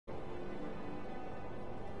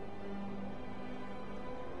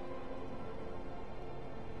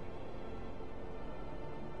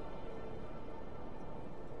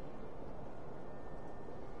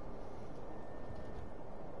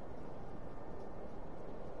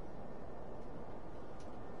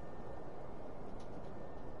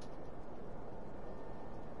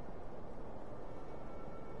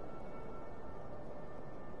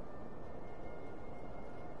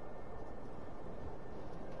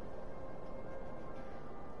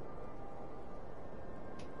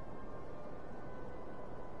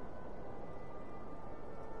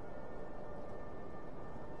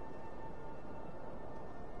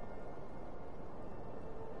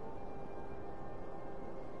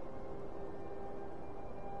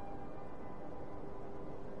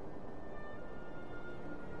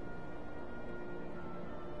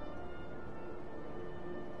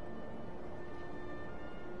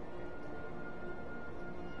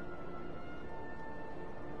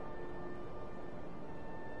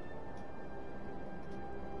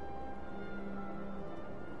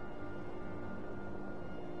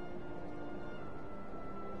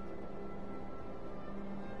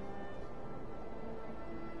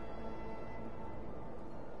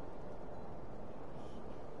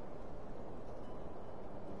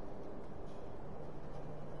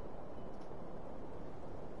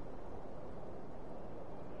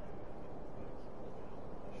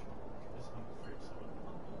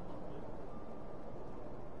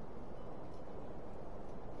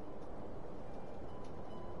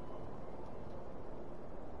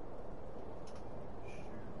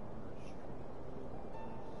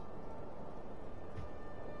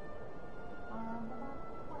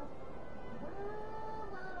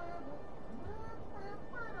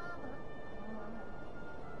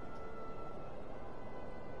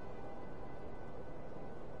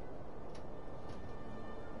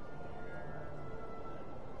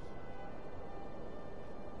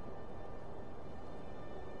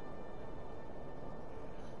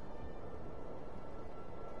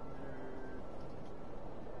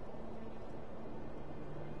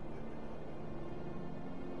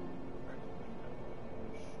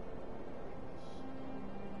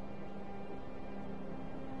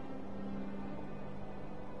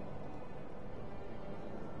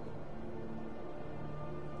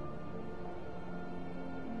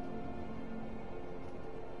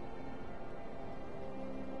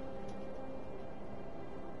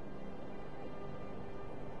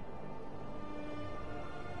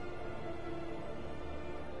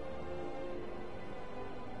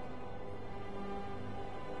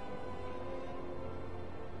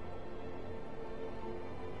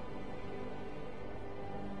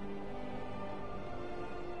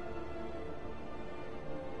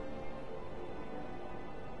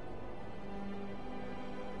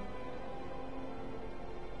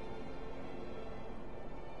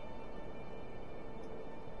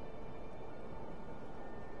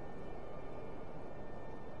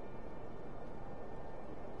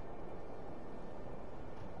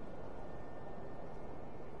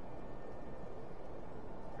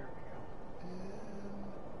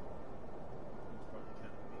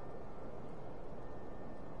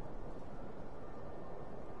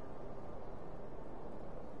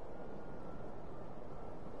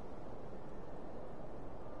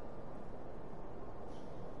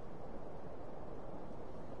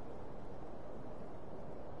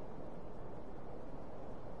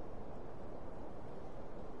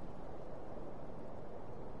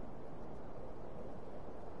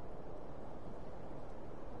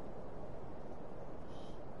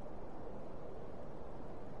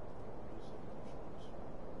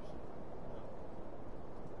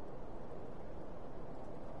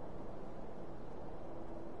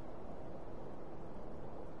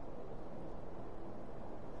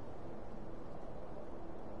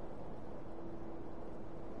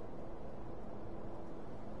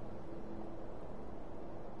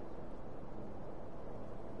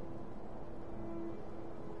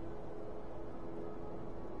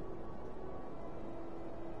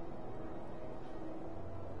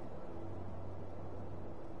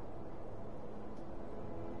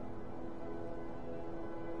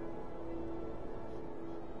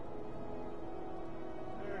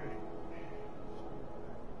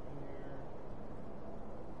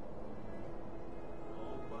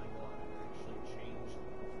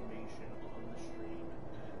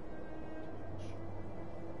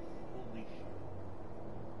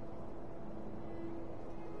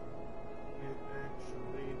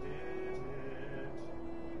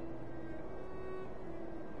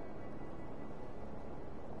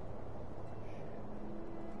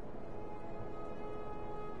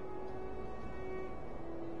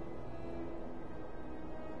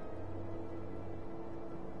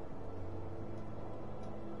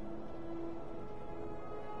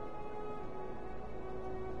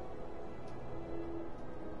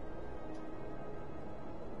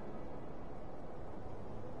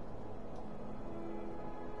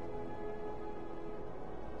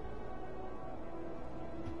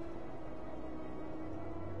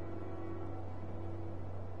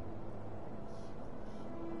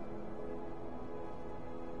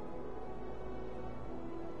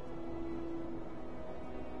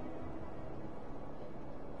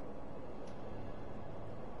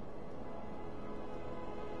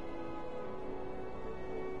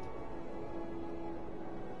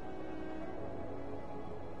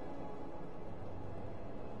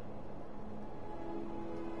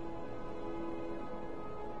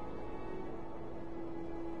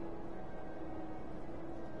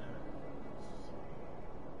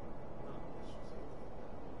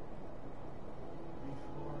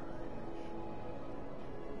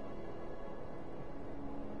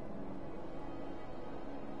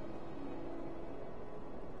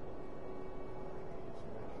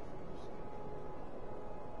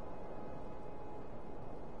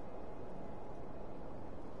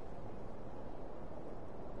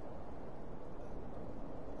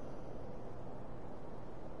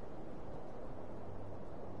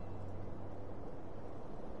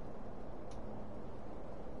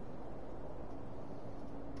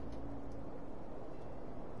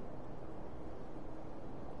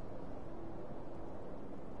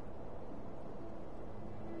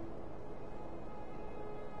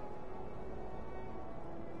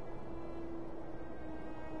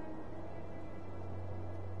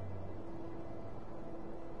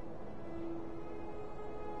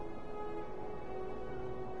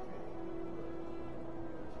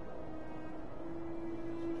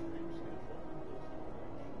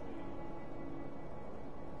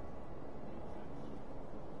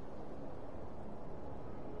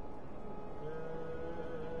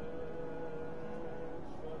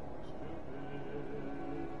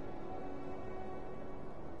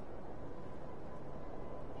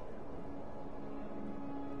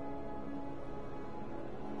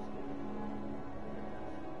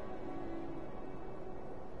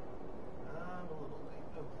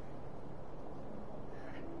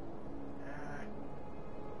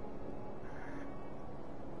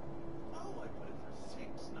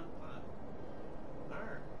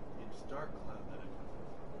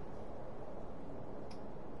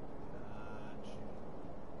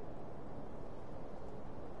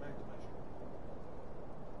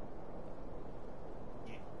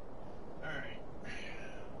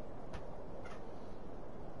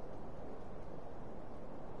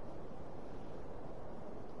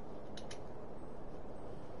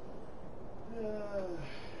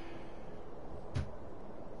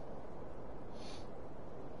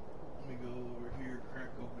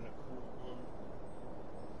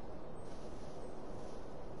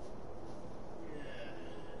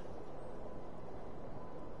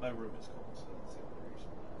My room is cold, so that's the only reason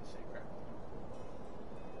I say crap.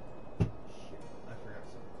 Shit, I forgot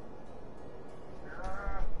something.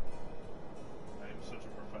 I am such a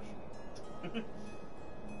professional.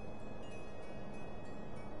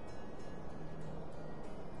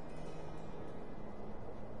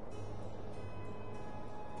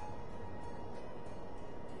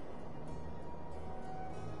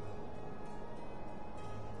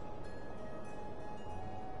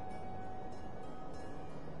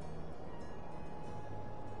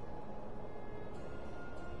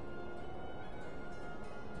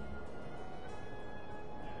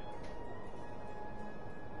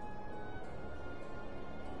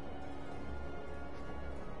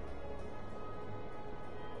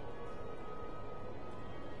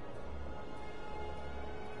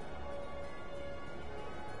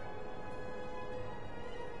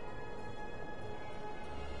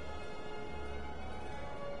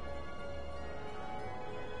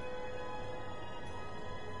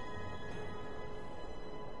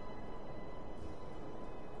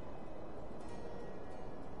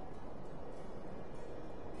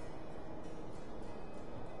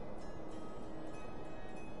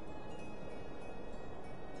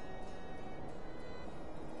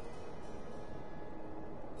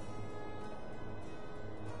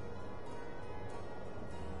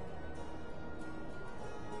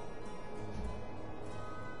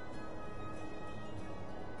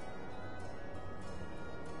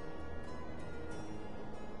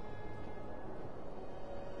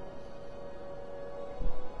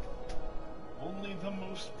 Only the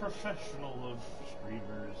most professional of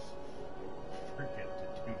streamers forget to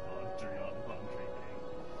do laundry on laundry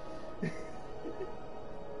day.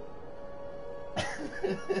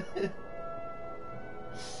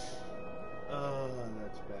 Oh,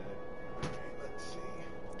 that's bad. Alright, let's see.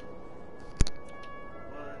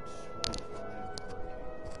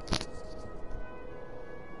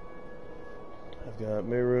 I've got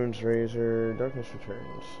Maroon's Razor, Darkness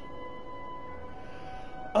Returns.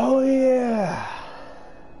 Oh yeah!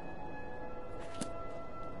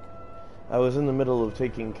 I was in the middle of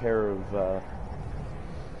taking care of,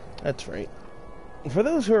 that's right. For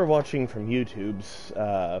those who are watching from YouTube's,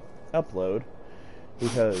 upload,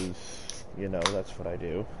 because, you know, that's what I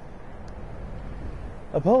do.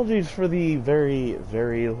 Apologies for the very,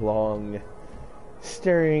 very long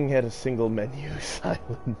staring at a single menu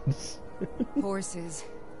silence. Horses.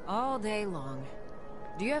 All day long.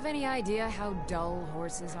 Do you have any idea how dull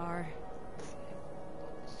horses are?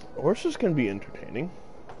 Horses can be entertaining.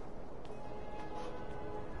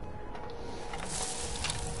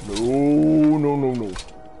 No.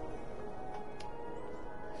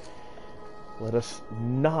 Let us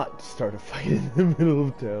not start a fight in the middle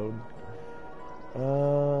of town.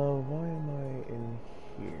 Why am I in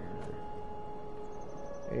here?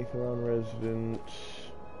 Aetheron resident.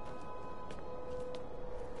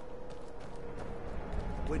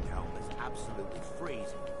 Windhelm is absolutely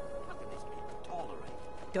freezing. How can this be tolerated?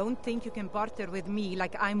 Don't think you can barter with me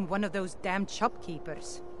like I'm one of those damn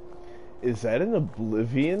shopkeepers. Is that an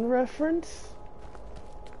Oblivion reference?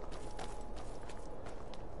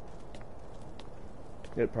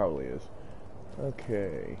 It probably is.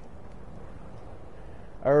 Okay.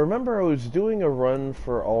 I remember I was doing a run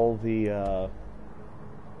for all the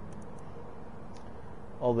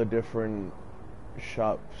different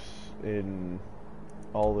shops in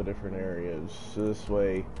all the different areas, so this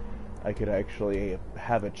way I could actually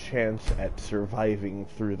have a chance at surviving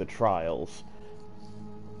through the trials.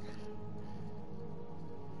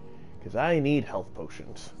 Because I need health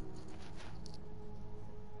potions.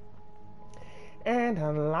 And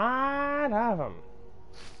a lot of them.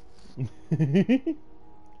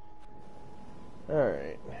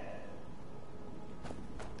 Alright.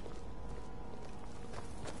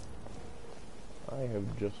 I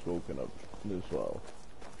have just woken up as well.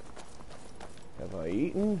 Have I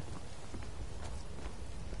eaten?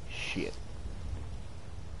 Shit.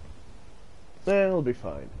 It'll be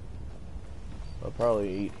fine. I'll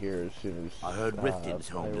probably eat here as soon as... I heard Riften's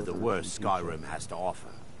home to the worst Skyrim has to offer.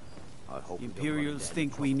 I hope Imperials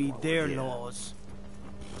think we need their laws.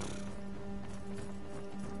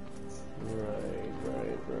 Right.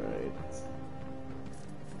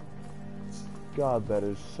 God, that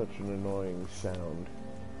is such an annoying sound.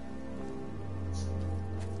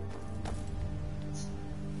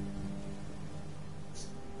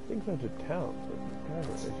 I think that's a town, but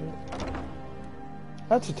is it?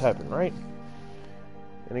 That's a tavern, right?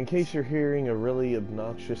 And in case you're hearing a really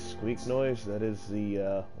obnoxious squeak noise, that is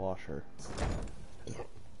the washer.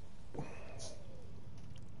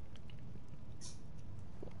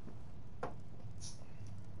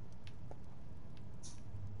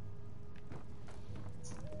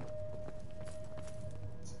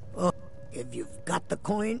 If you've got the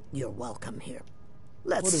coin, you're welcome here.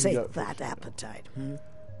 What Let's have you sate got that appetite, hmm?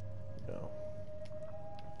 No.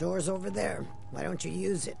 Door's over there. Why don't you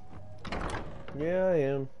use it? Yeah, I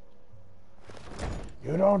am.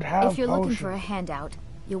 You don't have If you're looking potions. for a handout,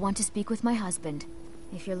 you'll want to speak with my husband.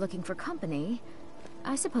 If you're looking for company,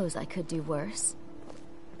 I suppose I could do worse.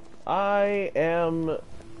 I am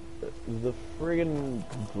the friggin'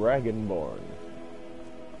 Dragonborn.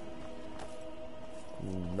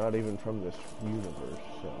 Not even from this universe,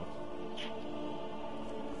 so...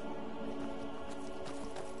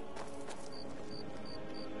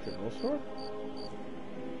 General store?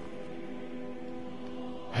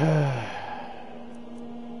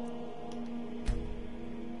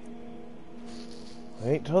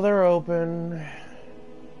 Wait till they're open.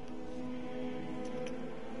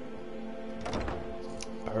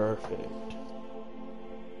 Perfect.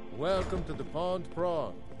 Welcome to the Pond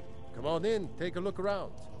Prawn. Come on in, take a look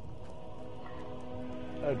around.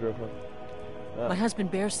 I drove her. My husband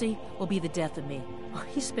Bercy will be the death of me.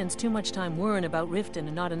 He spends too much time worrying about Riften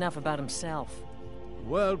and not enough about himself.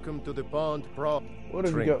 Welcome to the Pond Prawn. What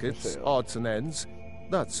have you got for Trinkets, sale? odds and ends,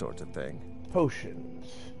 that sort of thing. Potions.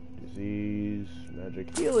 Disease.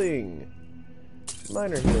 Magic healing.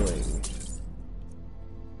 Minor healing.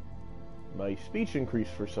 My speech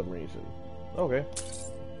increased for some reason. Okay.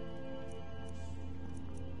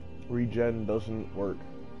 Regen doesn't work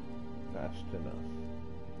fast enough.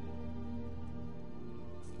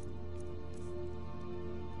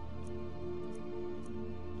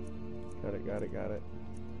 Got it.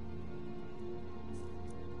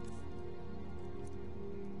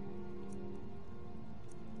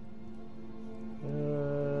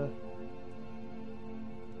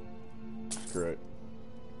 Screw it.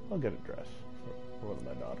 I'll get a dress for one of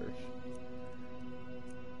my daughters.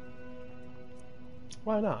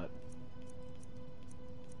 Why not?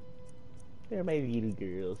 They're my little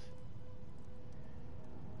girls.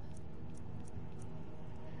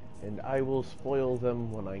 And I will spoil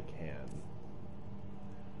them when I can.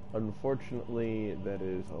 Unfortunately, that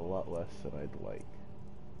is a lot less than I'd like.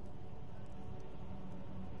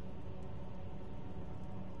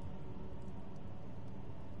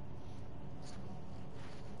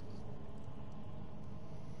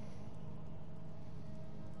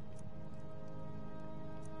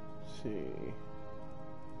 Let's see.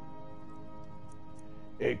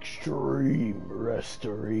 Extreme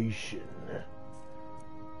restoration.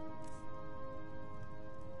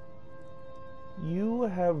 You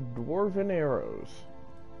have dwarven arrows.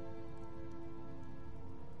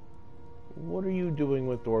 What are you doing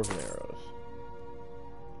with dwarven arrows?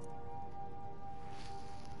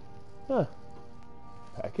 Huh.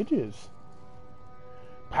 Packages.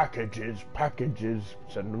 Packages.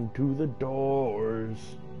 Send them to the doors.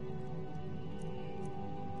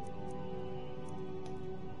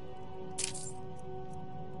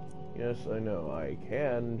 Yes, I know. I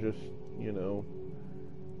can just, you know...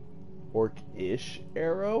 Orc-ish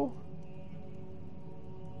arrow?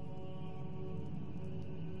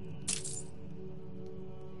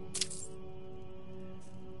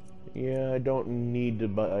 Yeah, I don't need to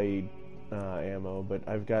buy ammo, but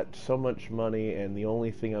I've got so much money, and the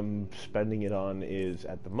only thing I'm spending it on is,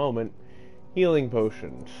 at the moment, healing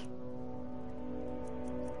potions.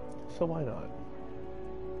 So why not?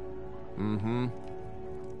 Mm-hmm.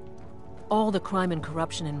 All the crime and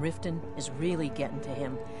corruption in Riften is really getting to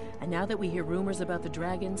him. And now that we hear rumors about the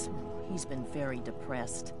dragons, he's been very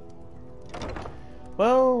depressed.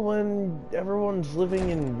 Well, when everyone's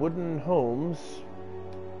living in wooden homes,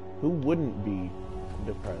 who wouldn't be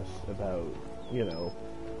depressed about, you know,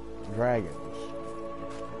 dragons?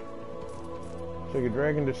 So a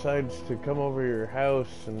dragon decides to come over your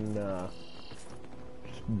house and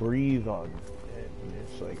just breathe on it. And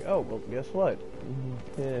it's like, oh, well, guess what?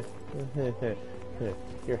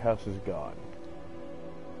 Your house is gone.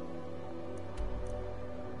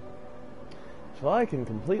 So I can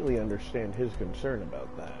completely understand his concern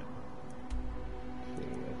about that. Let's see,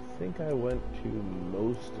 I think I went to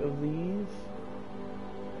most of these.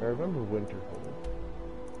 I remember Winterhold.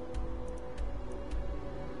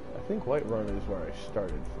 I think Whiterun is where I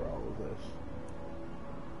started for all of this.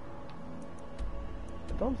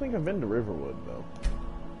 I don't think I've been to Riverwood, though,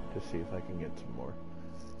 to see if I can get some more.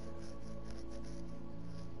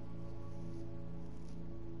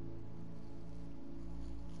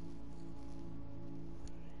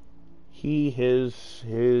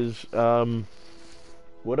 His,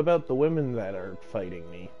 what about the women that are fighting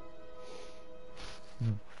me?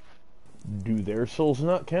 Do their souls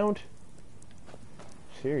not count?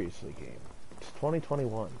 Seriously, game. It's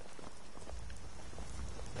 2021.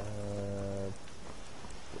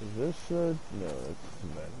 Is this no, it's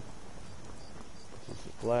men. This is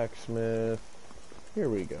a blacksmith. Here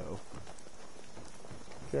we go.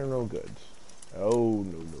 General goods. Oh,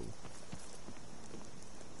 no.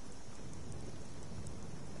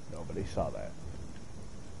 Nobody saw that.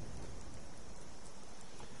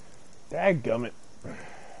 Dadgummit.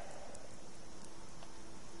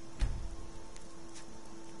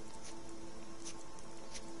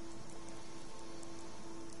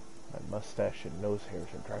 My mustache and nose hairs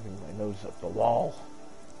are driving my nose up the wall.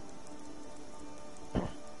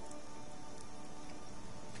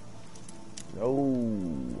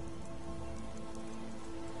 No.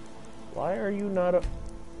 Why are you not a...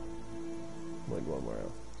 Wait, one more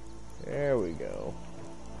out. There we go.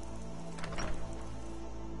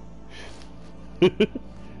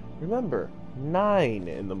 Remember, 9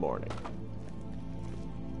 in the morning.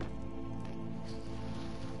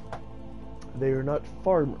 They are not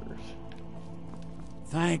farmers.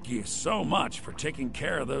 Thank you so much for taking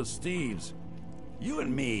care of those thieves. You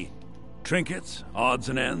and me. Trinkets, odds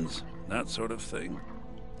and ends, that sort of thing.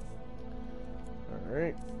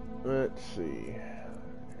 Alright, let's see.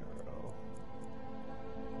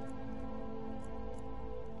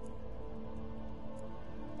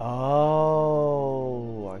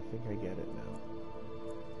 Oh, I think I get it now.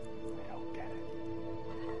 I don't get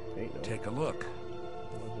it. Wait, no. Take a look.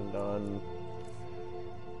 Wasn't done.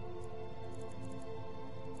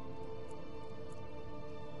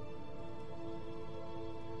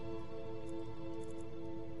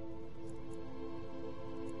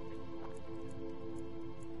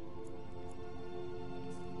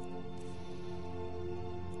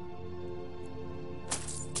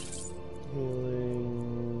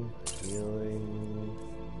 Healing.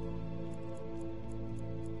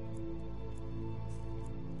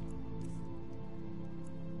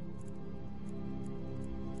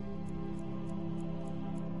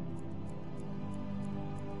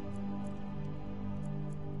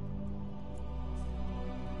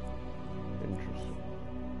 Interesting.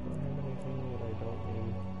 Do I have anything that I don't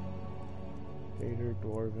need? Vader,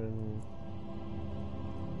 Dwarven,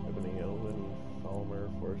 Ebony Elven, Falmer,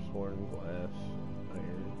 Forsworn, Glass,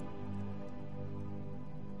 Iron.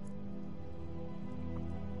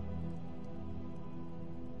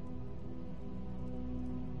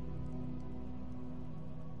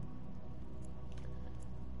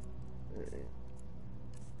 Alright.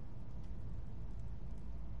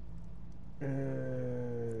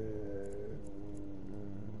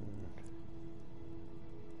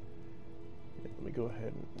 Let me go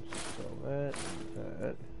ahead and sell that,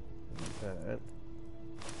 that.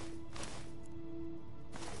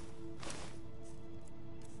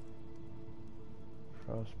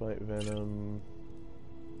 Frostbite venom.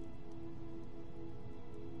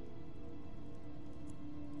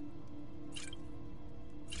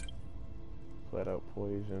 Flat out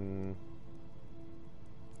poison.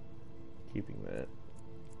 Keeping that.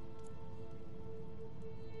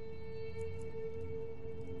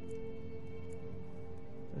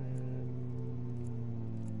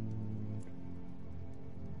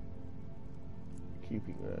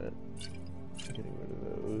 Keeping that. Getting rid of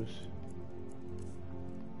those.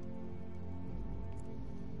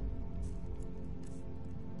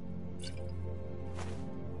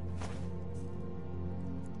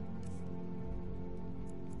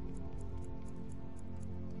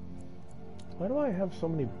 Why do I have so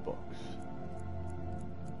many books?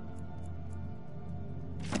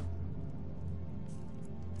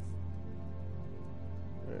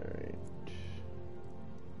 Alright.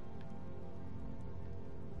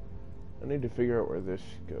 I need to figure out where this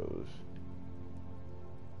goes.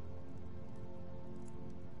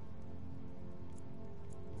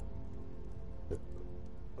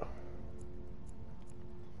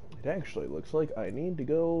 It actually looks like I need to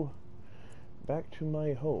go back to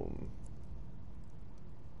my home.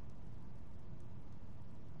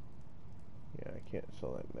 Yeah, I can't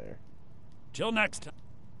sell that there. Till next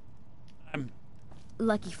time.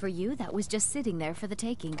 Lucky for you, that was just sitting there for the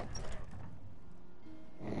taking.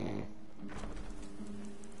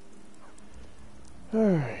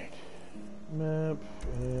 Alright. Map,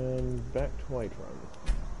 and back to Whiterun.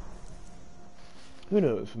 Who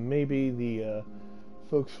knows, maybe the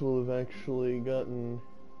folks will have actually gotten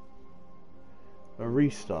a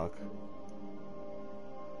restock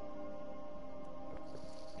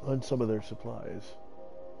on some of their supplies.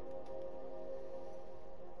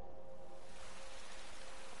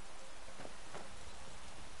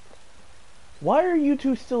 Why are you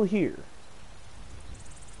two still here?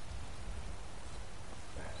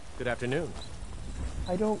 Good afternoon.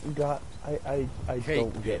 I don't got... I Take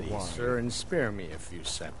don't get pity, why. sir, and spare me a few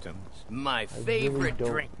septims. My I favorite really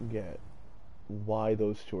don't drink. get why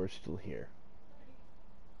those two are still here.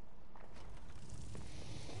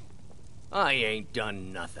 I ain't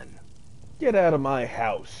done nothing. Get out of my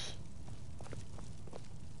house.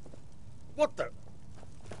 What the?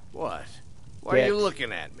 What? Why Get are you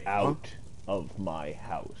looking at me? out of my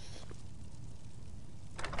house.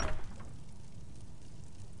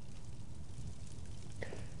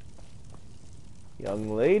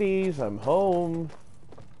 Young ladies, I'm home.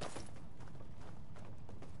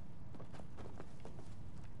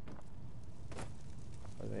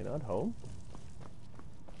 Are they not home?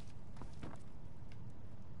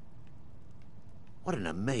 What an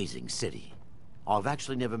amazing city. I've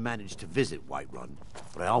actually never managed to visit Whiterun,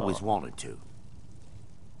 but I always wanted to.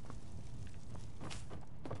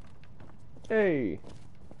 Hey.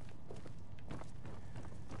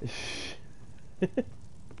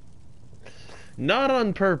 Not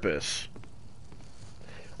on purpose.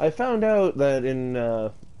 I found out that in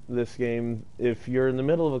this game, if you're in the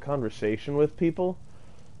middle of a conversation with people,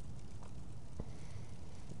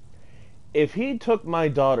 if he took my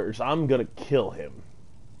daughters, I'm gonna kill him.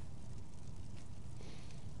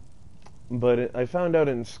 But I found out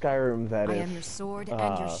in Skyrim that I if... am your sword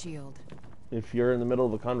and your shield. If you're in the middle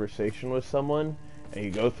of a conversation with someone, and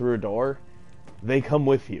you go through a door, they come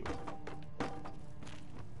with you.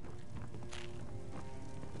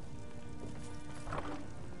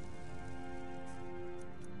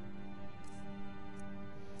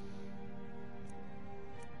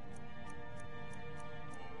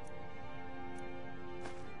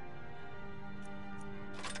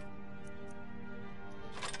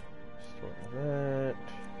 That.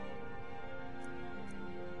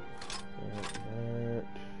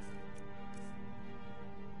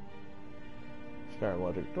 Skyrim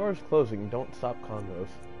logic. Doors closing, don't stop convos.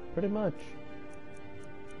 Pretty much.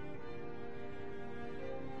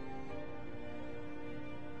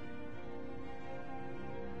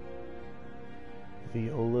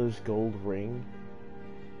 Viola's gold ring.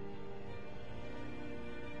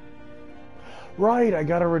 Right, I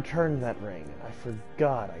gotta return that ring. I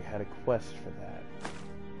forgot I had a quest for that.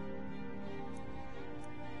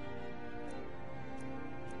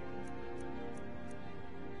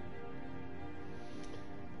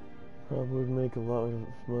 Probably would make a lot of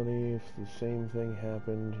money if the same thing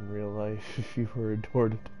happened in real life if you were a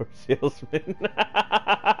door-to-door salesman.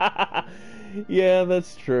 Yeah,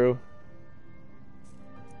 that's true.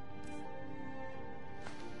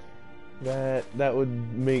 That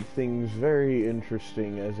would make things very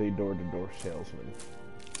interesting as a door-to-door salesman.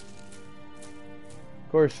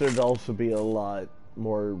 Of course, there'd also be a lot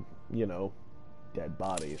more, you know, dead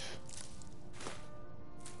bodies.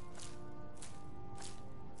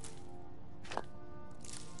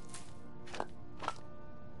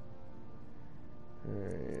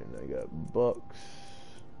 Alright, I got books.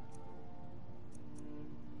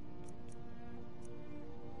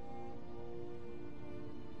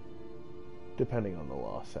 Depending on the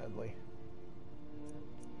law, sadly.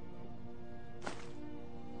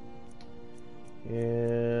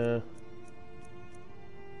 Yeah.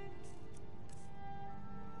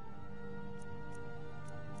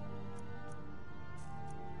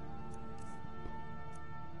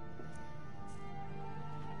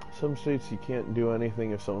 Some states you can't do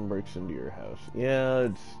anything if someone breaks into your house. Yeah,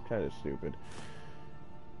 it's kind of stupid.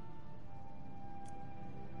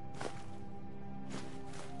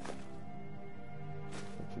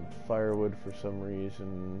 Some firewood for some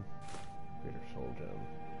reason. Greater Soul Gem.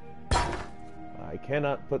 I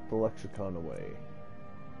cannot put the lexicon away.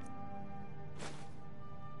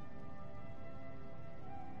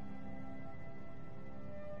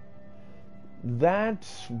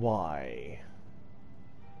 That's why.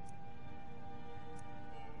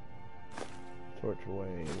 Torch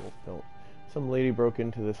away. Some lady broke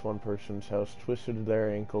into this one person's house, twisted their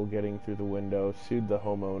ankle getting through the window, sued the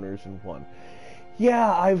homeowners, and won.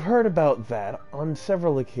 Yeah, I've heard about that on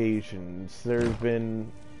several occasions. There's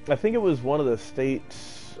been, I think it was one of the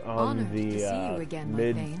states on Honored the to see you again,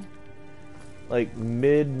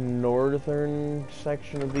 mid-northern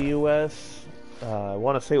section of the U.S. I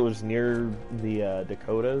want to say it was near the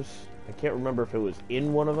Dakotas. I can't remember if it was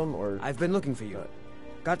in one of them or... I've been looking for you.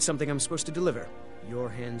 Got something I'm supposed to deliver. Your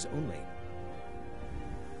hands only.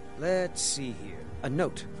 Let's see here. A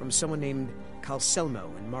note from someone named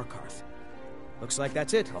Calselmo in Markarth. Looks like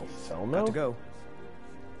that's it. Calselmo? Got to go.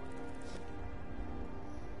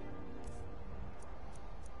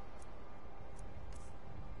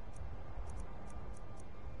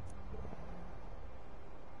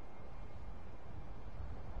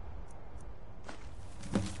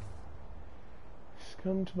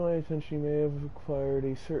 come to my attention you may have acquired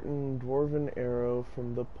a certain dwarven arrow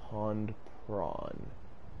from the pond prawn.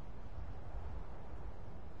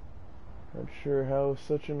 Not sure how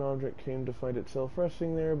such an object came to find itself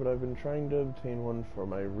resting there, but I've been trying to obtain one for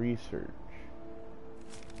my research.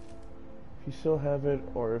 If you still have it,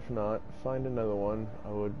 or if not, find another one. I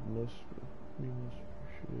would be most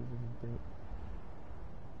appreciative if you bring it.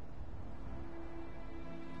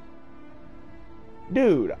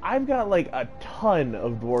 Dude, I've got like a ton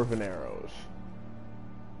of dwarven arrows.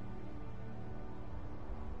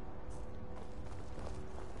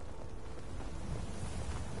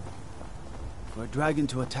 For a dragon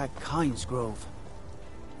to attack Kyne's Grove.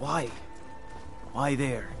 Why? Why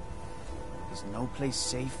there? Is no place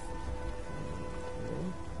safe?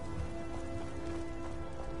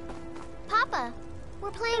 Papa,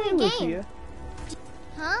 we're playing a Lucia. game.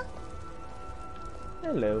 Huh?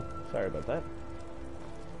 Hello. Sorry about that.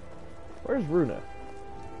 Where's Runa?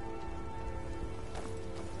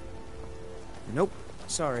 Nope.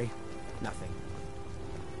 Sorry. Nothing.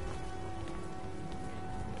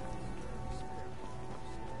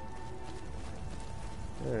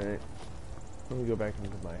 Alright. Let me go back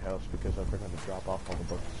into my house because I forgot to drop off all the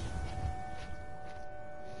books.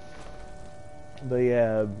 But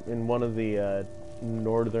yeah, in one of the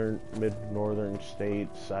mid-northern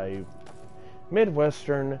states,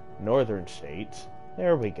 Midwestern northern states,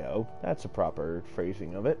 there we go, that's a proper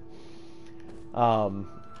phrasing of it.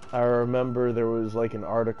 I remember there was like an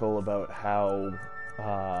article about how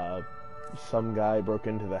some guy broke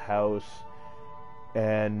into the house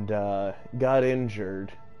and got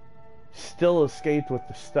injured, still escaped with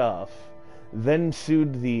the stuff, then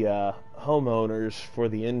sued the homeowners for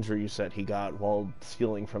the injuries that he got while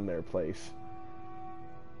stealing from their place,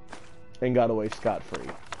 and got away scot-free.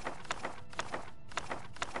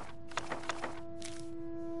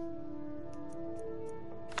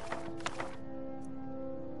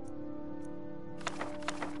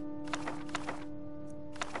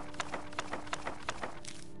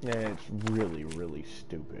 Yeah, it's really, really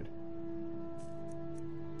stupid.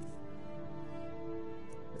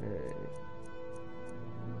 Alright.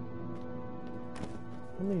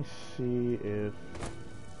 Let me see if...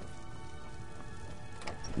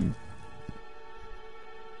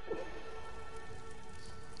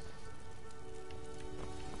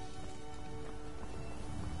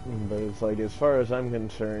 But it's like, as far as I'm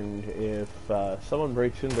concerned, if someone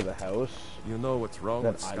breaks into the house you know what's wrong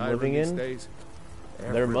that with I'm Skyrim living these in, days?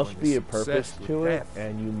 there must Everyone be is a purpose obsessed with to it, death.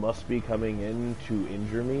 and you must be coming in to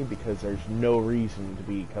injure me because there's no reason to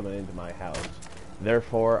be coming into my house.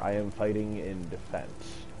 Therefore, I am fighting in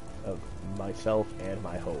defense of myself and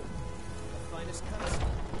my home.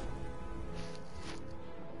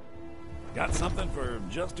 Got something for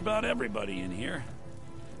just about everybody in here.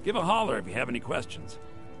 Give a holler if you have any questions.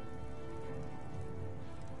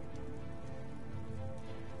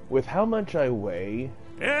 With how much I weigh,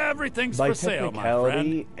 Everything's by for sale, my technicality, friend.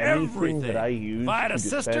 anything Everything. that I use If I had to a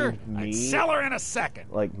sister, defend I'd me, sell her in a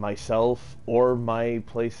second. like myself or my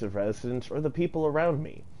place of residence or the people around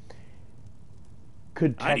me,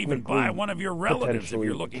 could I'd technically even buy one of your relatives if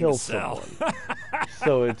you're potentially looking kill to sell. someone.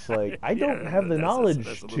 So it's like, I don't have the that's knowledge a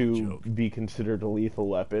little to joke. be considered a lethal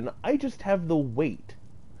weapon. I just have the weight.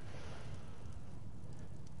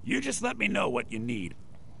 You just let me know what you need.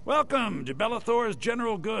 Welcome to Bellathor's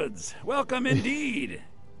General Goods. Welcome indeed.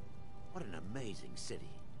 What an amazing city.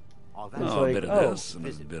 All It's that Oh, like, a bit of oh, this and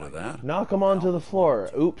a bit of that. Knock them onto the floor.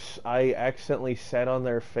 Oops, I accidentally sat on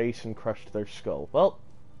their face and crushed their skull. Well,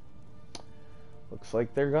 looks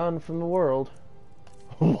like they're gone from the world.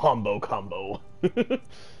 Wombo combo.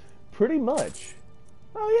 Pretty much.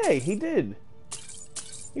 Oh yay, he did.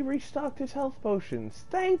 He restocked his health potions.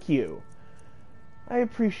 Thank you. I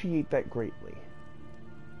appreciate that greatly.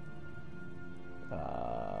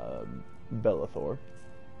 Bellathor.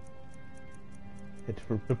 I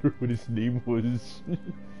don't remember what his name was.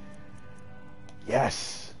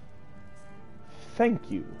 Yes! Thank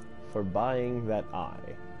you for buying that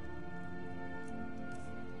eye.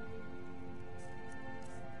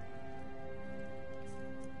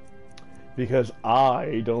 Because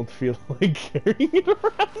I don't feel like carrying it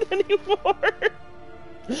around anymore.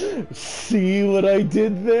 See what I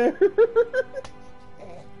did there?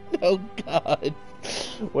 Oh God.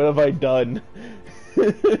 What have I done?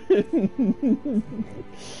 The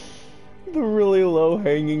really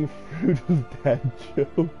low-hanging fruit of dad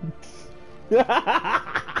jokes.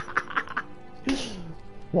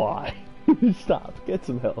 Why? Stop. Get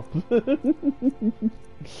some help.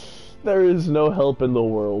 There is no help in the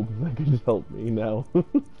world that can help me now.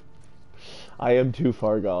 I am too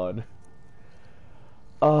far gone.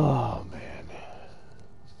 Oh, man.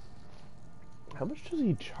 How much does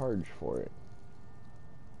he charge for it?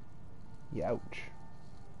 Youch.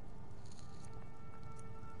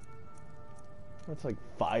 That's like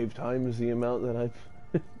 5 times the amount that I've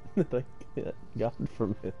that I got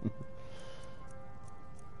from him.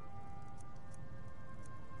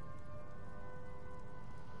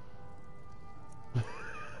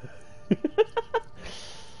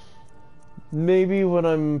 Maybe when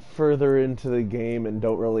I'm further into the game and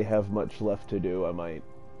don't really have much left to do, I might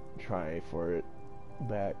try for it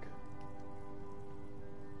back.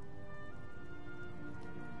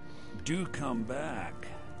 Do come back.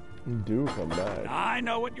 Do come back. I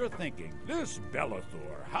know what you're thinking. This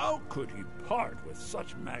Bellathor, how could he part with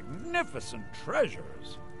such magnificent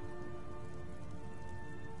treasures?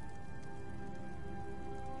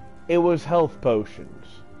 It was health potions.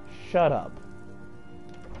 Shut up.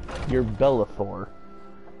 You're Bellathor,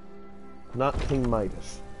 not King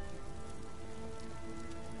Midas.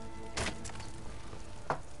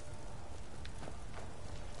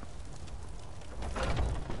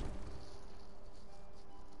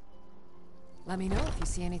 Let me know if you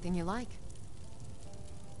see anything you like.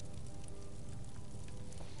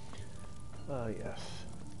 Yes.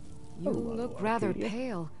 You look rather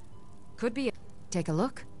pale. Could be. Take a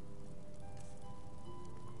look.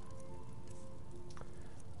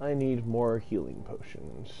 I need more healing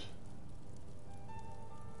potions.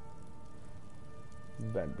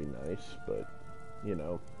 That'd be nice, but, you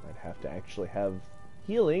know, I'd have to actually have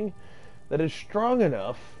healing that is strong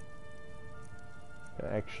enough to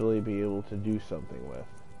actually be able to do something with.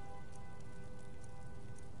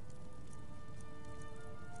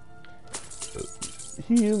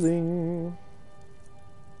 Healing.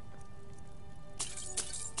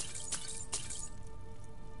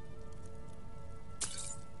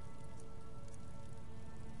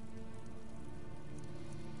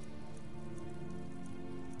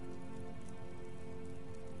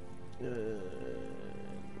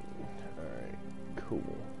 Alright, cool.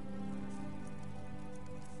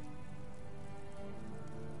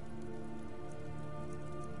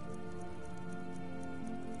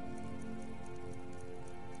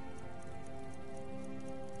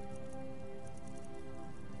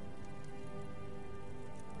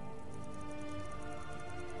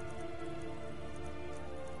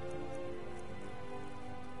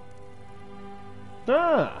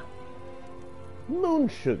 Ah! Moon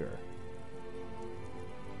sugar.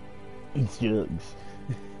 It's jugs.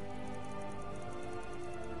 Give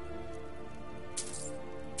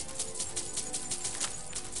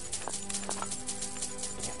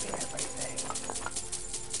me everything.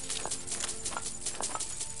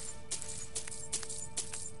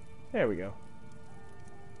 There we go.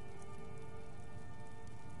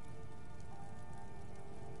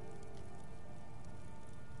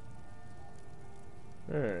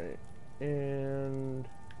 Alright, and...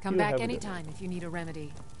 Come back anytime if you need a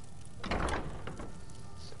remedy.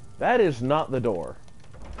 That is not the door.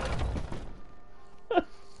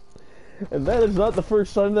 And that is not the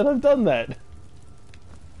first time that I've done that.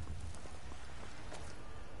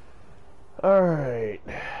 Alright.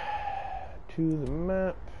 To the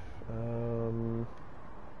map.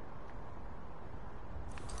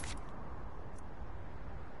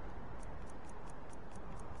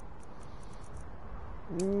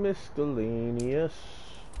 Miscellaneous.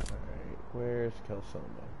 Alright, where's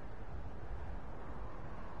Kelselma?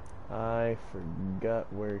 I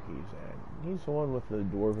forgot where he's at. He's the one with the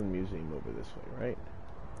Dwarven Museum over this way, right?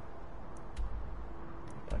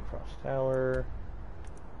 Bifrost Tower.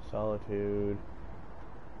 Solitude.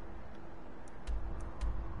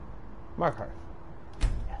 Markarth.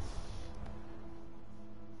 Yes.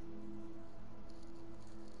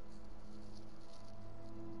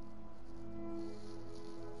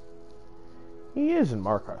 He is in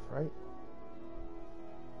Markarth, right?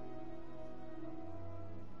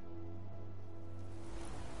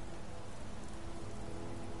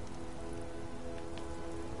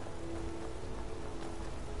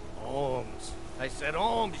 Holmes. I said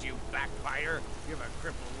Holmes, you backfire. Give a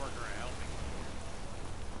crippled worker a helping.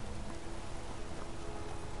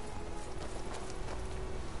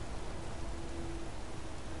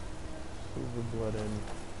 Silver Blood in.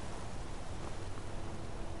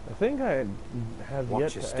 I think I have Watch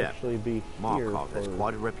yet your to step. actually be here Markov has for...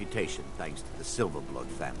 quite a reputation thanks to the Silverblood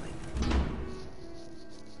family.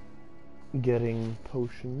 getting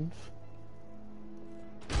potions.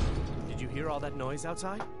 Did you hear all that noise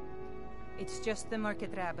outside? It's just the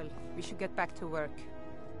market rabble. We should get back to work.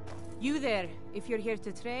 You there, if you're here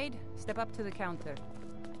to trade, step up to the counter.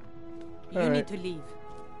 You need to leave.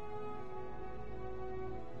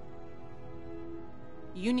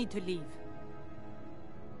 You need to leave.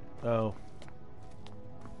 Oh.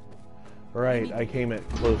 Right, I came at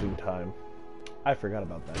closing time. I forgot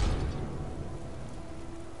about that.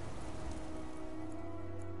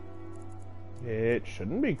 It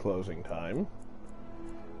shouldn't be closing time.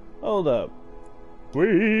 Hold up.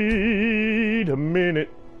 Wait a minute.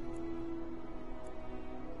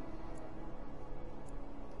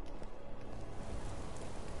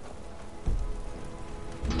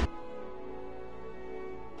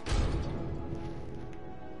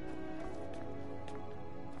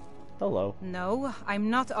 Hello. No, I'm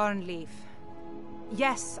not Arnleaf.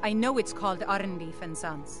 Yes, I know it's called Arnleaf and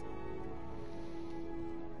Sons.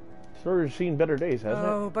 Sort of seen better days, hasn't it?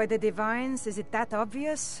 Oh, by the divines, is it that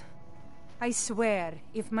obvious? I swear,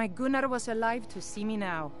 if my Gunnar was alive to see me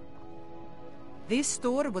now. This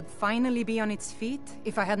store would finally be on its feet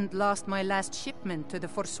if I hadn't lost my last shipment to the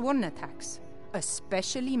Forsworn attacks. A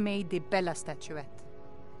specially made Dibella statuette.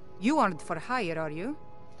 You aren't for hire, are you?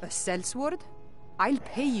 A sellsword? I'll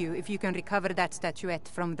pay you if you can recover that statuette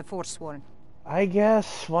from the Forsworn. I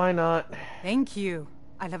guess, why not? Thank you.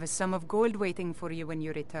 I'll have a sum of gold waiting for you when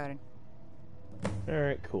you return.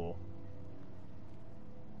 Alright, cool.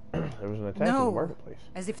 There was an attack in the marketplace.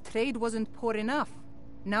 As if trade wasn't poor enough.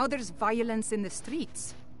 Now there's violence in the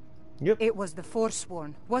streets. Yep. It was the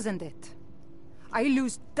Forsworn, wasn't it? I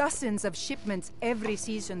lose dozens of shipments every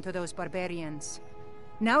season to those barbarians.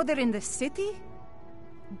 Now they're in the city?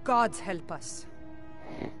 Gods help us.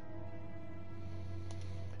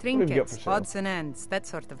 Trinkets, odds and ends, that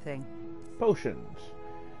sort of thing. Potions.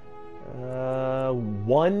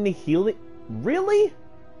 One healing... Really?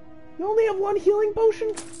 You only have one healing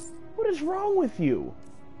potion? What is wrong with you?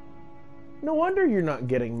 No wonder you're not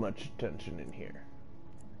getting much attention in here.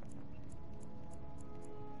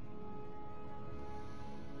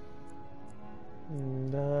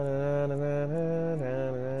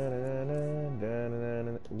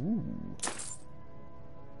 Ooh.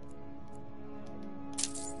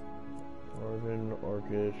 Dwarven,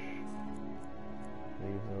 Orcish.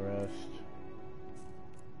 Leave the rest.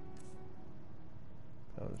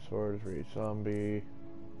 Found swords, read zombie.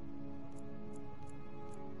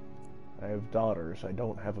 I have daughters. I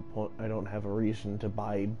don't have a reason to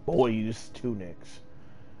buy boys' tunics.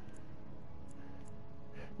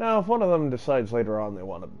 Now, if one of them decides later on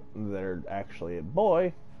they're actually a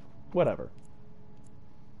boy, whatever.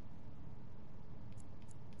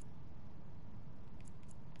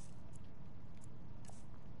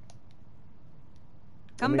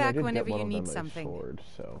 Come back whenever you need something. Sword,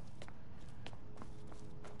 so.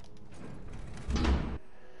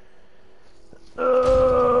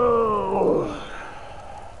 Oh,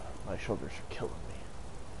 my shoulders are killing me.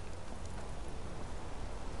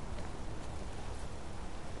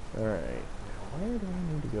 All right, where do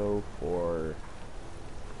I need to go for?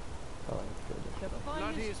 Oh,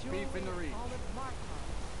 Bloodiest beef in the region.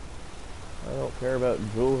 I don't care about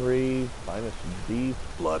jewelry, finest beef.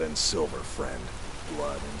 Blood and silver, friend.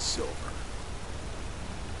 Blood and silver.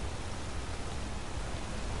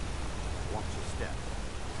 Watch your step.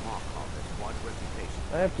 Markov has quite a reputation.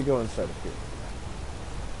 I have to go inside of here.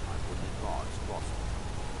 I wouldn't guards crossing.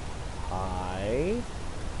 Hi.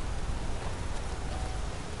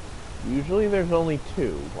 Usually there's only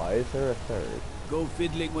two. Why is there a third? Go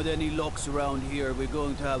fiddling with any locks around here. We're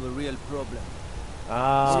going to have a real problem.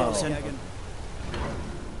 Oh.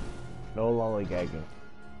 No lollygagging.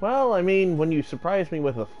 Well, I mean, when you surprise me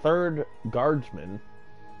with a third guardsman,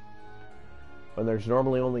 when there's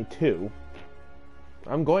normally only two,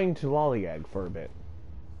 I'm going to lollygag for a bit.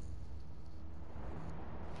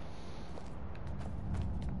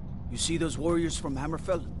 You see those warriors from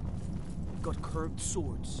Hammerfell? They've got curved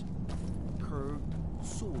swords. Curved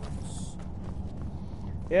swords.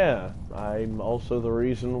 Yeah, I'm also the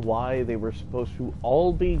reason why they were supposed to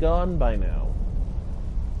all be gone by now.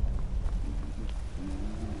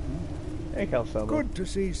 Hey, Calcelmo. Good to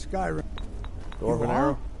see Skyrim. Dwarven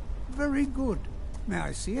arrow? Very good. May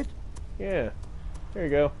I see it? Yeah. Here you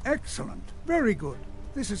go. Excellent. Very good.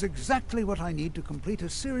 This is exactly what I need to complete a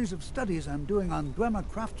series of studies I'm doing on Dwemer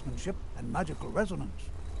craftsmanship and magical resonance.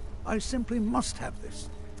 I simply must have this.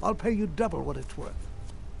 I'll pay you double what it's worth.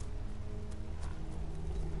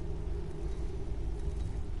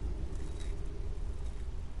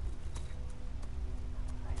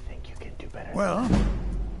 I think you can do better. Well,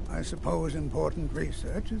 I suppose important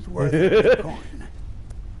research is worth its coin.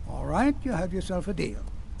 All right, you have yourself a deal.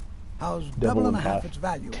 How's double and a half its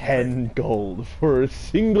value? 10 gold for a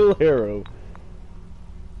single arrow.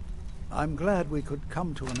 I'm glad we could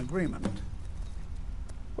come to an agreement.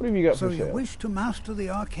 What have you got for sale? So you wish to master the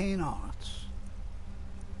arcane arts?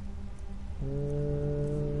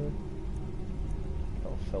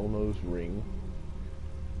 Calcelmo's ring.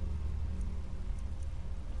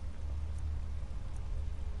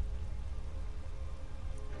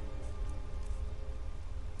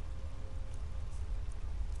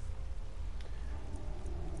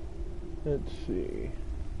 Let's see.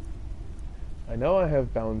 I know I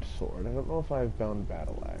have bound sword. I don't know if I have bound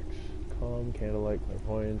battle axe. Calm, candlelight,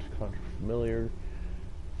 clairvoyance, conjure familiar.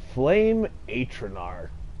 Flame Atronach.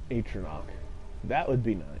 That would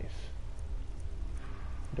be nice.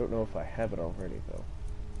 I don't know if I have it already, though.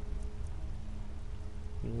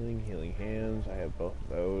 Healing hands. I have both of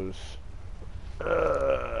those.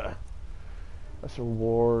 Lesser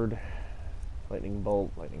ward. Lightning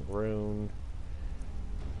bolt, lightning rune.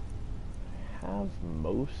 I have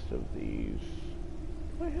most of these.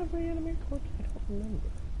 Do I have my enemy corpse? I don't remember.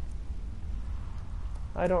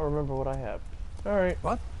 I don't remember what I have. Alright.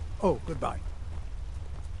 What? Oh, goodbye.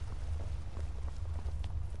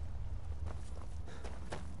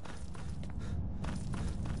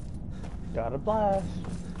 Got a blast.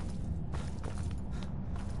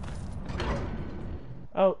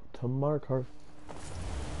 Out to Markarth.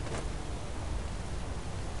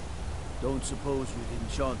 Don't suppose you'd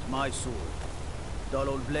enchant my sword. Dull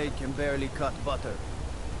old blade can barely cut butter.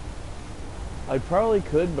 I probably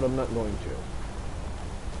could, but I'm not going to.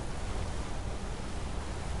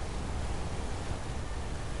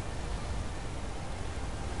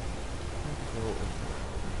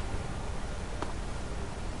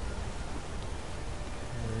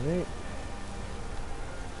 Alright.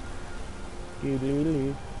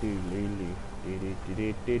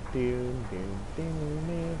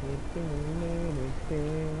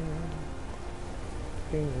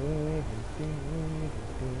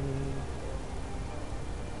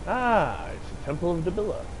 Ah, it's the Temple of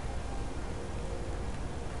Debilla.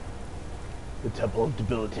 The Temple of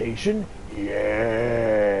Debilitation?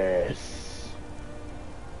 Yes!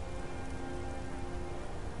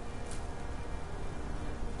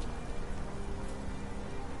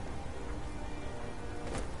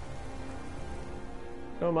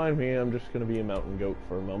 Don't mind me, I'm just gonna be a mountain goat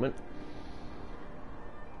for a moment.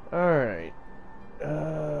 Alright. Now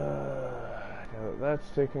that that's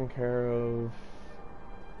taken care of.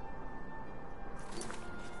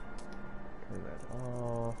 Turn that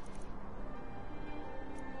off.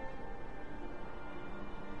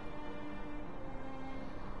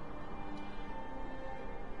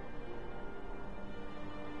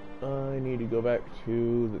 I need to go back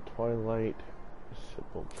to the Twilight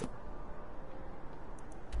Sepulchre.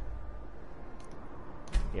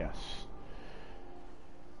 Yes.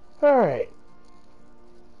 Alright.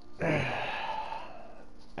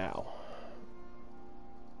 Ow.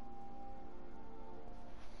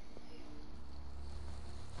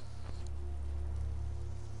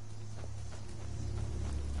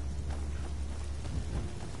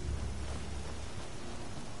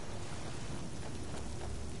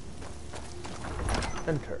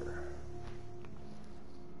 Enter.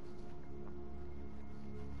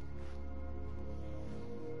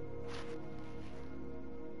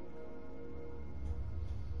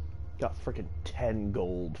 Got frickin' 10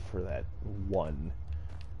 gold for that one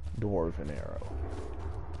dwarven arrow.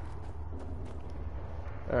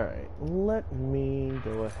 Alright, let me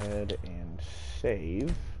go ahead and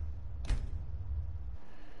save.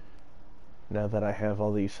 Now that I have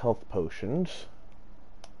all these health potions.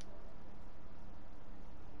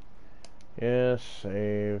 Yes,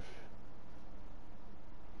 save.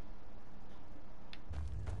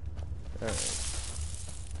 Alright.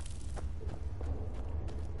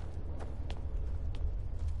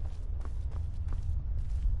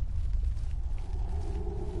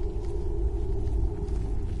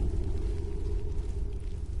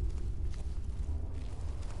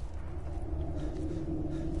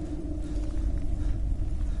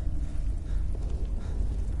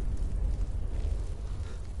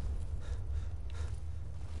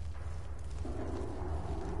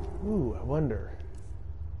 Ooh, I wonder.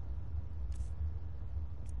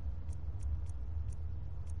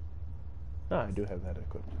 Ah, I do have that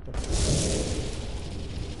equipped.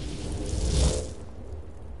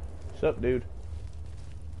 What's up, dude?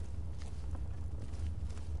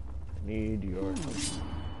 I need your help.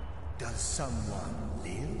 Does someone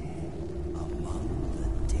live among the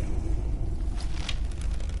dead?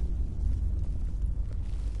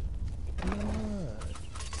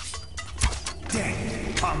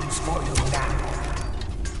 Death comes for you now.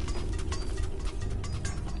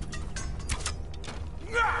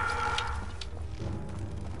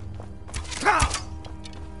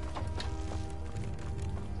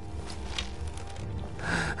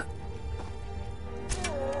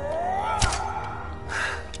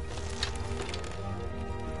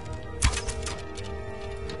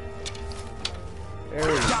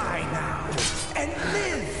 Die now and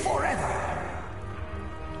live forever.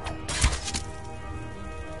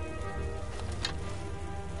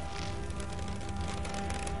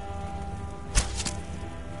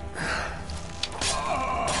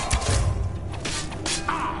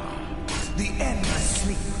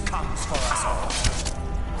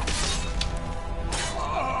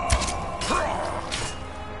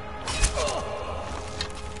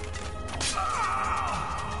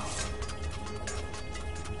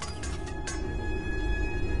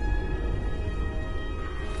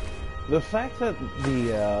 The fact that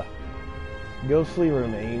the ghostly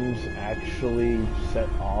remains actually set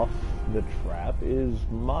off the trap is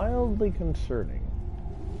mildly concerning.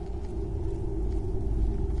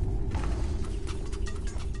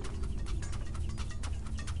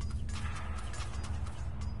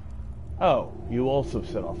 Oh, you also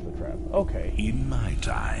set off the trap. Okay. In my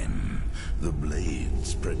time, the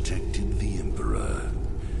blades protected the Emperor.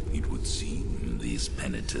 It would seem these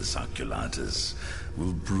Penitus Oculatus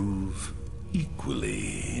will prove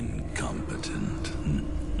equally incompetent.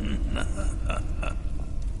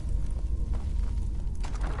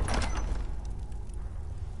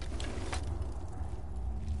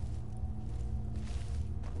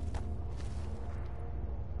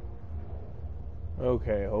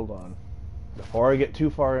 Okay, hold on. Before I get too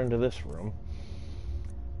far into this room,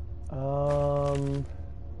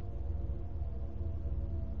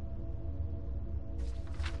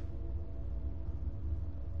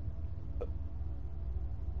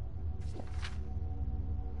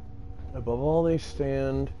 above all they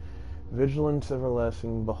stand, vigilance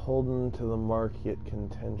everlasting, beholden to the mark yet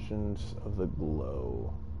contentious of the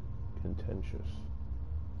glow. Contentious.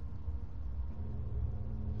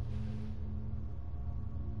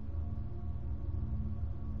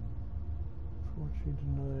 For what she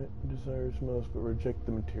desires most, but reject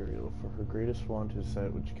the material, for her greatest want is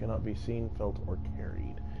that which cannot be seen, felt, or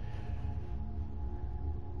carried.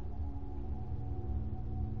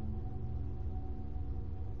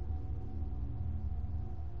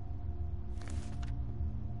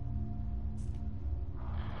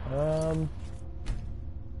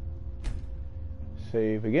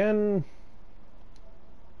 Save again.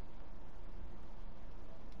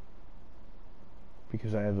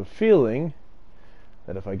 Because I have a feeling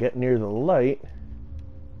that if I get near the light...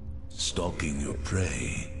 Stalking your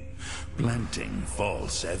prey, planting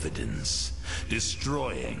false evidence,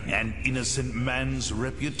 destroying an innocent man's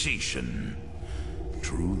reputation.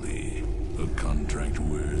 Truly, a contract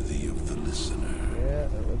worthy of the listener. Yeah,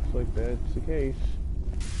 that looks like that's the case.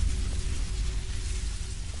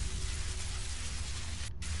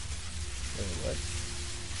 What?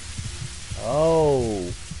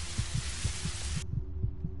 Oh.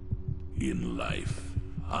 In life,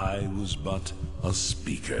 I was but a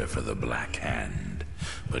speaker for the Black Hand,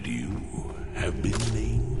 but you have been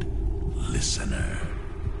named Listener.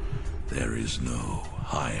 There is no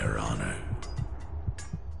higher honor.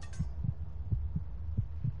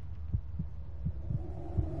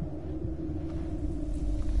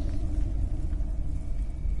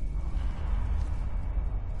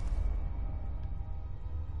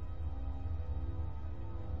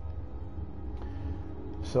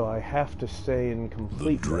 So I have to stay in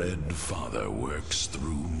complete... The Dread Father works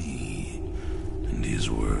through me, and his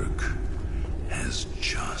work has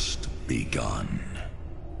just begun.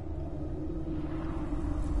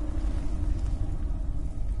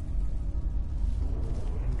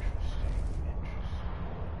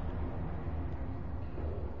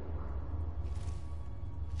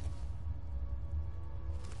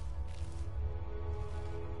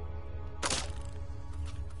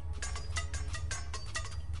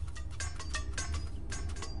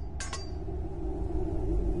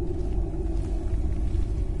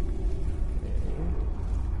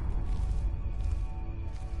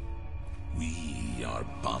 We are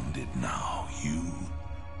bonded now, you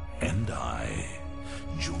and I,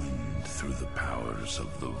 joined through the powers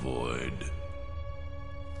of the Void.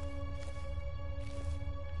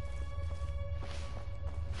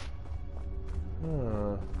 This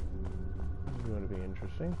is going to be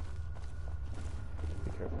interesting.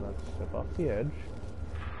 Be careful not to step off the edge.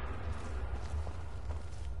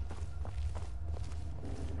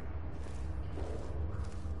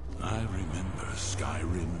 I remember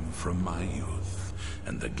Skyrim from my youth,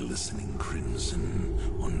 and the glistening crimson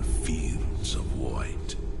on fields of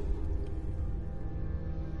white.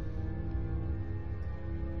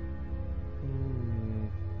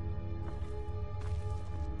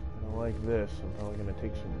 I don't like this. I'm probably going to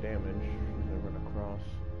take some damage as I run across.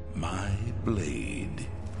 My blade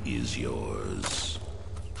is yours.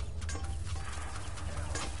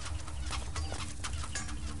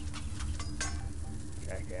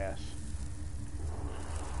 Jackass.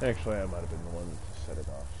 Actually, I might have been the one to set it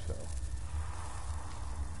off, so...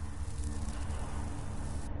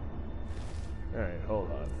 Alright,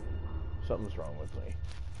 hold on. Something's wrong with me.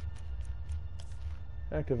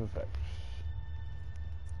 Active effects.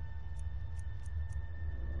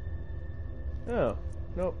 Oh,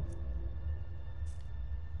 nope.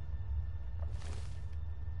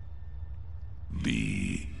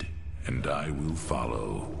 Lead, and I will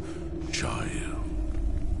follow, child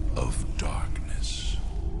of darkness.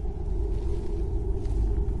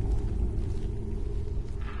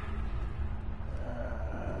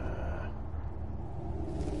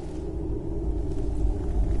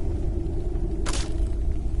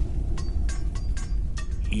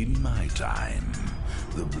 my time,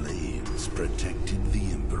 the blades protected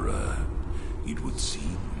the Emperor. It would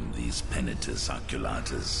seem these Penitus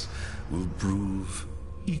Oculatus will prove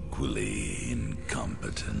equally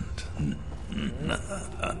incompetent.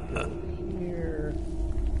 Here.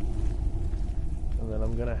 And then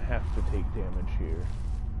I'm gonna have to take damage here.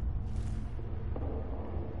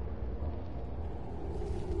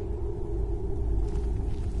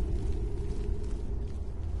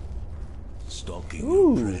 Stalking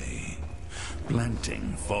your prey,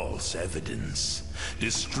 planting false evidence,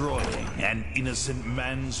 destroying an innocent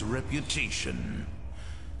man's reputation.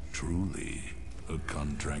 Truly, a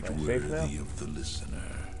contract worthy of the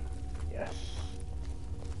listener. Yes.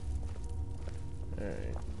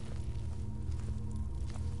 Alright.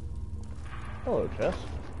 Hello, Jess.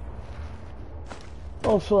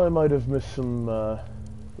 Also, I might have missed some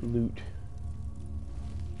loot.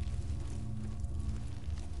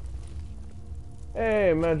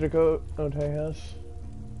 Hey, Magic Otejas.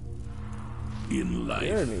 In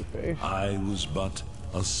life, I was but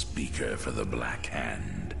a speaker for the Black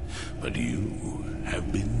Hand, but you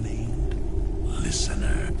have been named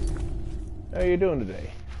Listener. How you doing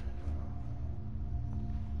today?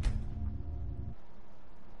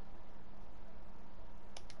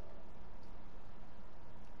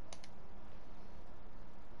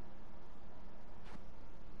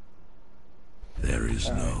 There is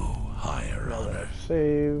no higher honor.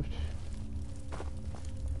 Saved.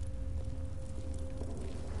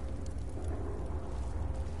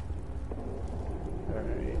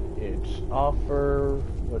 Alright, it's offer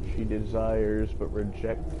what she desires but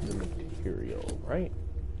reject the material, right?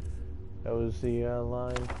 That was the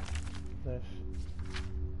line. This.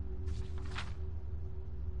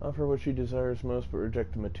 Offer what she desires most but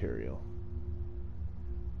reject the material.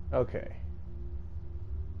 Okay.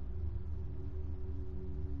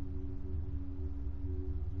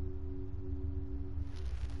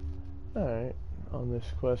 Alright, on this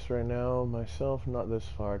quest right now, myself, not this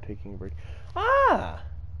far, taking a break. Ah!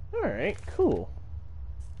 Alright, cool.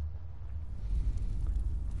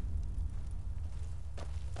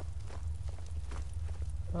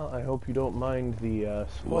 Well, I hope you don't mind the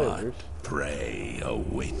spoilers. What prey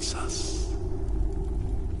awaits us?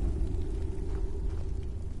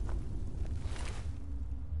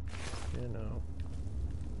 You know.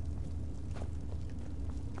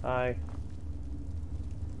 Hi.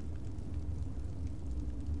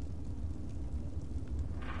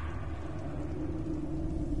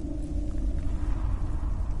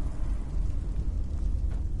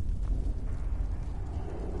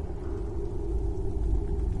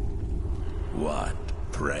 What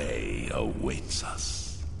prey awaits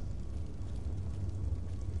us?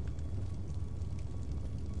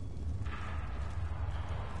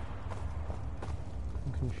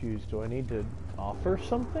 I'm confused. Do I need to offer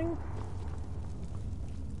something?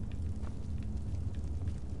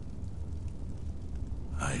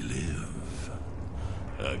 I live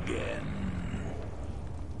again.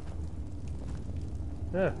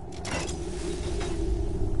 Yeah.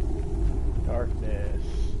 Darkness.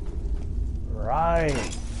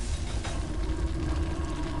 Right.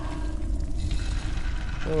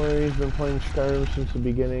 Well, he's been playing Skyrim since the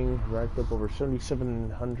beginning, racked up over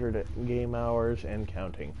 7,700 game hours and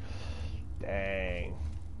counting. Dang.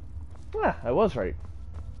 Ah, I was right.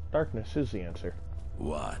 Darkness is the answer.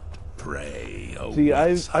 What prey awaits See,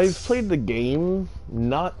 us? I've played the game,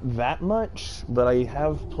 not that much, but I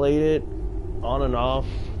have played it on and off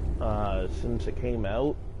since it came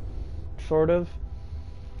out, sort of.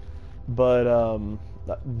 But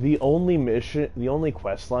the only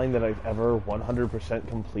quest line that I've ever 100%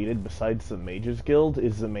 completed besides the Mages Guild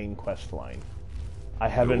is the main quest line. I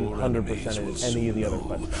haven't 100%ed any of the other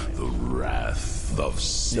quest lines. The wrath of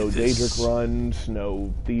Sithis. No Daedric runs,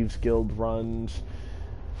 no Thieves Guild runs,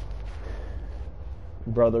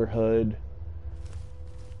 Brotherhood.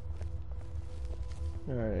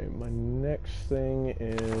 Alright, my next thing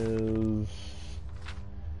is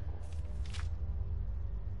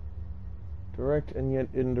direct and yet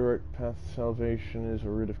indirect path to salvation is a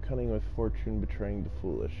root of cunning with fortune betraying the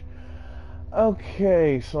foolish.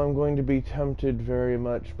 Okay, so I'm going to be tempted very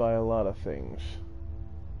much by a lot of things.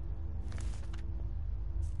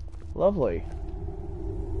 Lovely.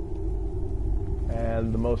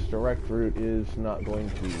 And the most direct route is not going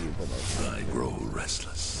to be the most. I grow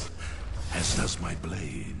restless, as does my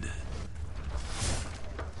blade.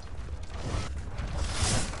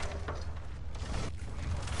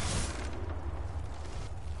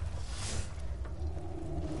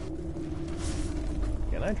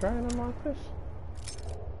 Can I try and unlock this?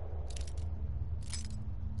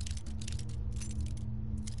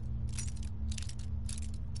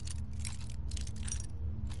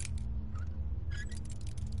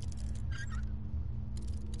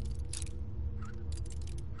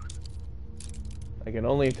 I can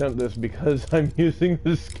only attempt this because I'm using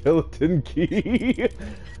the skeleton key.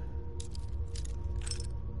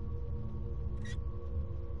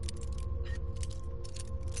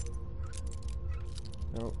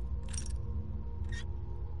 Nope.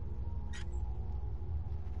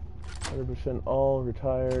 100% all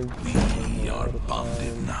retired. We are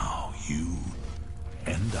bonded now, you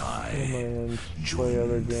and I,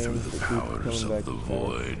 joined through the powers of the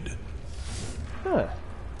void. Huh.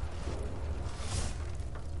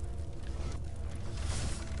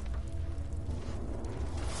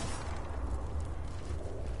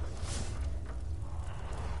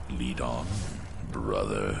 Lead on,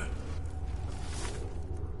 brother.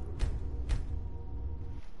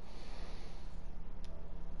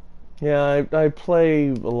 Yeah, I play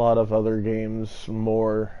a lot of other games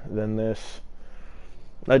more than this.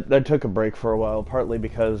 I took a break for a while, partly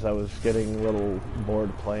because I was getting a little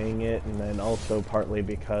bored playing it, and then also partly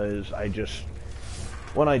because I just,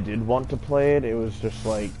 when I did want to play it, it was just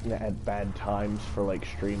like at bad times for like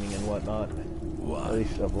streaming and whatnot. At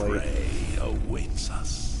least of late. Prey awaits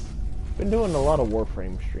us. Been doing a lot of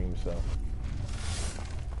Warframe streams though.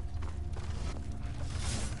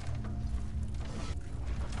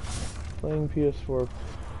 Playing PS4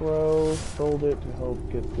 Pro, sold it to help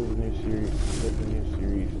get the new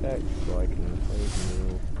Series X, so I can play the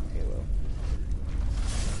new Halo.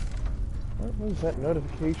 What was that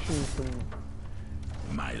notification from?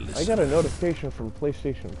 I got a notification from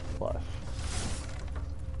PlayStation Plus.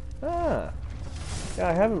 Ah, yeah,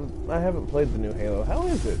 I haven't played the new Halo. How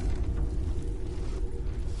is it?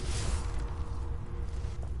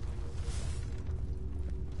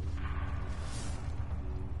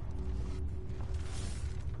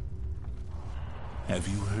 Have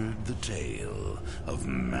you heard the tale of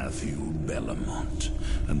Matthew Bellamont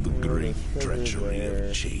and the great treachery of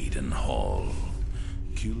Jaden Hall?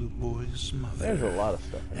 Killer Boy's mother. There's a lot of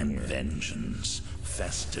stuff in and here. vengeance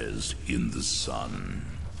festers in the sun.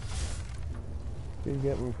 You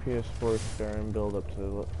get my PS4 Skyrim build up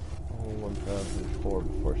to 1004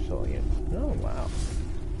 before selling it. Oh wow.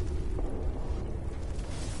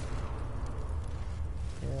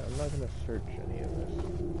 Yeah, I'm not gonna search any of this.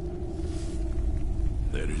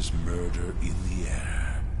 There is murder in the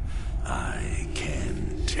air. I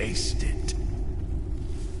can taste it.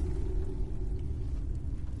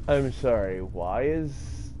 I'm sorry, why is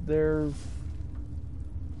there...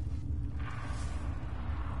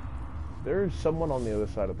 There's someone on the other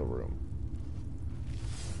side of the room.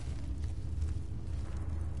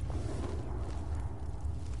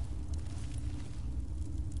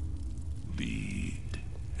 Lead,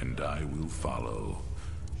 and I will follow,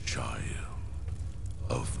 child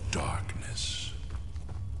of darkness.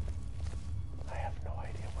 I have no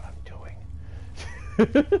idea what I'm doing.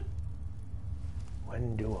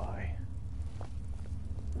 When do I?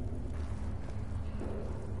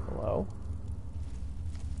 Hello?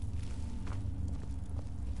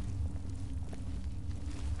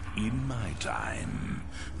 In my time,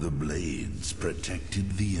 the blades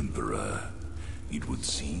protected the Emperor. It would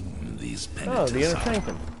seem these penitents Oh, the Inner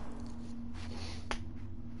Sanctum.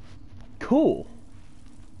 Cool.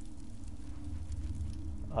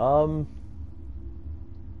 Our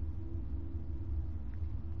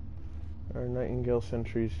Nightingale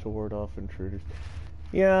sentries to ward off intruders.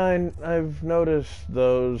 Yeah, and I've noticed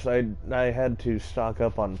those. I had to stock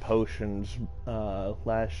up on potions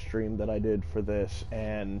last stream that I did for this,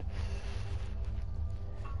 and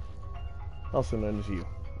also known as you.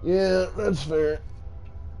 Yeah, that's fair.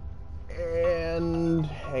 And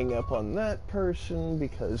hang up on that person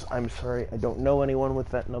because I'm sorry, I don't know anyone with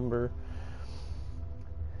that number.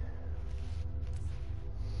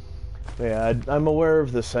 Yeah, I'm aware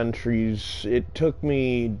of the sentries. It took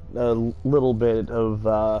me a little bit of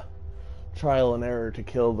trial and error to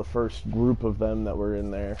kill the first group of them that were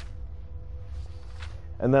in there.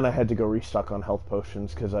 And then I had to go restock on health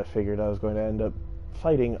potions because I figured I was going to end up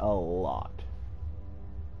fighting a lot.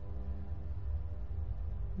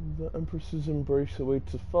 The Empress's embrace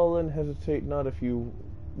awaits the fallen. Hesitate not if you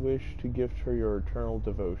wish to gift her your eternal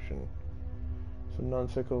devotion. Some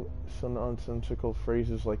nonsensical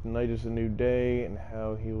phrases like night is a new day and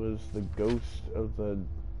how he was the ghost of the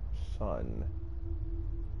sun.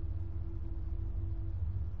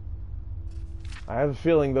 I have a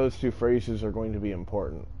feeling those two phrases are going to be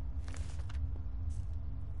important.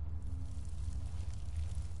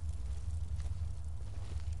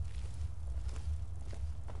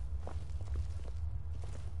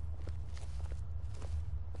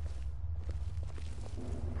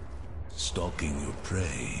 Stalking your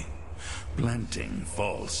prey, planting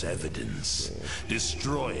false evidence,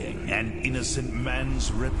 destroying an innocent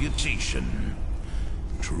man's reputation.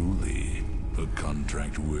 truly a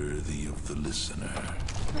contract worthy of the listener.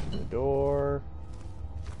 The door.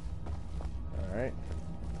 Alright.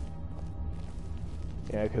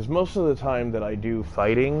 Yeah, because most of the time that I do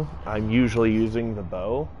fighting, I'm usually using the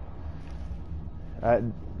bow.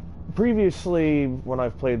 Previously, when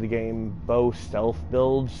I've played the game, bow stealth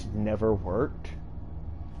builds never worked.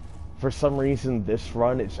 For some reason, this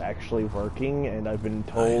run it's actually working, and I've been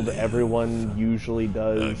told everyone usually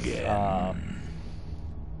does.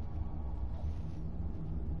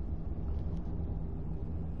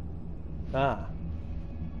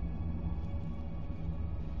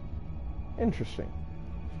 Interesting.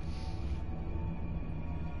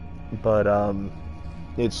 But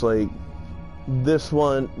it's like this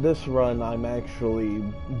run, I'm actually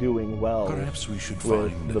doing well. Perhaps we should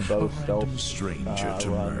with find the bow a stealth random stranger to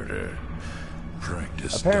run. murder.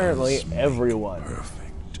 Practice Apparently, does make everyone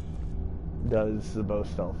perfect. does the bow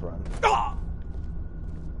stealth run.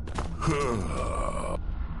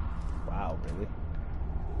 Wow, really?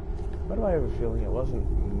 Why do I have a feeling it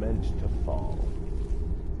wasn't meant to fall?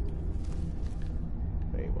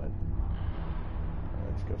 Wait, what?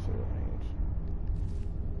 Let's go see what means.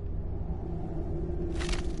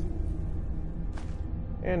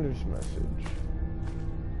 Anders' message.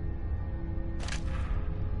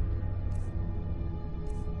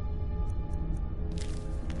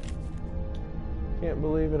 Can't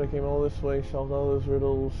believe it, I came all this way, solved all those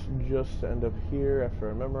riddles just to end up here.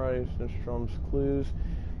 After I memorized Nystром's clues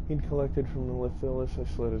he'd collected from the Lithilus, I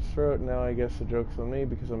slit his throat. Now I guess the joke's on me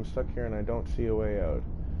because I'm stuck here and I don't see a way out.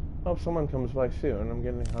 Hope someone comes by soon, I'm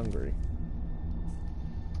getting hungry.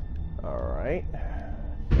 Alright.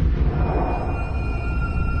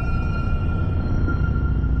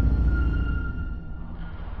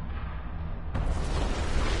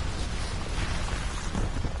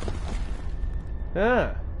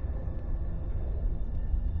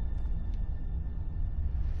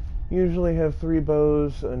 Usually have 3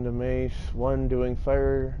 bows and a mace, one doing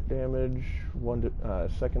fire damage,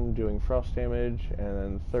 second doing frost damage, and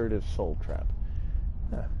then third is soul trap.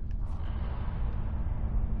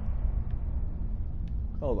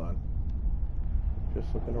 Hold on. Just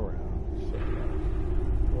looking around. So,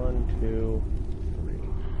 1, 2, 3.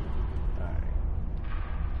 Alright.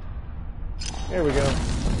 There we go.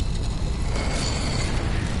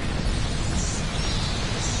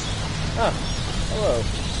 Hello.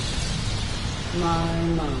 My,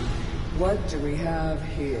 what do we have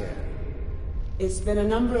here? It's been a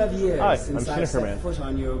number of years since I set foot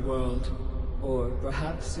on your world. Or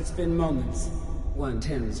perhaps it's been moments. One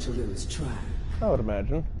tends to lose track. I would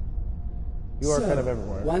imagine. You are kind of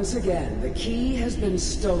everywhere. Once again, the key has been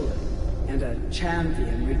stolen, and a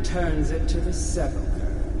champion returns it to the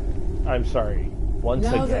sepulchre. I'm sorry. Once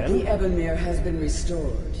again? Now that the Ebonmere has been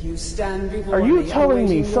restored, you stand before me. Are you me telling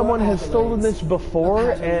me awaiting someone your has stolen accolades. this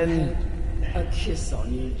before A pat on and... your head, a kiss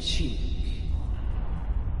on your cheek.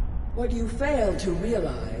 What you fail to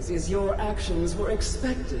realize is your actions were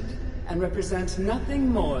expected and represent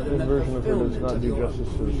nothing more than This the version of her does fulfillment not of do your justice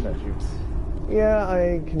to the agreement. statue. Yeah,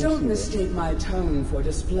 I can Don't see mistake my tone for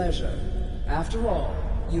displeasure. After all,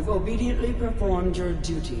 you've obediently performed your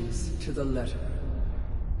duties to the letter.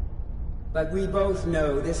 But we both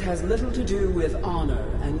know this has little to do with honor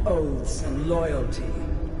and oaths and loyalty.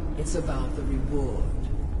 It's about the reward,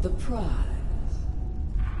 the prize.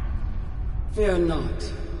 Fear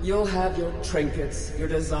not. You'll have your trinkets, your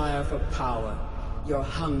desire for power, your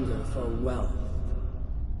hunger for wealth.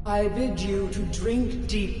 I bid you to drink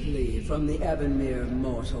deeply from the Ebonmere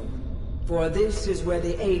mortal, for this is where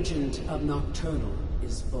the agent of Nocturnal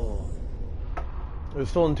is born. It was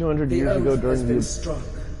stolen 200 years ago during the... struck.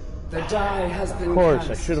 The die has been Of course,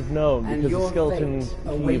 cast, I should have known, and because the your skeleton, fate he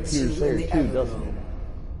awaits appears you in there the too, doesn't he?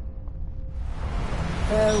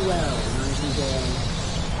 Farewell, Nightingale.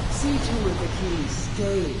 See to it the key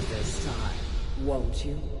stays this time, won't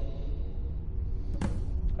you?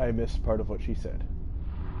 I missed part of what she said.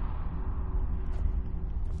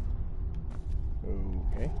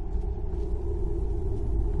 Okay.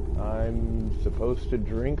 I'm supposed to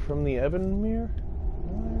drink from the Ebonmere?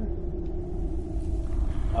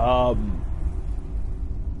 How?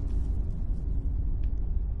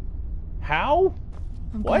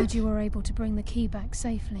 I'm glad you were able to bring the key back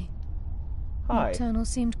safely. Hi. Nocturnal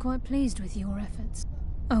seemed quite pleased with your efforts.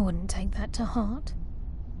 I wouldn't take that to heart.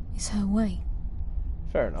 It's her way.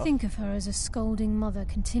 Fair enough. Think of her as a scolding mother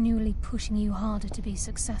continually pushing you harder to be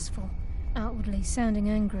successful, outwardly sounding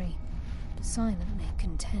angry, but silently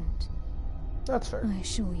content. That's fair. I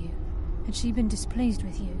assure you, had she been displeased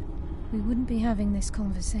with you, we wouldn't be having this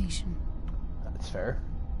conversation. That's fair.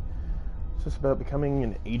 Is this about becoming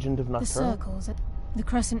an agent of Nocturnal? The circles The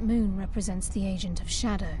crescent moon represents the agent of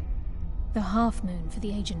shadow, the half moon for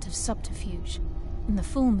the agent of subterfuge, and the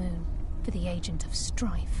full moon for the agent of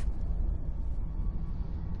strife.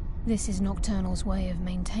 This is Nocturnal's way of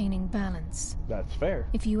maintaining balance. That's fair.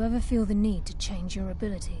 If you ever feel the need to change your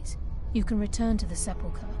abilities, you can return to the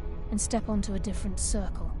Sepulchre and step onto a different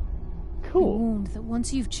circle. Cool. Be warned that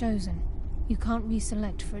once you've chosen, you can't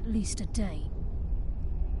reselect for at least a day.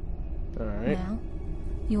 Alright. Now,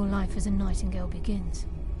 your life as a Nightingale begins.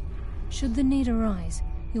 Should the need arise,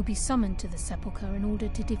 you'll be summoned to the Sepulchre in order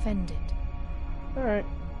to defend it. Alright.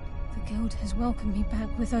 The Guild has welcomed me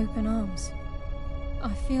back with open arms.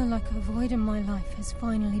 I feel like a void in my life has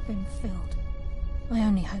finally been filled. I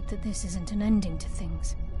only hope that this isn't an ending to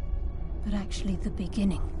things, but actually the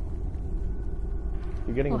beginning.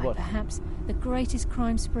 Beginning of what? Perhaps the greatest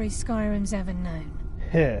crime spree Skyrim's ever known.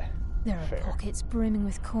 Heh. There are pockets brimming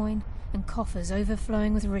with coin and coffers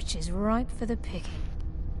overflowing with riches ripe for the picking.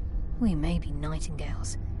 We may be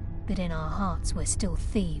Nightingales, but in our hearts we're still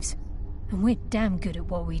thieves, and we're damn good at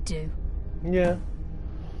what we do. Yeah.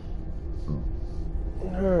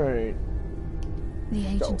 Alright. The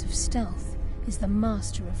agent of stealth is the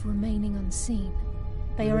master of remaining unseen.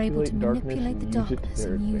 They are able to manipulate the darkness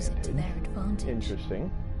and use it to their advantage.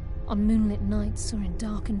 Interesting. On moonlit nights or in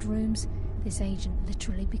darkened rooms, this agent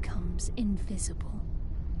literally becomes invisible.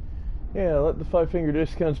 Yeah, let the five-finger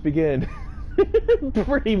discounts begin.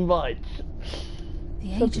 Pretty much.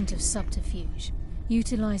 The agent of subterfuge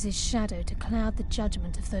utilizes shadow to cloud the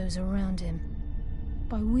judgment of those around him.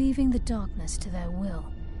 By weaving the darkness to their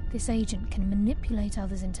will, this agent can manipulate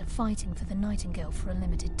others into fighting for the Nightingale for a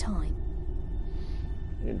limited time.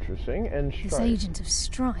 Interesting. And strife. This agent of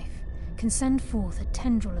strife can send forth a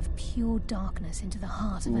tendril of pure darkness into the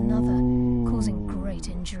heart of another, causing great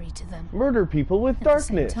injury to them. Murder people with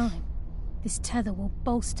darkness. At the same time, this tether will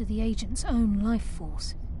bolster the agent's own life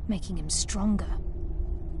force, making him stronger.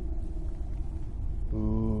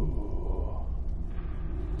 Ooh.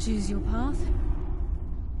 Choose your path,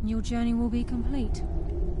 and your journey will be complete.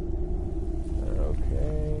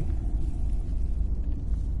 Okay.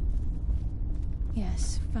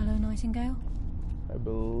 Yes, fellow Nightingale? I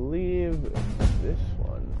believe this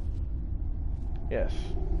one. Yes.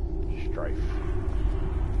 Strife.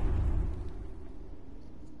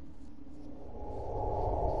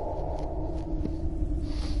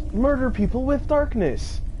 Murder people with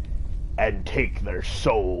darkness and take their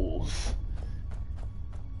souls.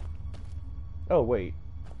 Oh, wait.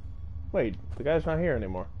 Wait, the guy's not here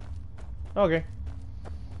anymore. Okay.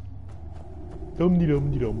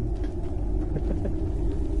 Dum-de-dum-de-dum.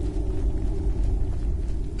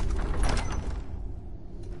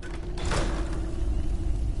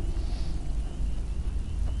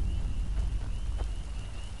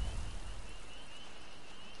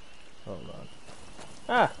 Hold on.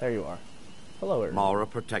 Ah, there you are. Hello, everyone. Mara,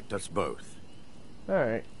 protect us both.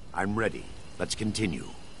 Alright. I'm ready. Let's continue.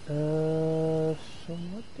 So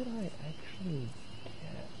what did I actually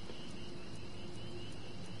get?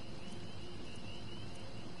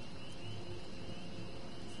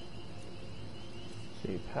 Let's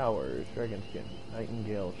see, powers, Dragon Skin,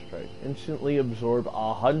 Nightingale Strike. Instantly absorb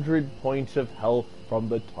 100 points of health from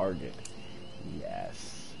the target.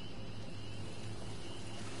 Yes.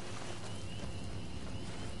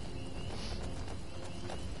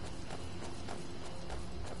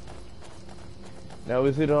 Now,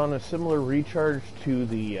 is it on a similar recharge to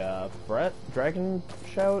the Dragon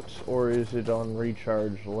Shouts, or is it on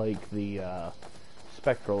recharge like the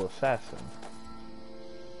Spectral Assassin?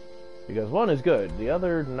 Because one is good, the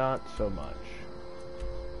other not so much.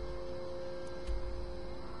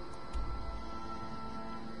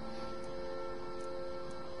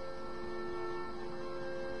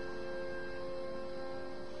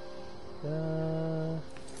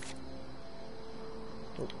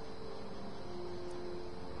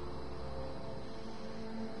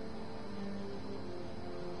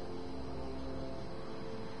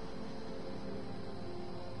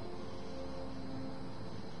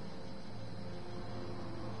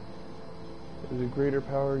 Is a greater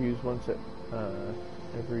power used once at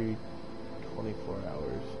every 24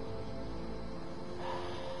 hours.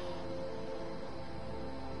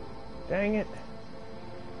 Dang it.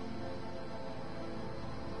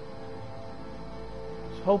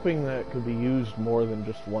 I was hoping that it could be used more than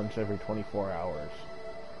just once every 24 hours.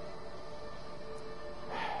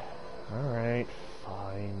 Alright,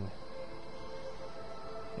 fine.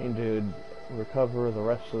 Need to recover the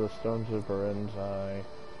rest of the stones of Berenzai.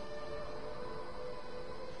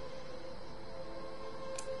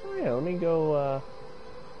 Oh yeah, let me go,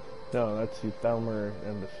 no, that's the Thalmor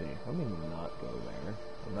Embassy. Let me not go there.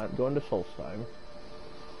 I'm not going to Solstheim.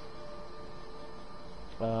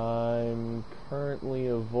 I'm currently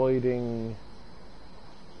avoiding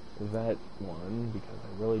that one because I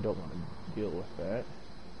really don't want to deal with that.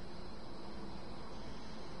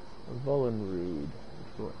 Vollenrude.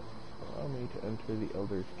 Allow me to enter the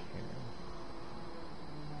Elder's Cairn.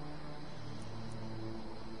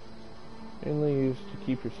 Mainly used to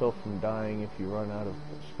keep yourself from dying if you run out of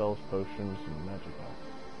spells, potions, and magic items.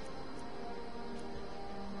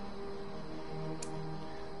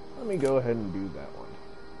 Let me go ahead and do that one.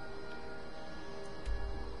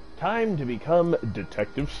 Time to become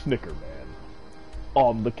Detective Snickerman.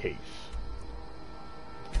 On the case.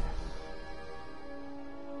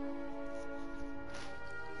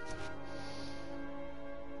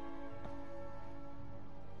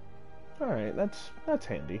 Alright, that's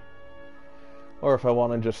handy. Or if I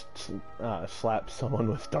want to just slap someone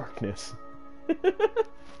with darkness.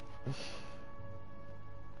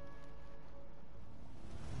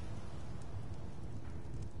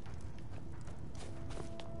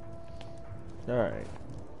 Alright.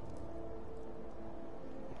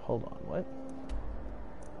 Hold on, what?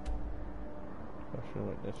 Question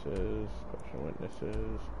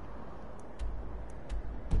witnesses.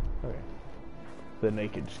 Okay. The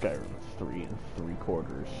Naked Skyrim 3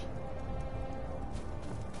 3/4.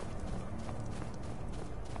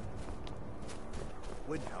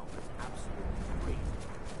 Windhelm is absolutely great.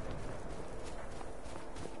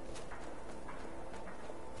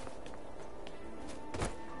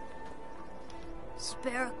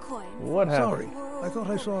 Spare a coin. What happened? Sorry, I thought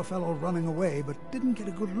I saw a fellow running away, but didn't get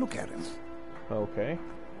a good look at him. Okay.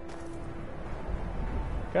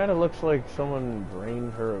 Kinda looks like someone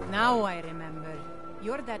drained her of... Now I remember.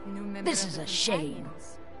 You're that new member. This is a shame.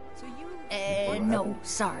 So you... No,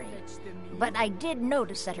 sorry. But I did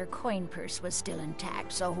notice that her coin purse was still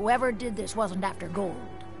intact, so whoever did this wasn't after gold.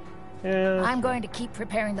 Yeah. I'm going to keep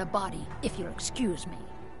preparing the body, if you'll excuse me.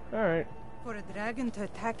 Alright. For a dragon to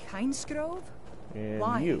attack Heinsgrove? And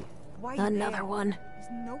Why? you. Why Another there? one. There's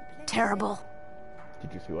no place Terrible.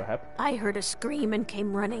 Did you see what happened? I heard a scream and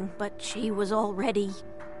came running, but she was already...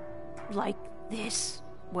 like this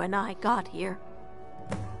when I got here.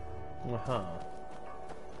 Uh-huh.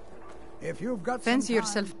 If you've got Fence some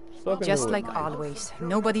yourself. Spoken Just to like it. always.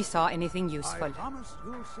 Nobody saw anything useful.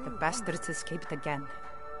 The bastards escaped again.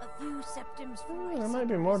 A few septims There might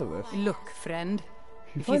be more to this. Look, friend.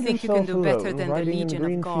 If you find think you can yourself do better alone, than the riding in Legion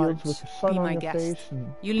green of fields Gods, with the sun be on my your guest. face,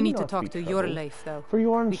 You'll do need to not talk be to your troubled, life, though. for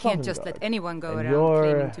you are in We can't just Sovngarde, let anyone go and around you're...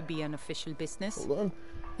 claiming to be an official business. Hold on.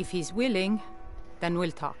 If he's willing, then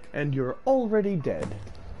we'll talk. And you're already dead.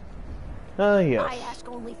 Ah, yes. I ask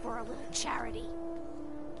only for a little charity.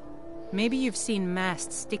 Maybe you've seen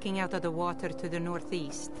masts sticking out of the water to the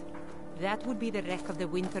northeast. That would be the wreck of the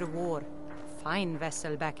Winter War. Fine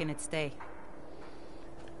vessel back in its day.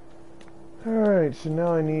 Alright, so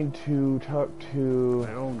now I need to talk to...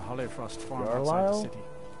 I own Hollyfrost Farm outside the Carlisle? city.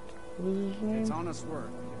 What is his name? It's honest work.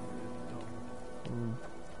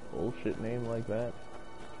 Bullshit name like that.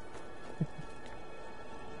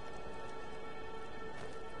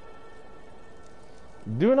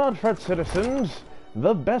 Do not fret, citizens.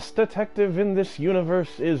 The best detective in this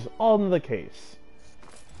universe is on the case.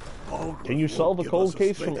 Can you solve a cold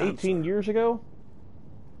case from 18 years ago?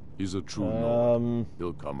 He's a true Nord.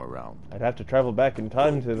 He'll come around. I'd have to travel back in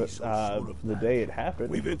time to the day it happened.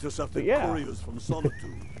 We've intercepted couriers from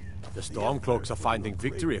Solitude. The Stormcloaks are finding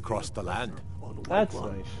victory across the land. That's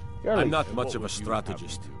nice. I'm not much of a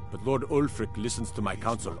strategist, but Lord Ulfric listens to my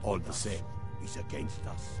counsel all the same. He's against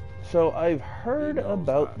us. So I've heard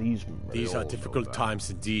about these murders. These are difficult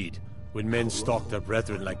times indeed, when men stalk their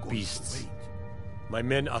brethren like beasts. My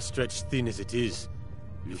men are stretched thin as it is.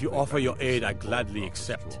 If you offer your aid, I gladly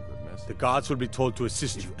accept. The guards will be told to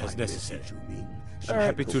assist you as necessary. I'm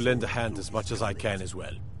happy to lend a hand as much as I can as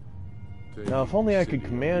well. Now, if only I could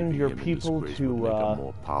command your people to, you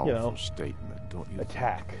know,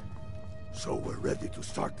 attack. So we're ready to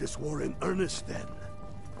start this war in earnest then.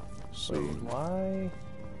 Wait, why?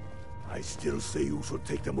 I still say you should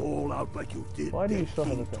take them all out like you did. Why do you still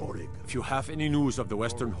have a Torig. If you have any news of the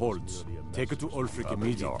Western Holds, take it to Ulfric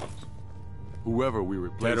immediately. Whoever we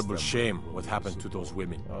replace Terrible them shame what happened to those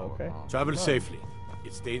women. Okay. Travel safely.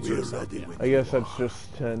 It's dangerous out there. I guess that's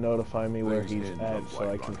just to notify me where he's at so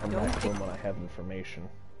I can come back to him when I have information.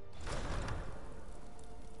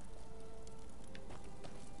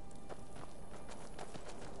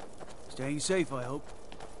 Staying safe, I hope.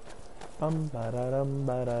 Ba-da-dum.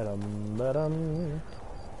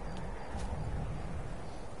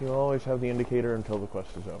 You always have the indicator until the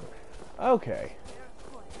quest is over. Okay.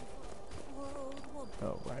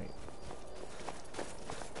 Oh, right.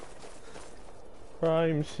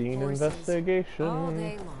 Crime scene Horses, investigation. all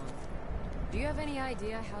day long. Do you have any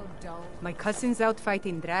idea how dull? My cousin's out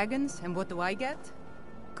fighting dragons, and what do I get?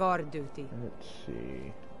 Guard duty. Let's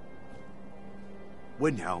see.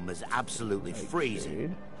 Windhelm is absolutely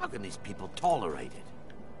freezing. How can these people tolerate it?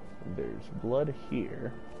 There's blood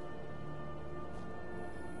here.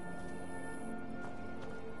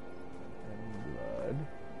 And blood.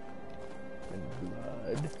 And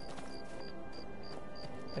blood.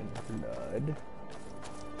 And blood.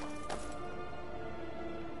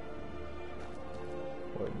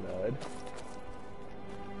 Or blood.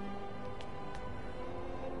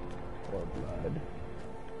 Or blood.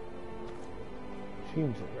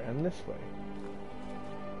 Seems around this way.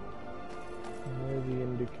 Near the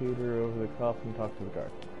indicator over the coffin, talk to the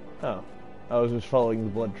guard. Oh. I was just following the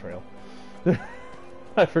blood trail.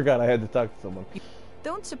 I forgot I had to talk to someone.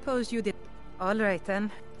 Don't suppose you did... Alright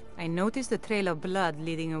then. I noticed a trail of blood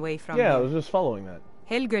leading away from Yeah, here. I was just following that.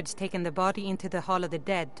 Helgerd's taken the body into the Hall of the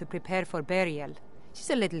Dead to prepare for burial. She's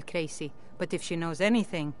a little crazy, but if she knows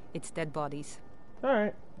anything, it's dead bodies.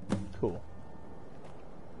 Alright. Cool.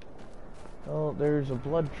 Well, there's a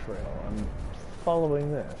blood trail. I'm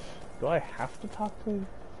following this. Do I have to talk to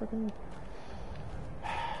frickin'...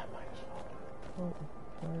 Might as well. Oh,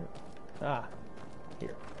 where... Ah.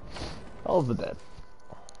 Here. All of the dead.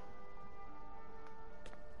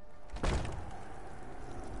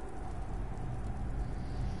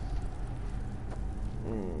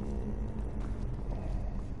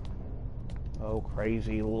 Oh,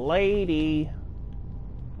 crazy lady.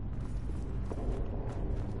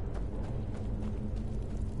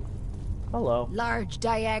 Hello. Large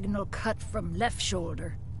diagonal cut from left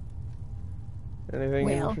shoulder. Anything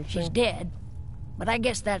well, interesting? she's dead. But I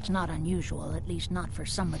guess that's not unusual, at least not for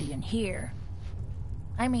somebody in here.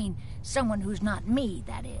 I mean, someone who's not me,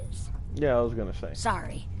 that is. Yeah, I was gonna say.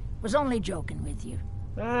 Sorry. Was only joking with you.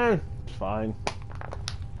 It's fine.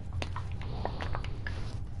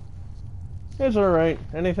 It's alright.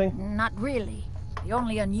 Anything? Not really. The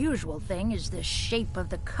only unusual thing is the shape of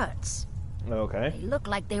the cuts. Okay. They look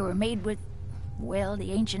like they were made with... Well,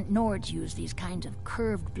 the ancient Nords used these kinds of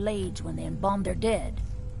curved blades when they embalmed their dead.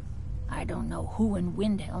 I don't know who in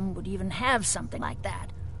Windhelm would even have something like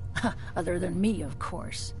that. Other than me, of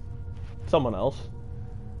course. Someone else.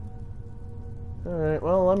 Alright,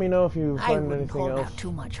 well, let me know if you I find wouldn't anything hold else. out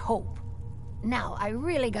too much hope. Now, I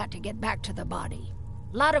really got to get back to the body.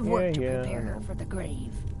 Lot of work to prepare her for the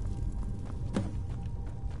grave.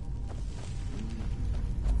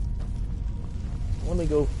 Let me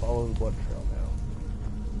go follow the blood trail now.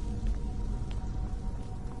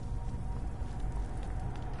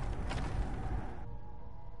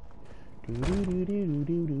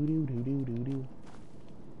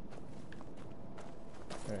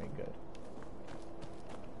 Alright, good.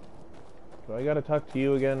 Do I gotta talk to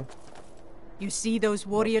you again? You see those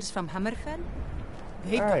warriors from Hammerfell?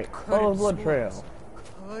 They Alright, got follow curved the blood swords. trail.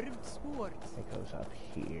 Curved swords. It goes up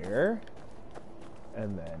here.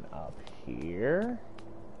 And then up here.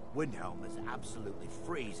 Windhelm is absolutely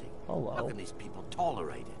freezing. Hello. How can these people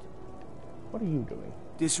tolerate it? What are you doing?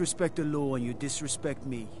 Disrespect the law and you disrespect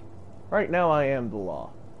me. Right now I am the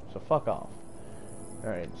law. So fuck off.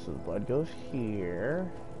 Alright, so the blood goes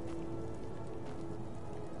here.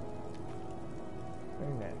 Where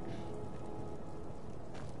next?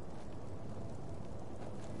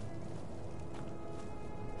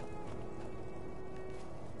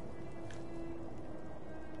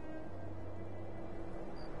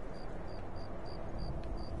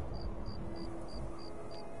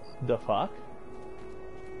 The fuck?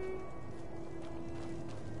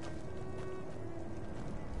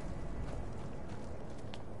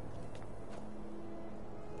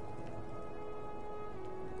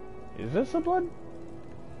 Is this a blood?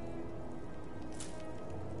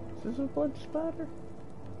 Is this a blood spatter?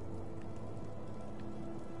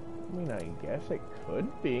 I mean, I guess it could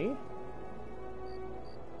be.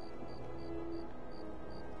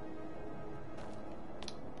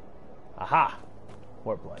 Aha!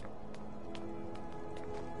 More blood.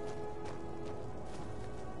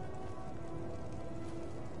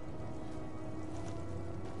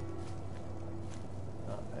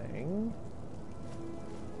 Nothing.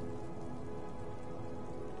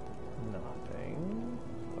 Nothing.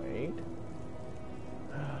 Wait.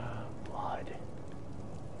 Blood.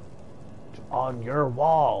 It's on your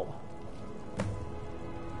wall.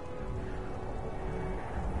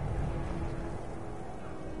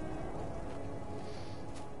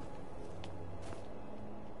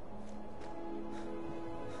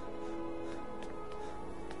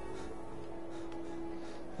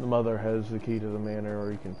 The mother has the key to the manor,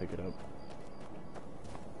 or you can pick it up.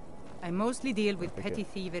 I mostly deal with petty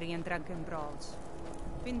thievery and drunken brawls.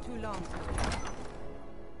 Been too long.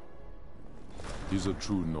 He's a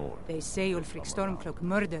true Nord. They say Ulfric Stormcloak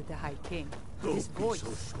murdered the High King. His voice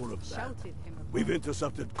Sure of that. shouted him. We've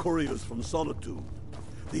intercepted couriers from Solitude.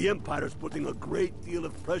 The Empire's putting a great deal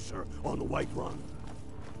of pressure on the White Run.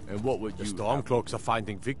 And what would The you Stormcloaks are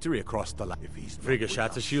finding victory across the land. Frigga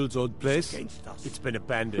Shattershield's old place? It's been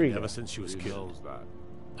abandoned ever since she was killed.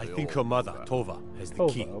 I think her mother, Tova, has the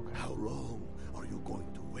key. How long are you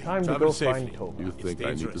going to wait? Time to Travel go safely. find Tova. You think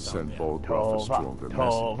I need to send Balgruuf a Tova, stronger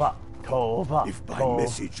Tova, message? Tova. If by Tova.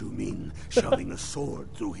 message you mean shoving a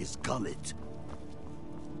sword through his gullet.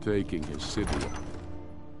 Taking his city.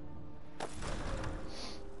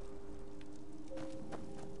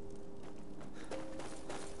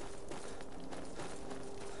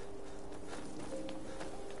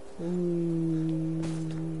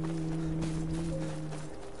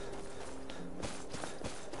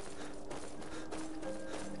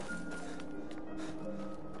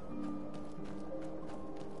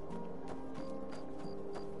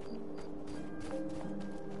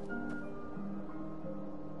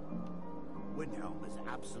 Windhelm is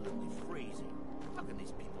absolutely freezing. How can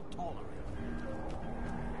these people tolerate it?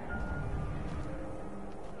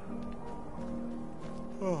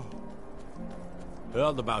 Oh.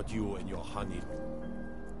 Heard about you and your honey.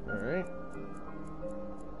 Alright.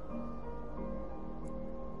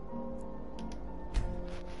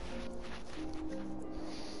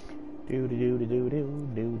 Do do do do do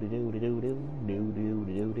do do do do do do do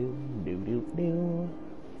do do do do do.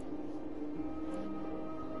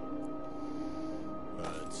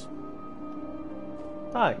 Birds.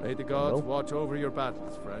 Hi. May the gods watch over your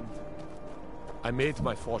battles, friend. I made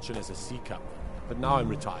my fortune as a sea captain, but now I'm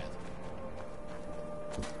retired.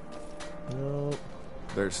 No.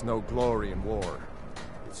 There's no glory in war.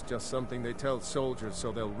 It's just something they tell soldiers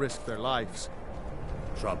so they'll risk their lives.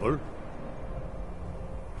 Trouble?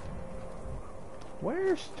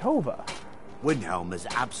 Where's Tova? Windhelm is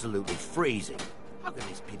absolutely freezing. How can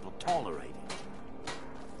these people tolerate it?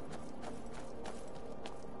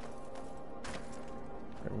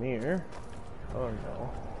 Premier. Oh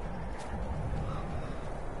no.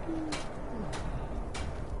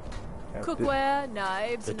 Cookware,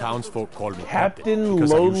 knives, The and townsfolk call me Captain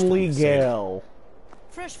because I used to Lonely be a sailor. Gale.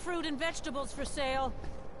 fresh fruit and vegetables for sale.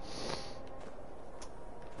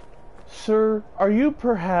 Sir, are you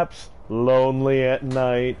perhaps lonely at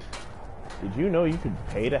night? Did you know you could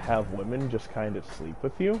pay to have women just kind of sleep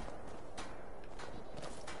with you?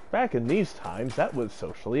 Back in these times, that was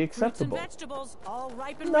socially acceptable. Fruits and vegetables, all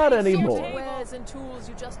ripe and Not ready. anymore. Wares and tools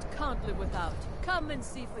you just can't live without. Come and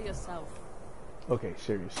see for yourself. Okay,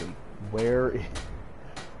 seriously, where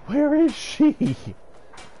is she?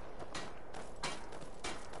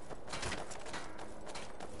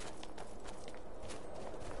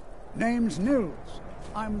 Name's Nils.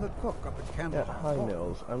 I'm the cook up at Camp Yeah, hi Hall.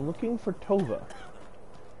 Nils. I'm looking for Tova.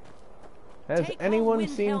 Has Take anyone home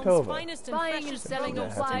seen Windhelm's Tova? finest and Buying and selling Yeah, a I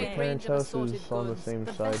have to- my wide range parents' of house assorted is on the goods. same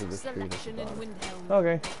The side best of the street as the selection in bar. Windhelm.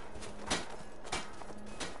 Okay.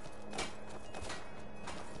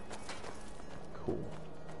 Cool.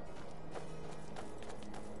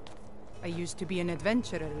 I used to be an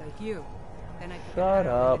adventurer like you. Then I took Shut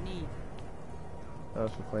an arrow up. in the knee.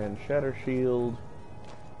 House of Clan Shatter Shield.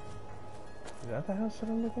 Is that the house that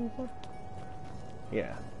I'm looking for?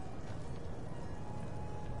 Yeah.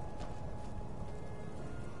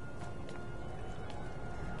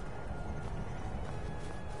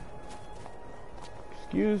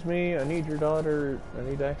 Excuse me, I need your daughter. I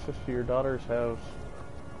need access to your daughter's house.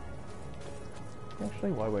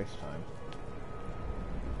 Actually, why waste time?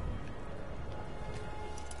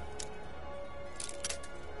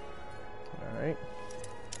 Alright.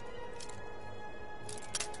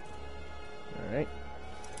 Alright.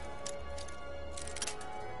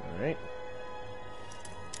 Alright.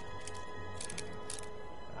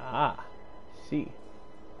 Ah, see.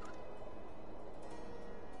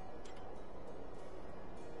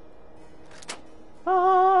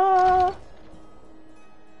 Ah!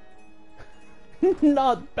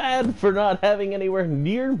 Not bad for not having anywhere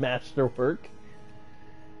near masterwork.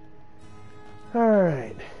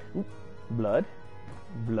 Alright. Blood.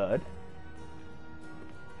 Blood.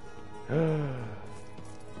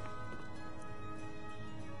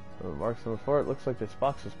 Marks on the floor. It looks like this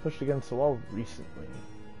box was pushed against the wall recently.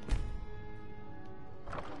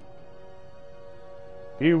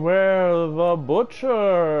 Beware the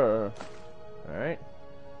butcher! Alright.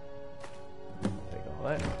 Take all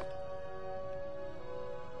that.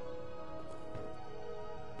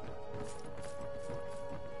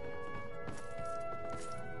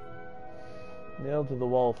 nailed to the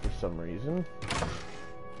wall for some reason.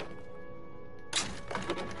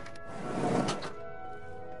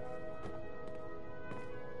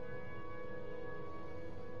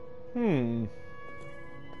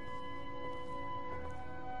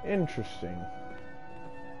 Interesting.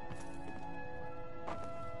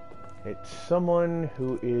 It's someone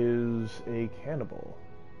who is a cannibal.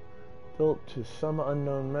 Built to some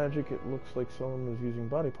unknown magic, it looks like someone was using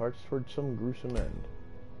body parts towards some gruesome end.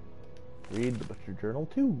 Read the Butcher Journal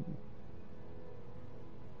too.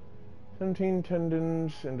 17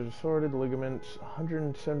 tendons and assorted ligaments,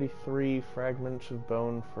 173 fragments of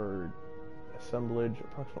bone for assemblage,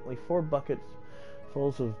 approximately 4 buckets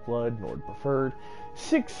fulls of blood, Nord preferred,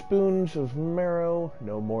 6 spoons of marrow,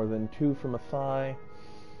 no more than 2 from a thigh,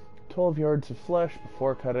 12 yards of flesh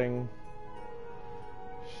before cutting.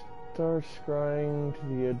 Star scrying to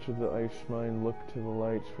the edge of the ice mine, look to the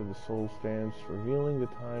lights where the souls dance, revealing the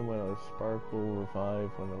time when a spark will revive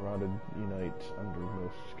when the rotted unites under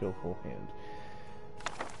most skillful hand.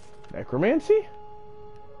 Necromancy?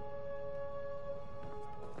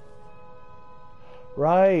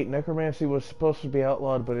 Right, necromancy was supposed to be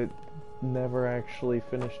outlawed, but it never actually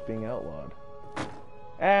finished being outlawed.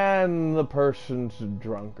 And the person's a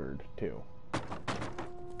drunkard, too.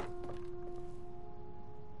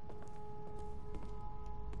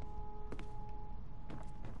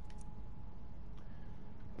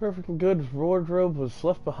 Perfectly good wardrobe was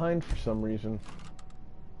left behind for some reason.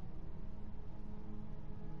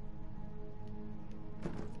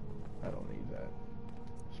 I don't need that.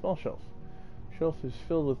 Small shelf. Shelf is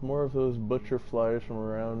filled with more of those butcher flies from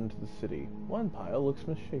around the city. One pile looks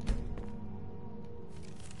misshapen.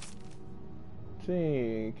 Let's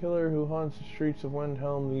see. Killer who haunts the streets of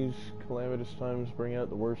Windhelm. These calamitous times bring out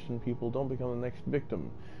the worst in people. Don't become the next victim.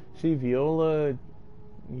 See Viola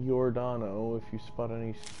Giordano if you spot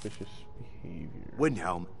any suspicious behavior.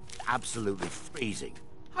 Windhelm, absolutely freezing.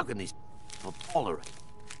 How can these people tolerate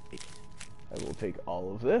it? I will take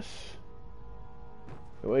all of this.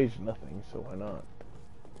 It weighs nothing, so why not?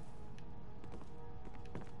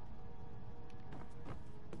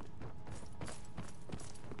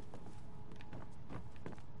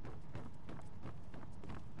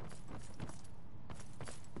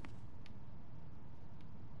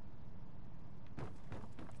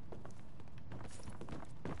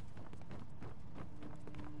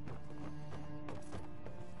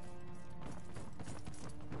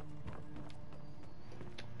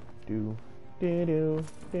 Do, do, do,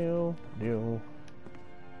 do, do.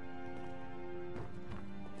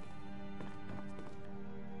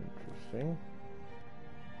 Interesting.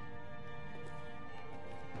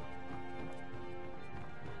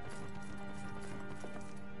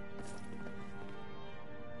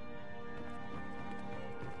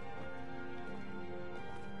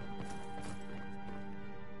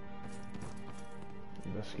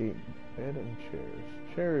 Investigate bed and chairs.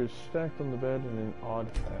 Chairs stacked on the bed in an odd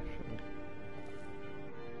fashion.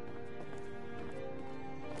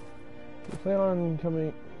 You plan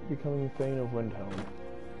on becoming Thane of Windhelm.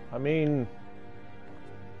 I mean,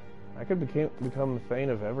 I could become Thane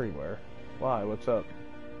of everywhere. Why? What's up?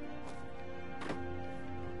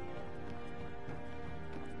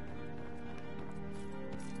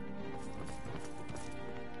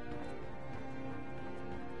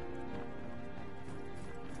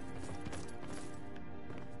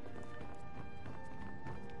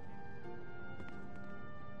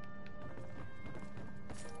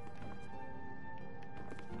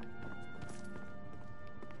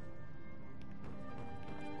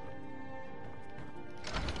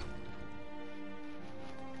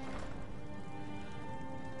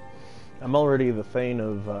 I'm already the Thane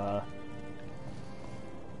of,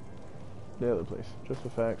 the other place. Just a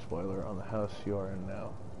fact, spoiler, on the house you are in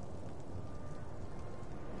now.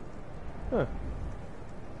 Huh.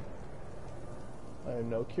 I am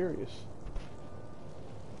now curious.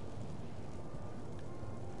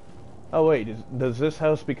 Oh wait, does this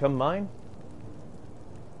house become mine?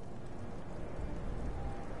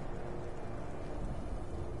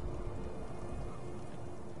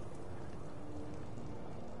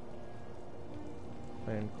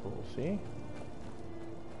 And cool, see?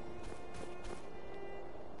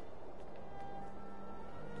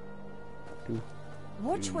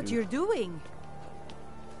 Watch what you're doing.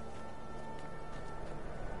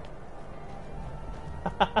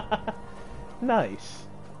 Nice.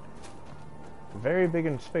 Very big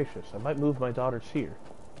and spacious. I might move my daughters here.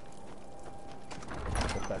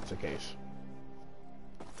 If that's the case.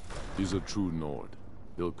 He's a true Nord.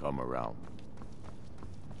 He'll come around.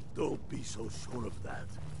 Don't be so sure of that.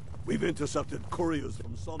 We've intercepted couriers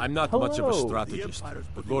from Solitude. I'm not much of a Hello. strategist,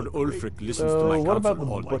 but Lord Ulfric listens to my what counsel about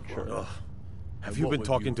the all butcher? Ugh. Have you been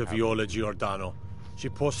talking to Viola Giordano? She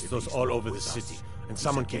posts those all over the city, and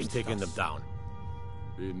someone keeps taking them down.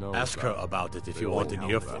 Ask her about it if you want an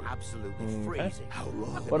earful. Freezing.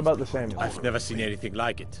 What about the same? I've never seen anything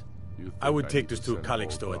like it. I would take this to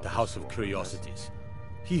Calixto at the House of Curiosities.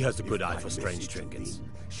 He has a good eye for strange trinkets.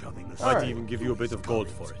 Might even give you a bit of gold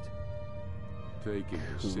for it. Taking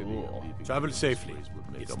the city and leaving Travel safely.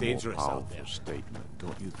 would make It's a dangerous more out there. powerful statement,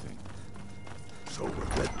 don't you think? So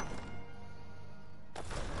we're good.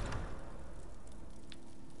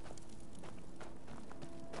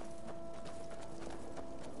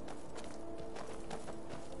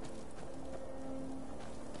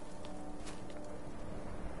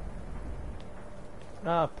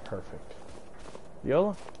 Ah, perfect.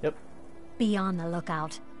 Viola? Yep. Be on the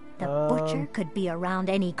lookout. The butcher could be around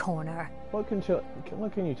any corner. What can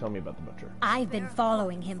you tell me about the butcher? I've been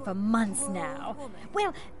following him for months now.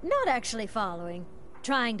 Well, not actually following.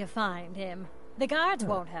 Trying to find him. The guards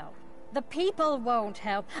won't help. The people won't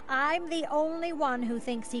help. I'm the only one who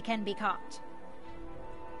thinks he can be caught.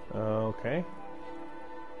 Okay.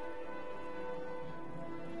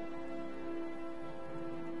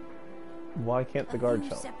 Why can't the guards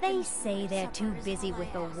help? They say they're too busy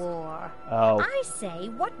with the war. Oh. I say,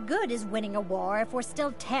 what good is winning a war if we're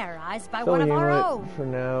still terrorized by Still one of our healing it own? for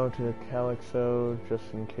now to Calixto, just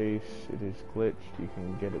in case it is glitched. You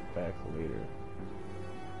can get it back later.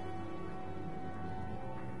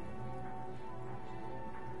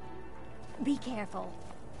 Be careful.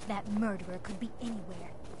 That murderer could be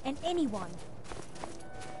anywhere. And anyone.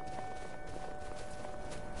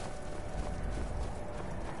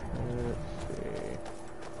 Let's see.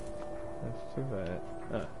 Let's do that.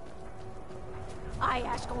 Ah. I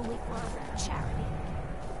ask only for charity.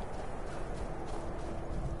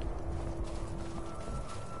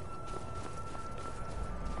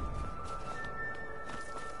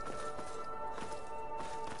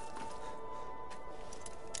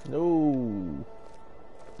 No.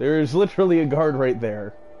 There is literally a guard right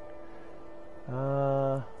there.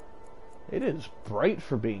 It is bright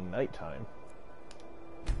for being nighttime.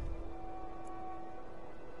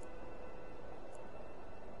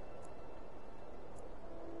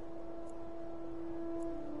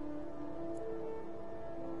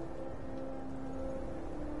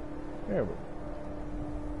 There we go.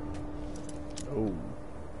 Oh.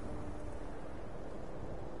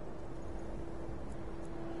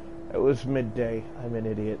 It was midday. I'm an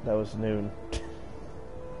idiot. That was noon.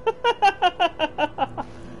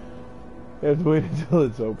 You have to wait until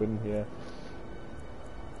it's open, yeah.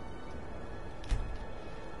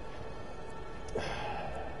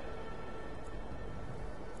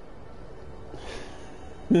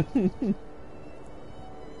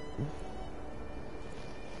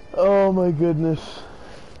 Oh my goodness.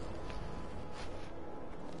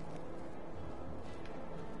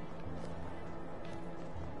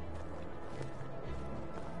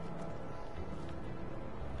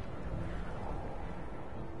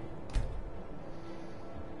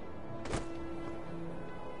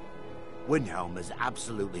 Windhelm is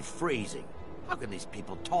absolutely freezing. How can these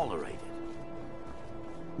people tolerate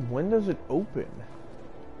it? When does it open?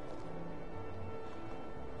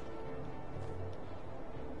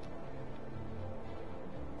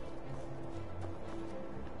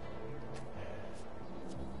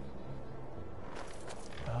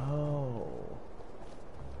 Oh.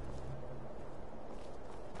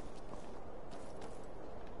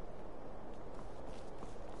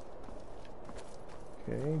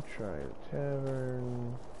 Okay, try the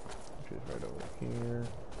tavern, which is right over here.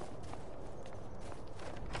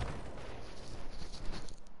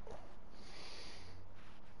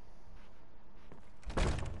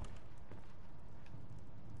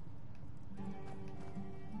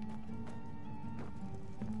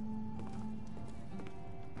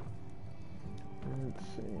 Let's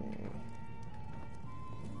see.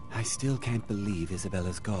 I still can't believe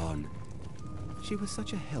Isabella's gone. She was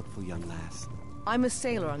such a helpful young lass. I'm a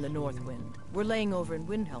sailor on the North Wind. We're laying over in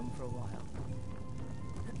Windhelm for a while.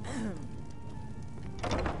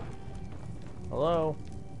 Hello?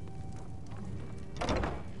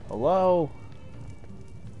 Hello?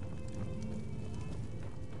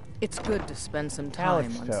 It's good to spend some time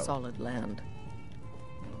on Calixto. solid land.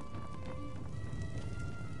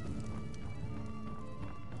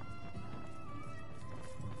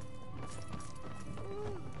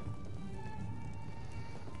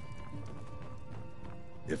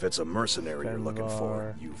 If it's a mercenary you're looking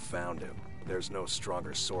for, Fenvar. you found him. There's no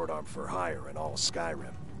stronger sword arm for hire in all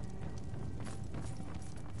Skyrim.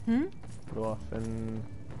 Hmm? Go off and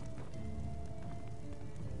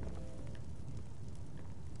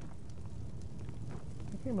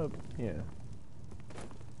came up, yeah.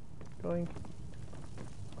 Going.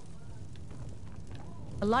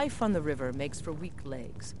 A life on the river makes for weak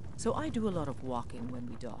legs, so I do a lot of walking when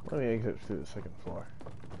we dock. Let me exit through the second floor.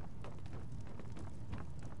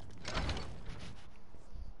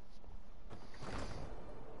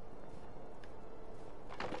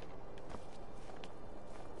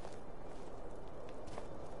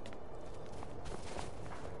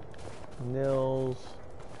 Nils,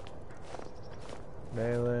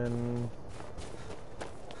 Malin,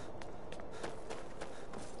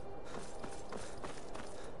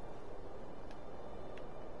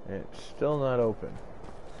 it's still not open.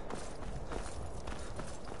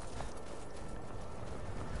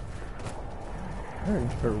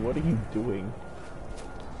 Orangeburg, what are you doing?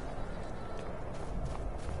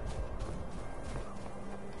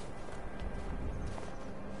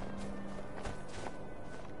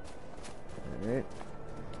 Alright.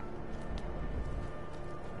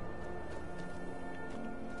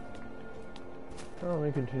 Well, let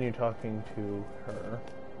me continue talking to her.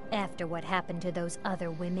 After what happened to those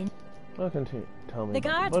other women. Well, continue. Tell me The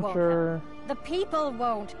about guards the won't butcher. help. The people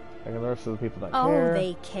won't. And the rest of the people don't Oh, care.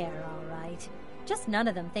 they care, all right. Just none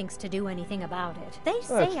of them thinks to do anything about it. They That's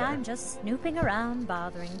say fair. I'm just snooping around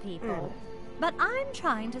bothering people. But I'm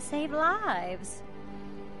trying to save lives.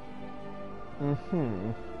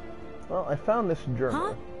 Mm-hmm. Well, I found this journal.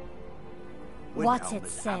 Huh? What's Windhelm it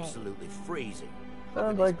is say? absolutely freezing.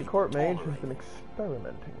 Sounds like the court mage has been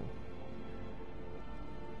experimenting.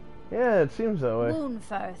 Yeah, it seems that way.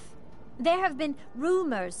 Woundfirth. There have been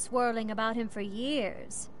rumors swirling about him for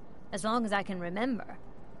years, as long as I can remember.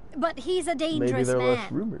 But he's a dangerous Maybe they're man.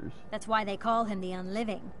 less rumors. That's why they call him the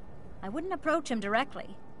Unliving. I wouldn't approach him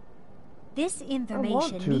directly. This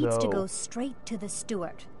information to, needs to though. go straight to the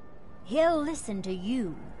steward. He'll listen to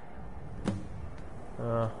you.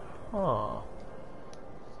 Uh-huh.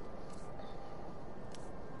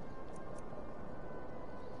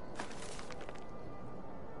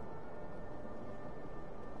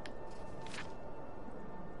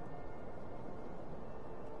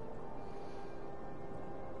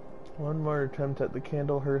 One more attempt at the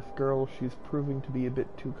Candlehearth girl. She's proving to be a bit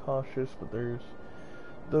too cautious, but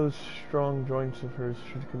those strong joints of hers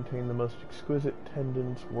should contain the most exquisite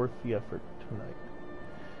tendons worth the effort tonight.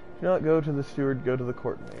 Do not go to the steward, go to the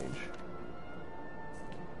court mage.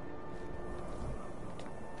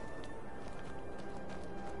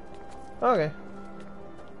 Okay.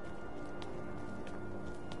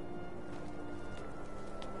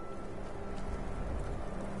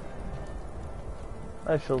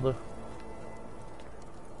 I shall do.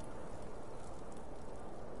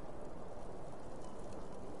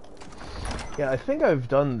 Yeah, I think I've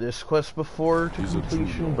done this quest before to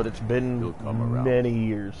completion, but it's been many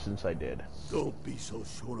years since I did. Don't be so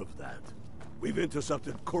sure of that. We've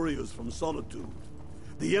intercepted couriers from Solitude.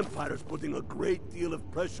 The Empire's putting a great deal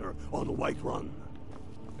of pressure on the White Run.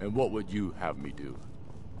 And what would you have me do?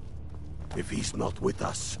 If he's not with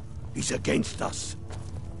us, he's against us.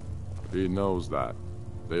 He knows that.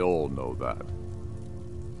 They all know that.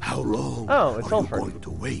 How long are you going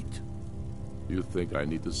to wait? You think I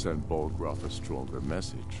need to send Bolgraf a stronger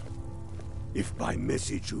message? If by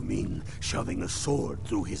message you mean shoving a sword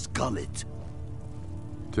through his gullet.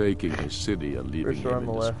 Taking his city and leaving Cursor him on in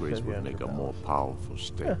the left disgrace says would the make a end of more powerful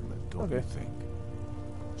statement, don't you okay. think?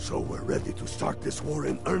 So we're ready to start this war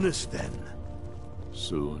in earnest then?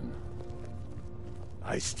 Soon.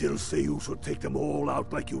 I still say you should take them all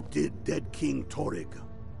out like you did dead King Torrig.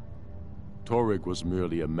 Torrig was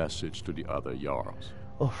merely a message to the other Jarls.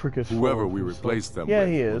 Ulfric is Whoever full of we himself. replace them Yeah, with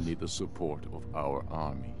he will is. need the support of our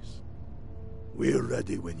armies. We're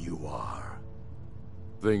ready when you are.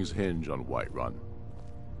 Things hinge on Whiterun.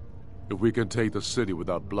 If we can take the city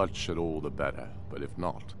without bloodshed, all the better. But if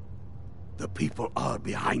not... The people are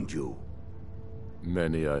behind you.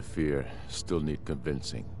 Many, I fear, still need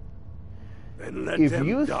convincing. Then let If them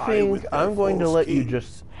you die think with their I'm going to false let you kings.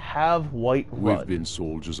 just have Whiterun We've been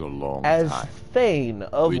soldiers a long as time. Thane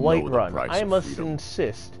of We know the Whiterun, price I of must freedom.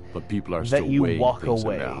 insist But people are that still you weighing walk things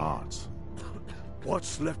away. in their hearts.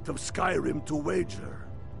 What's left of Skyrim to wager?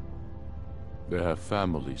 They have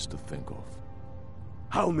families to think of.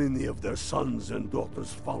 How many of their sons and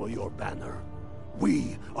daughters follow your banner?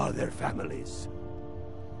 We are their families.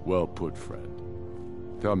 Well put, friend.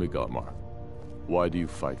 Tell me, Godmar, why do you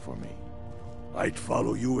fight for me? I'd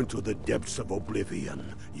follow you into the depths of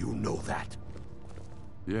oblivion. You know that.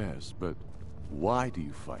 Yes, but why do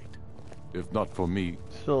you fight? If not for me,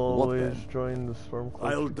 Still what always then? join the Stormcloaks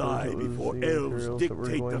I'll because die it was before the elves Imperials that were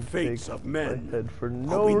dictate going the to fates take of my men. head for Are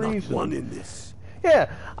no we reason. not one in this?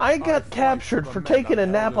 Yeah, I got captured for taking a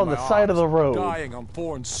nap on the side of the road. Dying on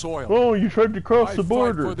foreign soil. Oh, you tried to cross the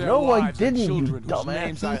border. For their No, I wives didn't, and you children whose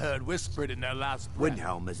names I dumbass. heard whispered in their last breath.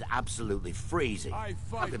 Windhelm is absolutely freezing.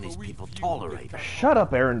 How can these people tolerate it? Shut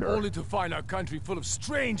up, Arendar. Only to find our country full of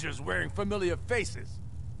strangers wearing familiar faces.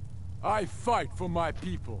 I fight for my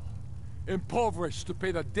people, impoverished to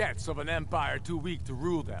pay the debts of an empire too weak to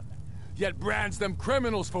rule them, yet brands them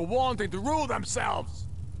criminals for wanting to rule themselves.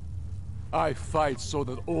 I fight so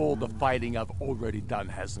that all the fighting I've already done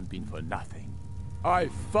hasn't been for nothing. I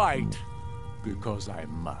fight because I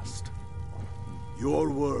must. Your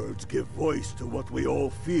words give voice to what we all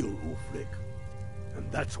feel, Ulfric. And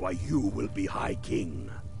that's why you will be High King.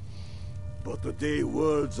 But the day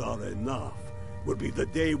words are enough will be the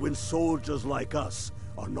day when soldiers like us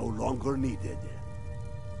are no longer needed.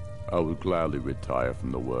 I would gladly retire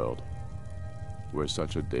from the world, were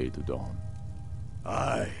such a day to dawn.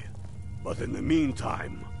 Aye, but in the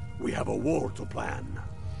meantime, we have a war to plan.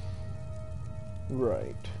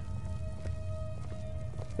 Right.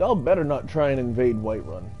 Y'all better not try and invade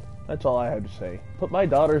Whiterun. That's all I have to say. Put my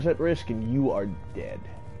daughters at risk and you are dead.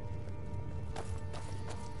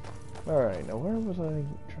 Alright, now where was I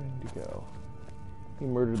trying to go? He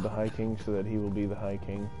murdered the High King so that he will be the High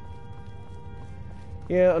King.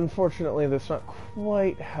 Yeah, unfortunately that's not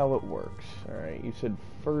quite how it works. Alright, you said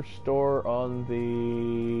first door on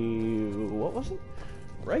the... what was it?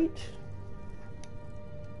 Right?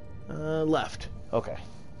 Left. Okay.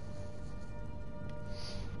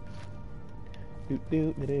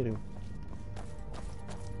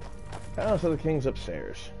 Oh, so the king's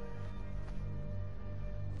upstairs.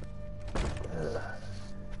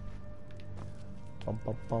 Bum,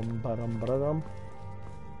 bum, bum, ba-dum, ba-dum.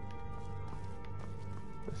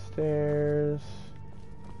 The stairs.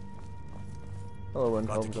 Hello,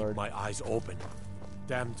 Got to keep Guard. my eyes open.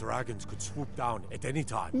 Damn dragons could swoop down at any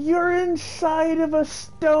time. You're inside of a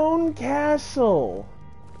stone castle.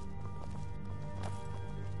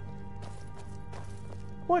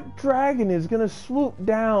 What dragon is gonna swoop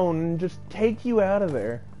down and just take you out of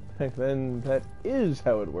there? Heck, then that is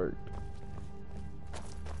how it worked.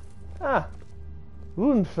 Ah,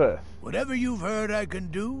 Woundfirth. Whatever you've heard I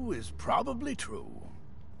can do is probably true.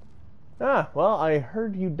 Ah, well, I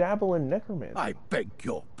heard you dabble in necromancy. I beg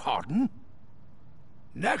your pardon?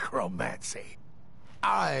 Necromancy?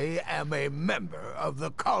 I am a member of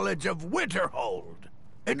the College of Winterhold,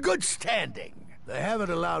 in good standing. They haven't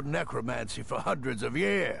allowed necromancy for hundreds of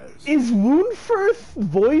years. Is Woundfirth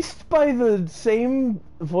voiced by the same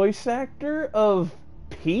voice actor of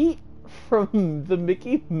Pete from the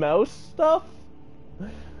Mickey Mouse stuff?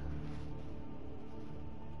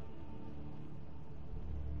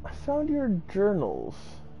 I found your journals.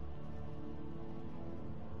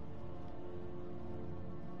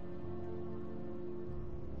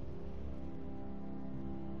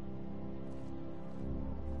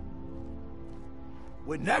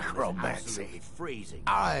 With necromancy, freezing.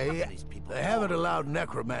 They haven't allowed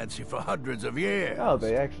necromancy for hundreds of years. Oh,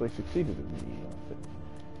 they actually succeeded in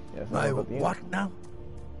the yes, What now?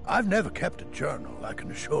 I've never kept a journal, I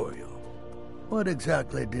can assure you. What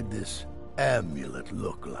exactly did this amulet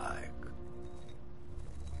look like?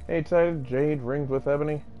 Eight-sided jade ringed with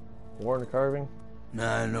ebony, worn carving.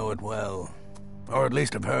 I know it well, or at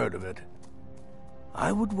least I've heard of it.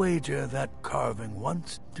 I would wager that carving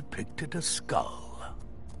once depicted a skull.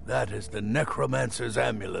 That is the necromancer's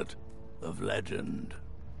amulet of legend.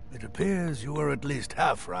 It appears you were at least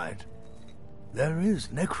half right. There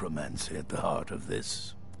is necromancy at the heart of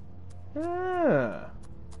this. Ah.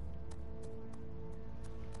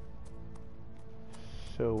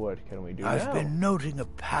 So what can we do now? I've been noting a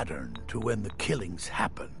pattern to when the killings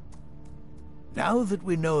happen. Now that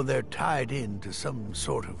we know they're tied into some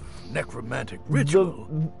sort of necromantic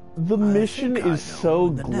ritual... The mission is so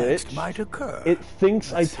glitched, might occur. It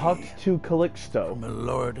thinks I talked to Calixto. From a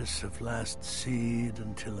Lordis of Last Seed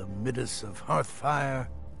until a Midas of Hearthfire,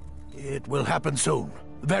 it will happen soon.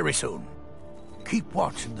 Very soon. Keep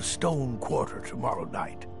watch in the Stone Quarter tomorrow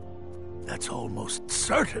night. That's almost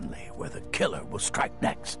certainly where the killer will strike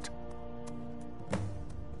next.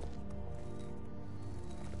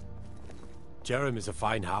 Jerem is a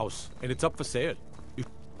fine house, and it's up for sale.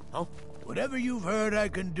 Huh? Whatever you've heard I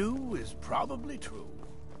can do is probably true.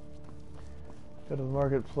 Go to the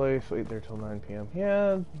marketplace, wait there till 9 p.m.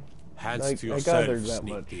 Yeah, Hands I to yourself, gathered that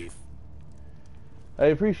sneak much. thief. I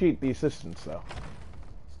appreciate the assistance, though.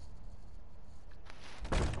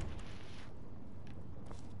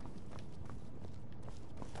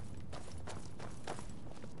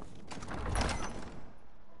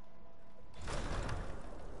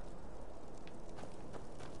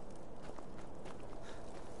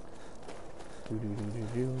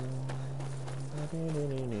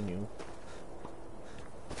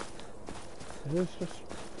 Is this just...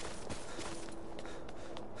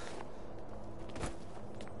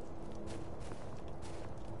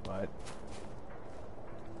 What?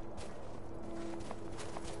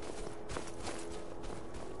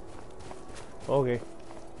 Okay.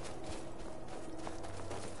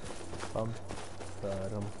 Bum,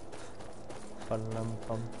 ba-dum, ba-dum,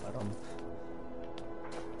 bum, ba-dum.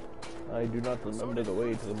 I do not remember the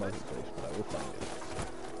way to the marketplace, but I will find it.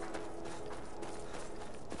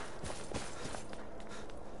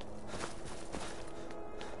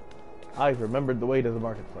 I remembered the way to the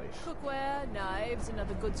marketplace. Cookware, knives, and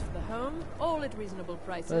other goods for the home, all at reasonable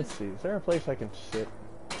prices. Let's see, is there a place I can sit?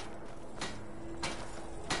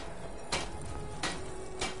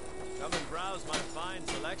 Come and browse my fine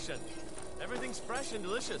selection. Everything's fresh and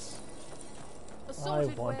delicious.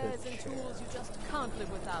 Assorted wares and tools you just can't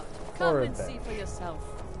live without. Come and see for yourself.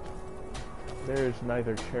 There is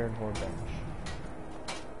neither chair nor bench.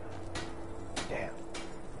 Damn.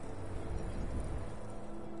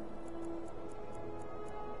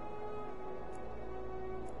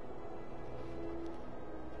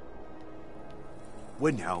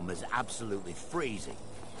 Windhelm is absolutely freezing.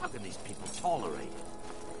 How can these people tolerate it?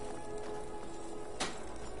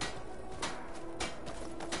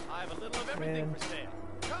 I have a little of everything for sale.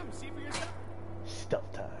 Come, see for yourself.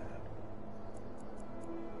 Stuff time.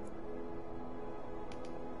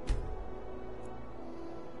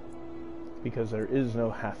 Because there is no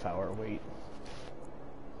half-hour wait.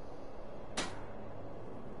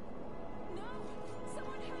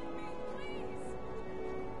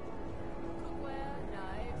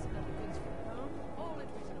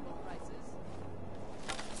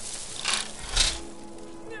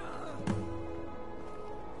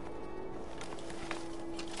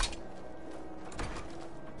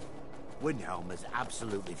 Windhelm is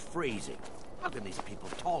absolutely freezing. How can these people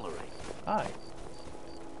tolerate it? Aye.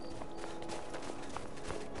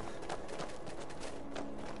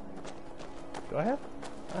 Do I have?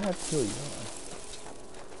 I have to kill you, don't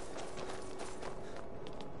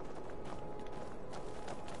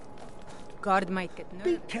I? Guard might get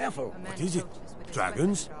nervous. Be careful. What is it?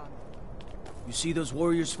 Dragons? You see those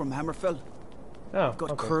warriors from Hammerfell? Oh, They've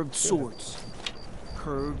got okay. curved swords.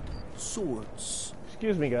 Curved swords.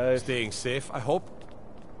 Excuse me, guys. Staying safe, I hope.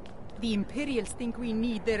 The Imperials think we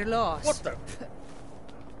need their laws. What the?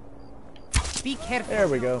 Be careful. There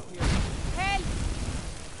we go. Help!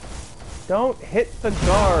 Don't hit the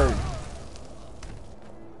guard.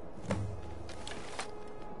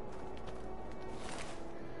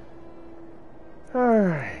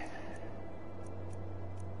 Alright.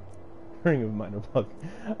 Ring of Minor Bug.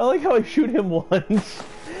 I like how I shoot him once.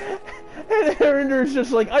 And Erinder's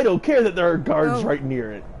just like, I don't care that there are guards right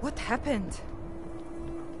near it. What happened?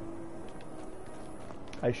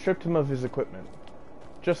 I stripped him of his equipment.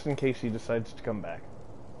 Just in case he decides to come back.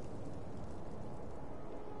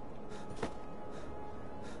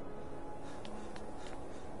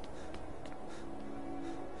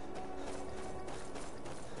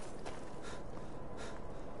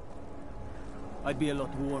 I'd be a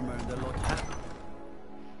lot warmer and a lot happier.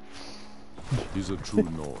 He's a true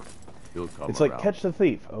Nord. He'll come It's like around. catch the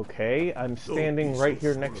thief. Okay, I'm standing right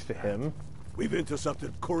here next to him. We've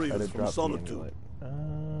intercepted couriers from Solitude.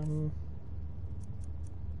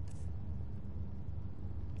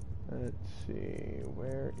 Let's see.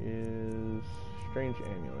 Where is Strange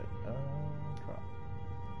Amulet? Drop.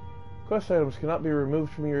 Quest items cannot be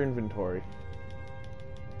removed from your inventory.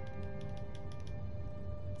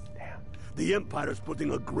 The Empire's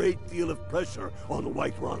putting a great deal of pressure on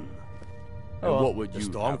Whiterun. And what would you? The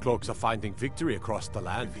Stormcloaks are finding victory across the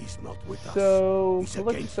land. If he's not with us, So, he's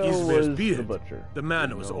against Calypso Is was there's beard. the butcher. The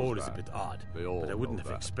man was always a bit odd, but I wouldn't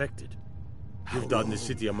have expected. You've done the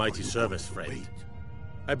city a mighty service, friend.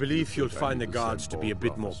 I believe you'll find the guards to be a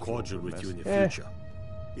bit more cordial with you in the future.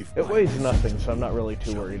 It weighs nothing, so I'm not really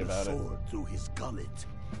too worried about it. Through his gullet.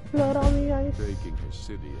 Blood on the ice. Taking his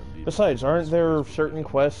city and Besides, aren't there certain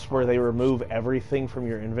quests where they remove everything from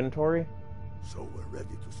your inventory? So we're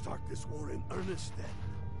ready to start this war in earnest then.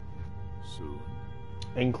 soon.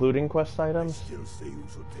 Including quest items? I still say you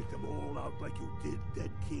should take them all out like you did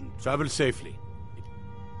Dead King. Travel safely.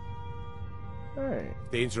 Alright.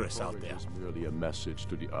 Dangerous out there. It's merely a message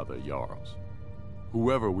to the other Jarls.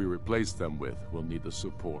 Whoever we replace them with will need the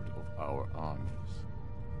support of our armies.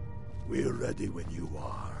 We're ready when you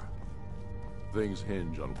are. Things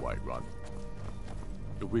hinge on Whiterun.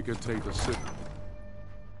 If we can take the city...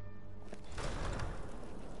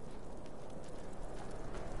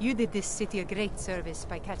 You did this city a great service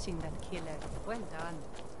by catching that killer. Well done.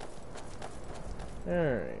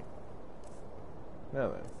 Alright. Now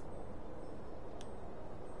then.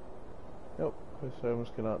 Nope, quest items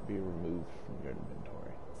cannot be removed from your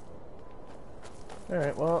inventory.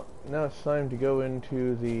 Alright, well, now it's time to go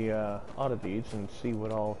into the oddities and see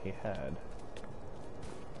what all he had.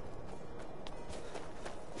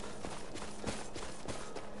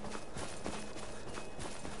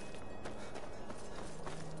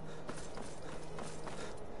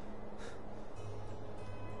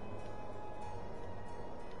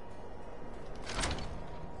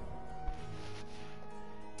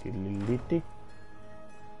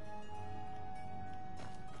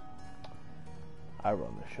 I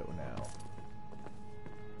run the show now.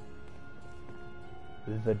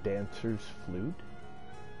 The dancer's flute?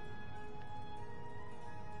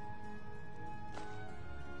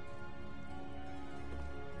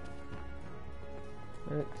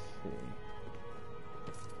 Let's see.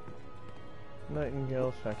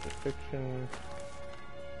 Nightingale, sacrifiction.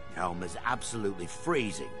 Helm is absolutely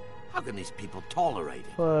freezing. How can these people tolerate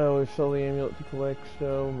it? Well, I always sell the amulet to collect,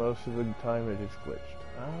 so most of the time it is glitched.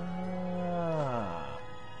 Ah.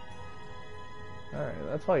 Alright,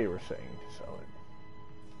 that's why you were saying to sell it.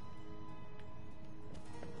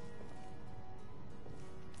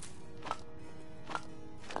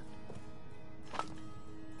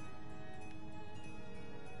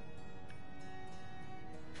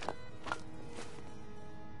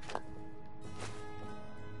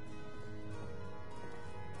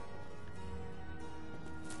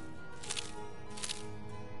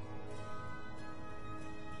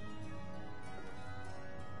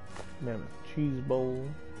 Mammoth cheese bowl.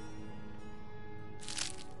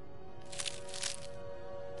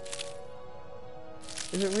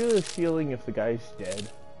 Is it really feeling if the guy's dead?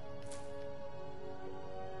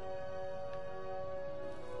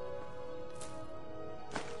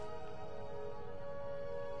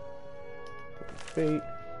 Fate.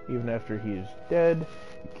 Even after he is dead,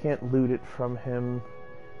 you can't loot it from him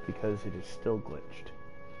because it is still glitched.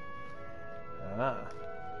 Ah.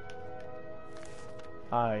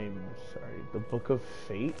 I'm sorry, the Book of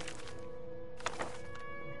Fate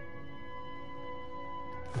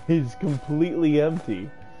is completely empty.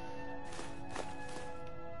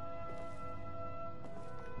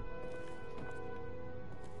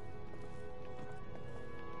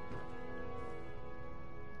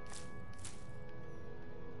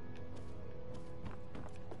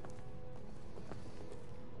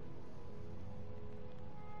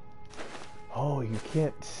 Oh, you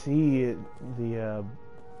can't see it,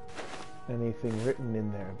 anything written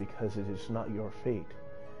in there because it is not your fate.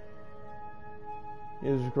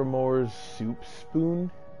 Is Grimoire's soup spoon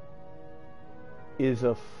is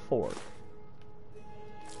a fork.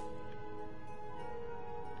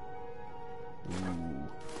 Ooh,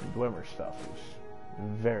 Dwemer stuff is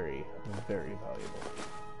very, very valuable.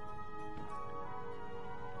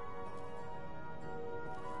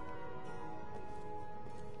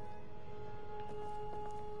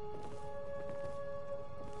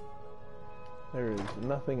 There is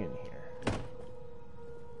nothing in here.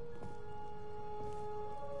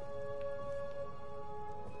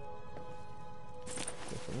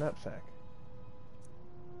 There's a knapsack.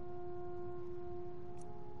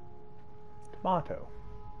 Tomato.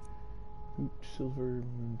 Boot, silver,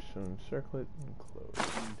 moonstone circlet, and clothes.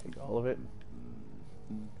 Take all of it.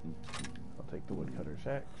 I'll take the woodcutter's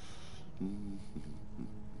axe.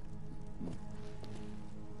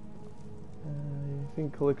 I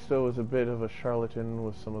think Calixto was a bit of a charlatan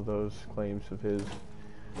with some of those claims of his.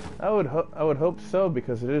 I would hope so,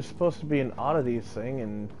 because it is supposed to be an oddities thing,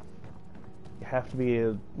 and you have to be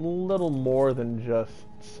a little more than just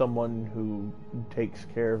someone who takes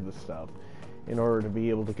care of the stuff in order to be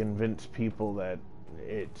able to convince people that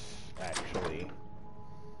it's actually...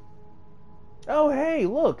 Oh, hey,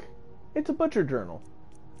 look! It's a butcher journal.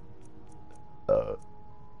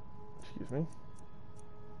 Excuse me.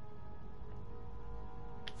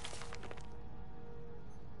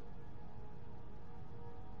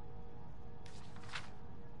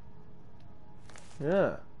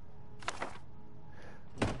 Yeah.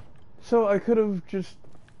 So I could have just...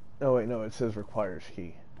 Oh wait, no, it says requires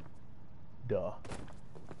key. Duh.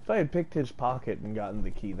 If I had picked his pocket and gotten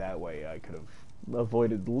the key that way, I could have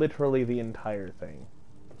avoided literally the entire thing.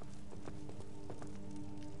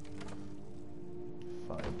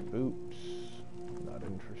 5 boots. Not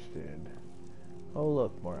interested. Oh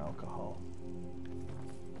look, more alcohol.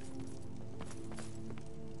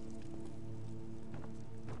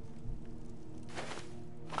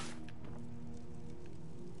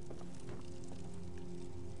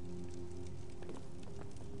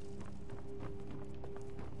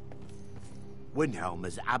 Windhelm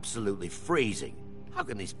is absolutely freezing. How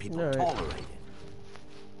can these people Right. tolerate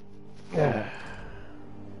it?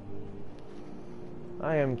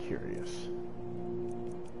 I am curious.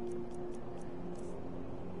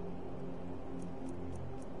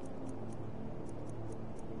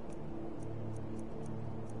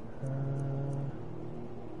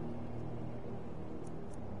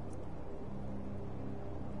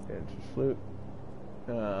 It's a flute.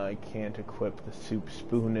 I can't equip the soup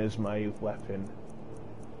spoon as my weapon.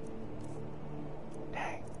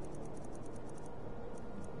 Dang.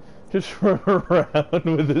 Just run around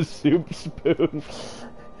with a soup spoon.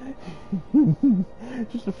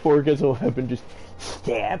 Just a fork as a weapon, just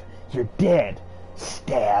stab, you're dead.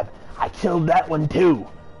 Stab, I killed that one too.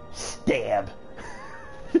 Stab.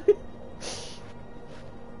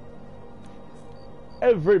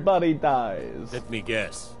 Everybody dies. Let me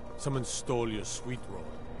guess. Someone stole your sweet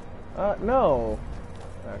roll. No.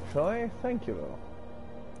 Actually, thank you though.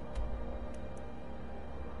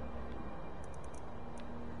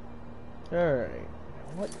 Alright.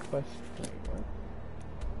 What quest? Wait, what?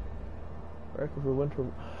 Record for Winter.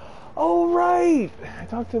 Oh right! I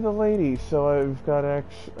talked to the lady, so I've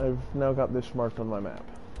now got this marked on my map.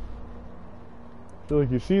 So like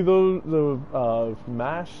you see the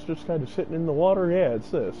mass just kind of sitting in the water? Yeah, it's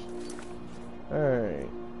this. Alright.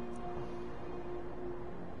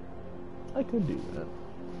 I could do that.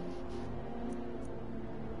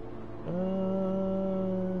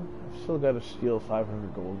 I've still got to steal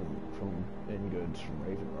 500 gold in goods from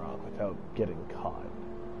Raven Rock without getting caught.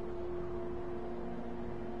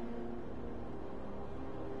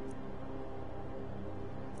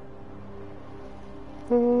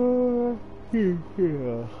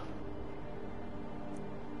 Yeah.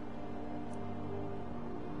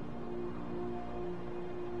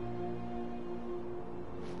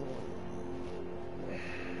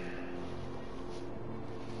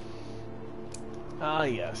 Ah,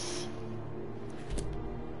 yes.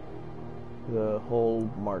 The whole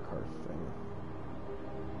Markarth thing.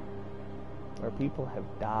 Our people have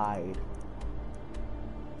died.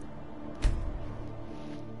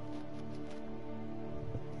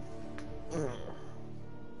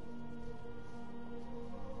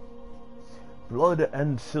 Blood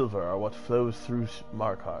and silver are what flows through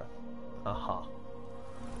Markarth. Aha.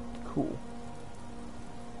 Cool.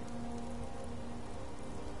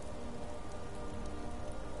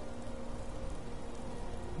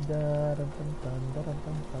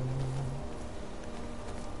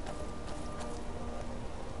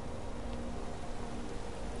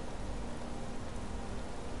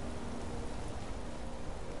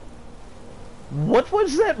 What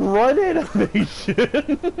was that run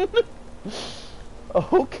animation?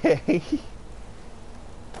 Okay.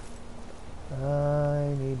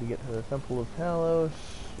 I need to get to the Temple of Talos,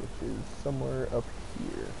 which is somewhere up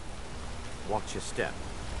here. Watch your step.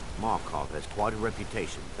 Markarth has quite a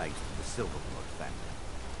reputation thanks to the Silverblood family.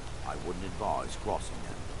 I wouldn't advise crossing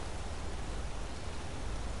them.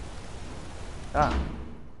 Ah.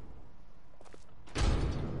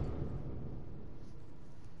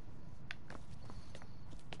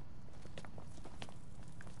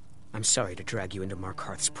 I'm sorry to drag you into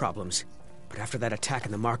Markarth's problems, but after that attack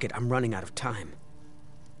in the market, I'm running out of time.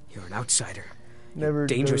 You're an outsider. Never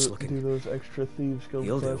dangerous looking. Do those extra thieves guild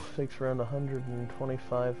You'll quests. do. Takes around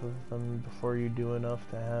 125 of them before you do enough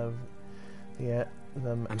to have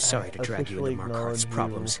them. I'm sorry to drag you into Markarth's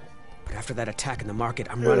problems, but after that attack in the market,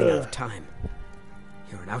 I'm Ugh. running out of time.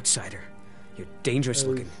 You're an outsider. You're dangerous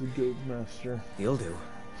looking. The guild master. You'll do.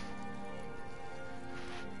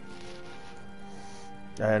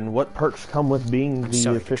 And what perks come with being I'm the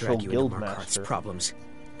sorry official to drag you guild into Markarth's master? problems,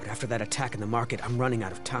 but after that attack in the market, I'm running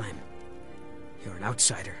out of time. You're an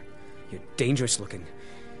outsider. You're dangerous looking.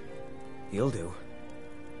 You'll do.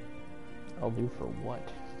 I'll do for what?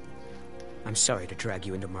 I'm sorry to drag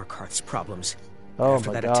you into Markarth's problems. Oh After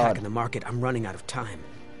my that God. attack in the market, I'm running out of time.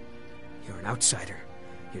 You're an outsider.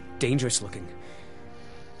 You're dangerous looking.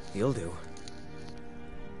 You'll do.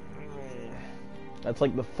 That's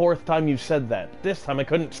like the 4th time you've said that. This time I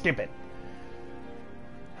couldn't skip it.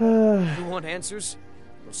 You want answers?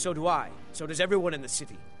 Well, so do I. So does everyone in the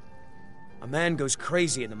city. A man goes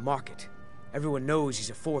crazy in the market. Everyone knows he's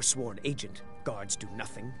a forsworn agent. Guards do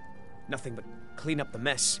nothing. Nothing but clean up the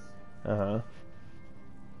mess. Uh-huh.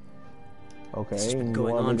 Okay, This has been and you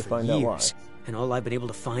going want me on to for find out why. years, and all I've been able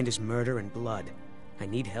to find is murder and blood. I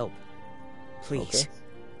need help. Please,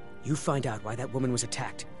 you find out why that woman was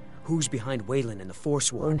attacked, who's behind Waylon and the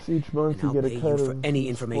Forsworn, Once each month and you I'll get a pay cut you for of any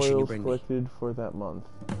information you spoils bring me. collected for that month.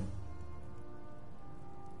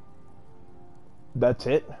 That's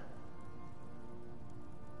it?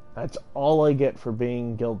 That's all I get for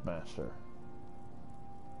being Guildmaster.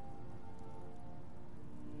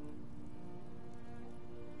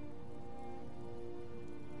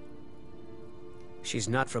 She's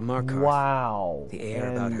not from Markarth. Wow. The air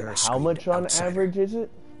and about her how screamed much on outsider. average is it?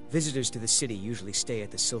 Visitors to the city usually stay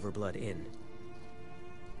at the Silver Blood Inn.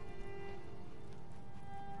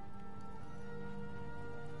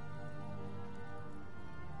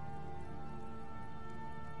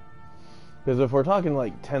 Because if we're talking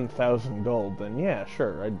like 10,000 gold, then yeah,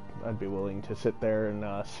 sure, I'd be willing to sit there and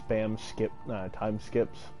spam skip time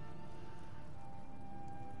skips.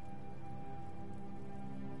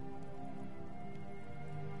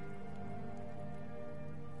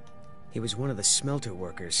 He was one of the smelter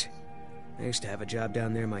workers. I used to have a job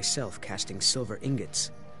down there myself, casting silver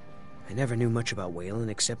ingots. I never knew much about Waylon,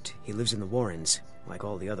 except he lives in the Warrens, like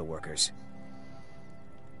all the other workers.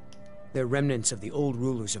 They're remnants of the old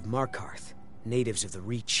rulers of Markarth, natives of the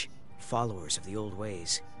Reach, followers of the old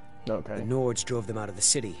ways. Okay. The Nords drove them out of the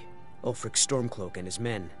city, Ulfric Stormcloak and his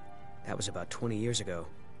men. That was about 20 years ago.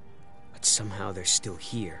 But somehow they're still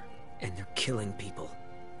here, and they're killing people.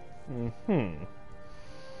 Mm-hmm.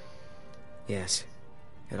 Yes,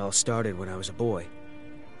 it all started when I was a boy.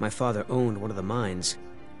 My father owned one of the mines,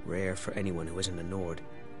 rare for anyone who isn't a Nord.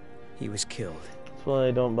 He was killed. That's why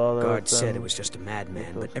I don't bother. Guards said it was just a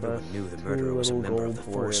madman, but everyone knew the murderer was a member of the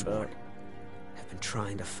Forsworn. I've been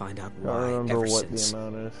trying to find out why ever since.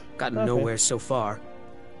 Gotten nowhere so far.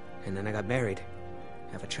 And then I got married.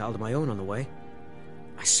 Have a child of my own on the way.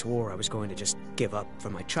 I swore I was going to just give up for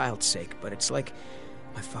my child's sake, but it's like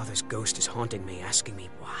my father's ghost is haunting me, asking me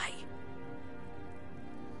why.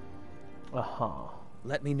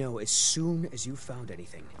 Let me know as soon as you found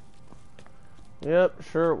anything. Yep,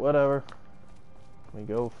 sure, whatever. We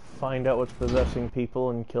go find out what's possessing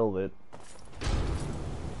people and kill it.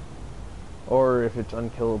 Or if it's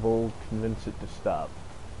unkillable, convince it to stop.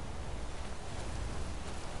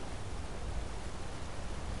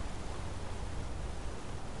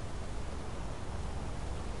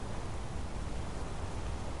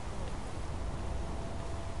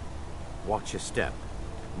 Watch your step.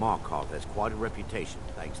 Markarth has quite a reputation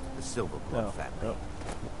thanks to the Silverblood family.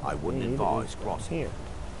 I wouldn't advise crossing here.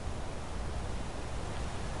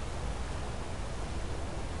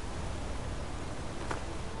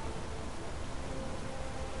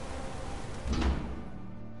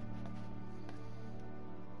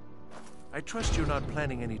 I trust you're not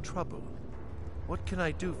planning any trouble. What can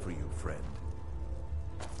I do for you, friend?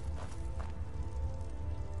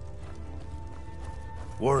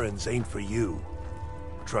 Warrens ain't for you.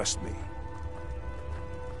 Trust me.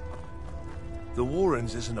 The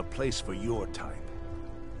Warrens isn't a place for your type.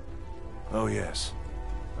 Oh yes.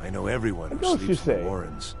 I know everyone who sleeps in the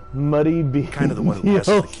Warrens. Muddy B. Kind of the one who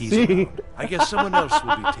passes the keys around. I guess someone else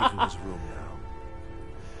will be taking his room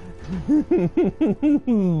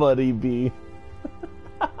now. Muddy B.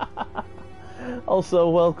 Also,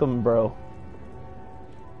 welcome, bro.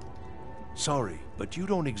 Sorry, but you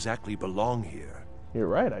don't exactly belong here. You're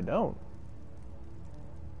right, I don't.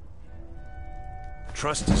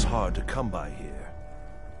 Trust is hard to come by here.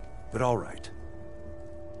 But all right.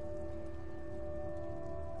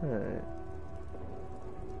 Alright.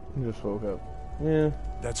 I just woke up. Yeah.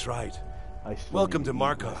 That's right. I still Welcome to need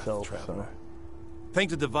Markarth, myself, traveler. so. Thank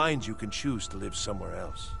the Divines you can choose to live somewhere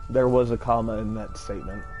else. There was a comma in that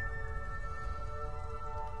statement.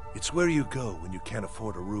 It's where you go when you can't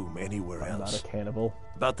afford a room anywhere else. I'm not a cannibal.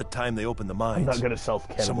 About the time they opened the mines, I'm not gonna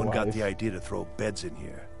self-cannibalize. someone got the idea to throw beds in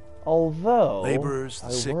here. Although, laborers,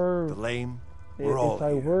 the sick, the lame, we're all if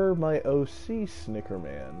I were my OC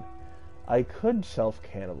Snickerman, I could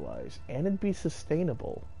self-cannibalize, and it'd be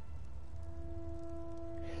sustainable.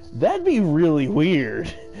 That'd be really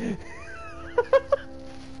weird.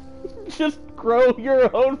 Just grow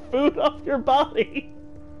your own food off your body.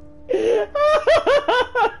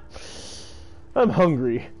 I'm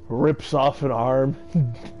hungry. Rips off an arm,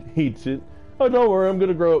 eats it. Oh, don't worry, I'm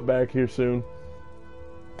gonna grow it back here soon.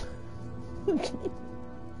 He'd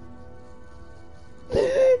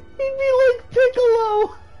be like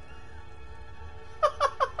Piccolo.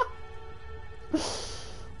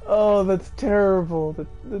 Oh, that's terrible.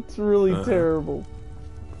 That's really terrible.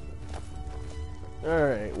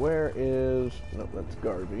 Alright, where is... Nope, that's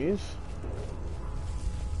Garvey's.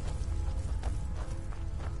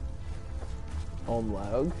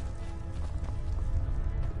 Omlaug.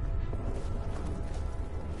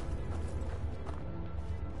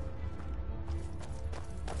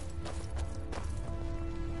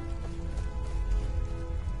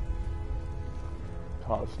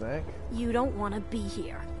 Snack. You don't want to be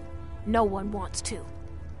here. No one wants to.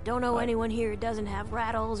 Don't know anyone here who doesn't have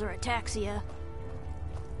rattles or ataxia.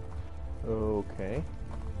 Okay.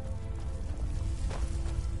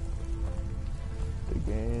 The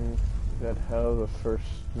game. Is that how the first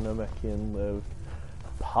Namekian lived?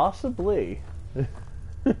 Possibly.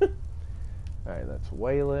 Alright, that's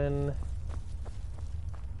Waylon.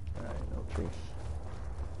 Alright, no trees.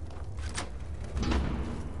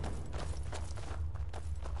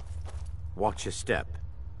 Watch your step.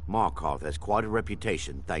 Markarth has quite a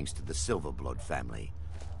reputation thanks to the Silverblood family.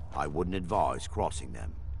 I wouldn't advise crossing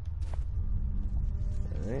them.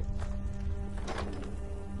 Alright.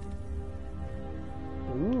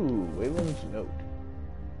 Ooh, Waylon's note.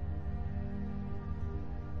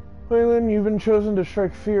 Waylon, you've been chosen to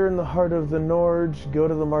strike fear in the heart of the Nords. Go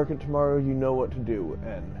to the market tomorrow, you know what to do.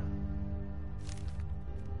 N.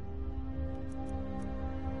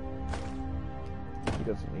 He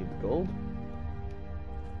doesn't need the gold.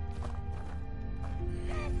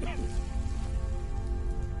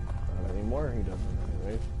 Not anymore, he doesn't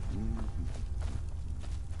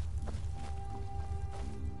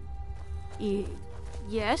anyways.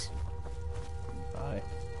 Yes? Bye.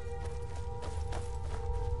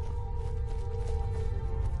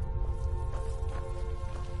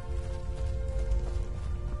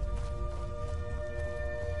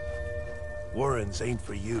 Warrens ain't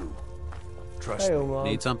for you. Trust me. Mom.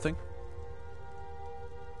 Need something?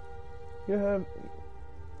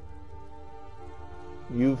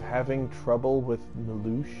 You've having trouble with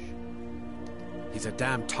Lelouch? He's a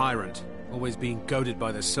damn tyrant, always being goaded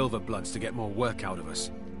by the Silverbloods to get more work out of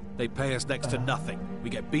us. They pay us next to nothing. We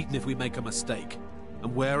get beaten if we make a mistake.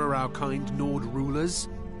 And where are our kind Nord rulers?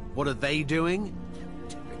 What are they doing?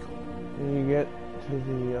 When you get to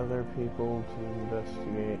the other people to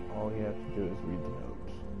investigate, all you have to do is read the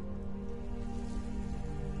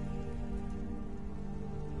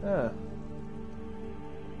notes.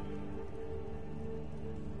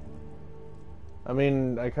 I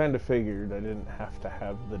mean, I kind of figured I didn't have to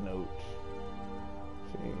have the notes.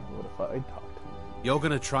 See, what if I talked to him? You're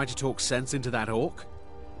gonna try to talk sense into that orc?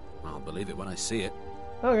 I'll believe it when I see it.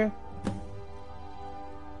 Okay.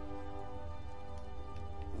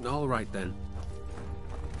 All right, then.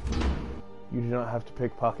 You do not have to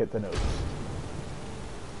pickpocket the notes.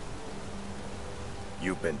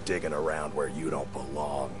 You've been digging around where you don't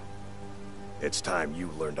belong. It's time you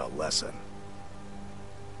learned a lesson.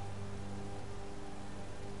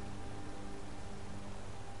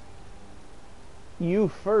 You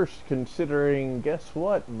first, considering, guess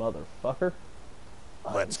what, motherfucker?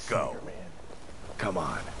 Let's go. Come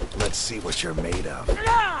on, let's see what you're made of.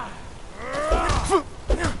 God,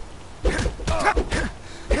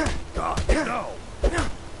 no!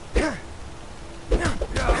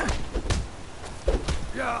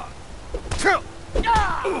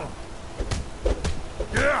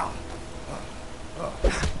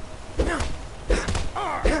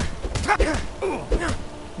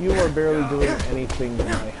 You are barely doing anything in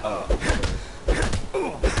my house.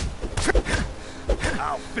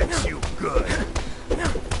 I'll fix you good.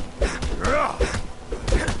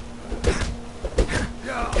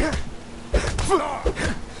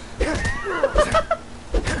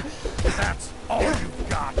 That's all you've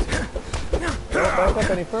got. Don't back up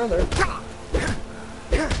any further.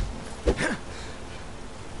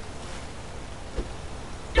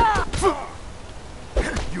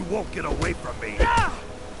 You won't get away from me.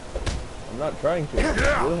 I'm not trying to. You're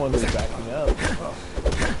the one who's backing up.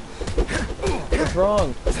 What's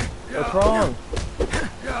wrong? What's wrong?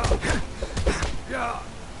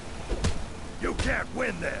 You can't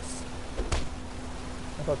win this.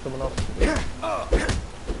 I thought someone else could.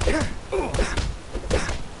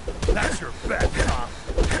 That's your best, huh?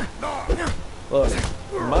 Look,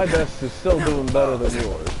 my best is still doing better than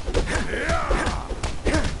yours.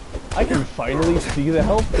 I can finally see the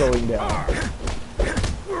health going down.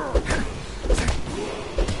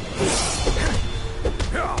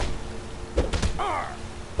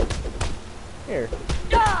 Here.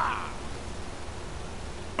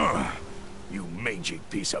 You mangy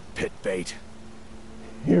piece of pit bait.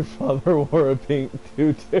 Your father wore a pink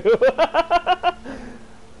tutu.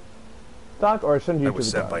 Doc, or send you I to was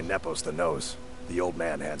the sent guards. by Nepos the Nose. The old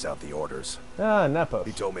man hands out the orders. Ah, Nepos.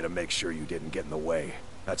 He told me to make sure you didn't get in the way.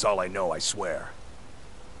 That's all I know, I swear.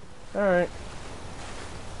 Alright.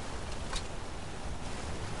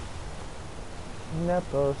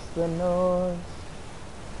 Nepos the Nose.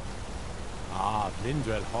 Ah,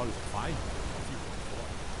 Lindrel Hall is fine.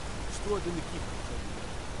 Stored in the keep.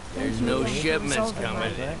 There's no shipments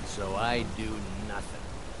coming in, so I do nothing.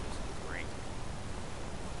 Great.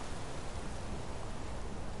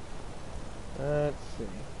 Let's see.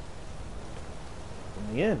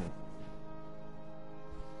 In the inn.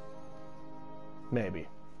 Maybe.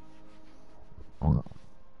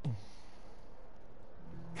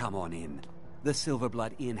 Come on in. The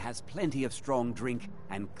Silverblood Inn has plenty of strong drink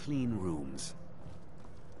and clean rooms.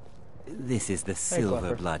 This is the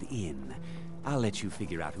Silver Blood Inn. I'll let you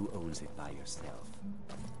figure out who owns it by yourself.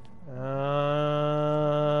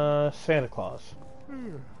 Santa Claus.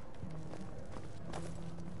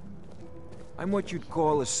 I'm what you'd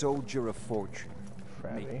call a soldier of fortune.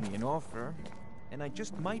 Frabby. Make me an offer, and I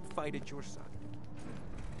just might fight at your side.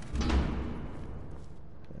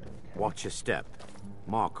 Watch your step.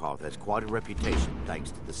 Markarth has quite a reputation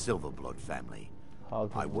thanks to the Silverblood family.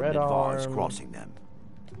 I wouldn't advise crossing them.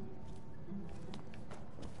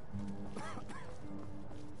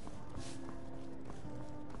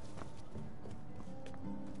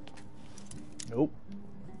 Nope.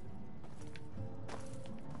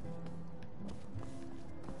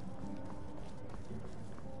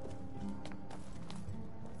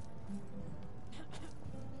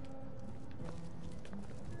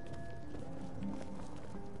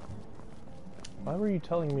 Why were you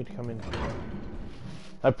telling me to come in here?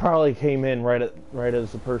 I probably came in right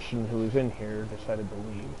as the person who was in here decided to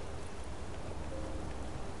leave.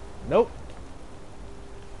 Nope.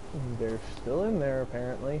 They're still in there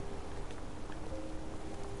apparently.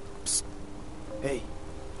 Psst. Hey,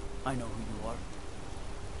 I know who you are.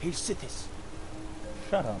 Here's Sithis.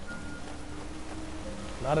 Shut up.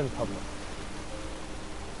 Not in public.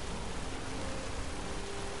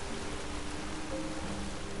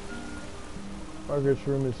 Margaret's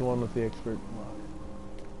room is the one with the expert lock.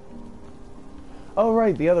 Oh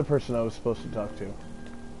right, the other person I was supposed to talk to.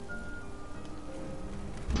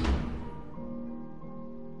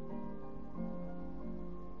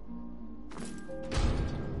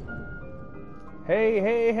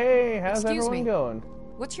 Hey, how's everyone going?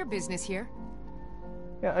 What's your business here?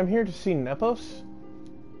 Yeah, I'm here to see Nepos.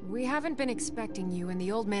 We haven't been expecting you, and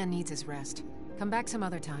the old man needs his rest. Come back some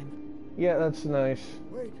other time. Yeah, that's nice.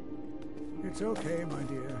 Wait. It's okay, my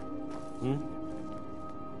dear.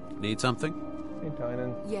 Need something? Hey,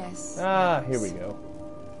 Tynan. Yes. Ah, here we go.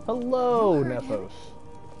 Hello, Nepos.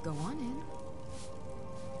 Go on in.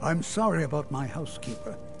 I'm sorry about my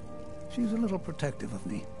housekeeper. She's a little protective of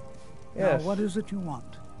me. Yes. Now, what is it you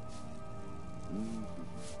want?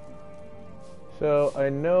 So, I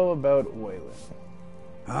know about Waylon.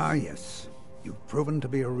 Ah, yes. You've proven to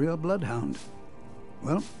be a real bloodhound.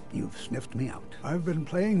 Well, you've sniffed me out. I've been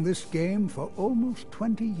playing this game for almost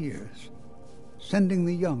 20 years, sending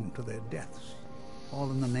the young to their deaths, all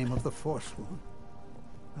in the name of the Forsworn.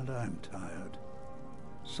 And I'm tired.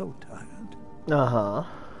 So tired. Uh-huh.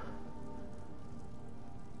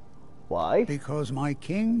 Why? Because my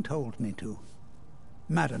king told me to.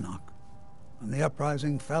 Madanach. When the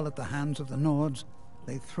uprising fell at the hands of the Nords,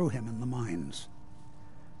 they threw him in the mines.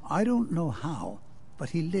 I don't know how, but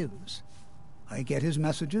he lives. I get his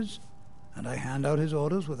messages, and I hand out his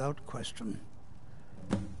orders without question.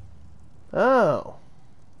 Oh.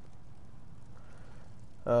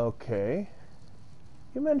 Okay.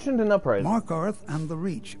 You mentioned an uprising. Markarth and the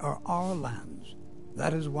Reach are our lands.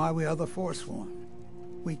 That is why we are the Forsworn.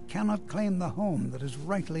 We cannot claim the home that is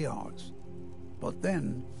rightly ours. But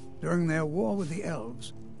then, during their war with the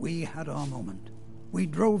Elves, we had our moment. We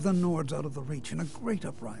drove the Nords out of the Reach in a great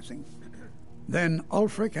uprising. Then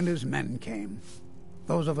Ulfric and his men came.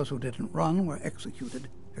 Those of us who didn't run were executed,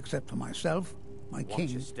 except for myself, my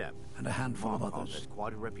king, and a handful of others. Has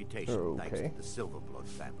quite a reputation thanks to the Silverblood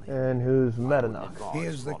family. And who's Madanach? He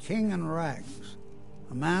is the king in rags,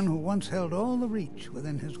 a man who once held all the Reach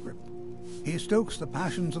within his grip. He stokes the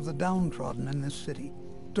passions of the downtrodden in this city,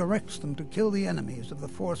 directs them to kill the enemies of the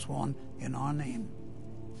Forsworn in our name.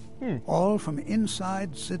 All from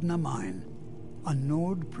inside Sidna Mine, a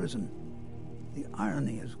Nord prison. The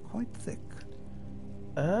irony is quite thick.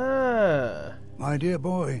 Ah. My dear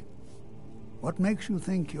boy, what makes you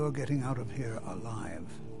think you're getting out of here alive?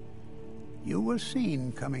 You were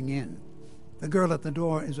seen coming in. The girl at the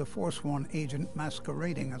door is a Forsworn agent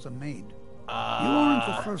masquerading as a maid. You aren't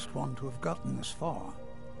the first one to have gotten this far.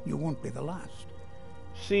 You won't be the last.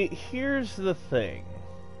 See, here's the thing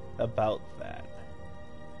about that.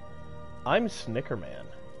 I'm Snickerman.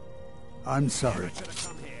 I'm sorry,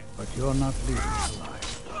 but you're not leaving alive.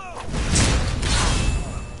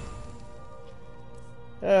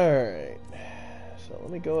 Alright. So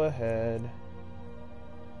let me go ahead.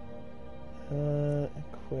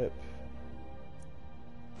 Equip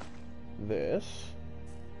this.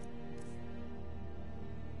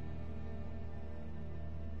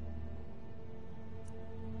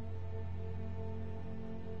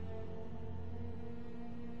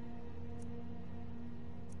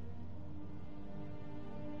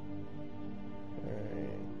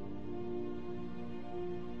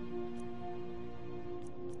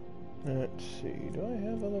 Let's see, do I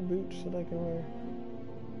have other boots that I can wear?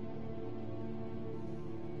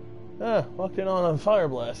 Walked in on a fire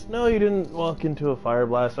blast. No, you didn't walk into a fire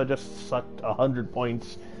blast. I just sucked 100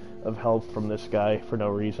 points of health from this guy for no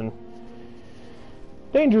reason.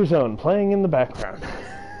 Danger Zone playing in the background.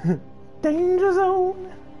 Danger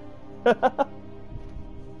Zone!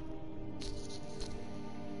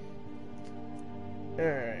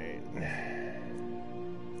 Alright.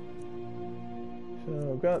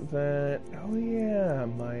 So, I've got that. Oh yeah,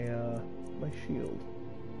 my shield.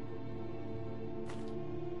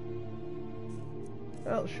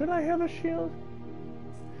 Well, should I have a shield?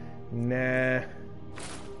 Nah.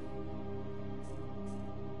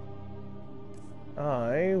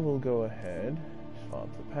 I will go ahead, swap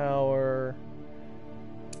the power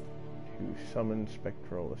to summon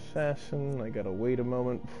Spectral Assassin. I gotta wait a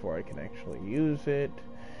moment before I can actually use it.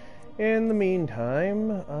 In the meantime,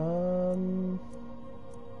 no,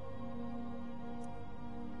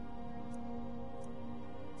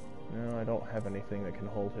 I don't have anything that can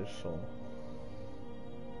hold his soul.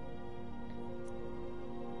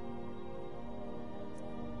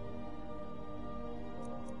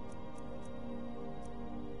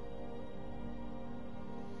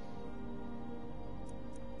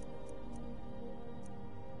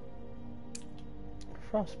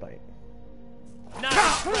 Frostbite.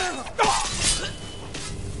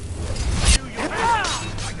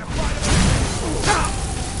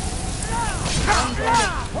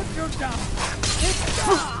 Put you down.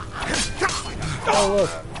 Oh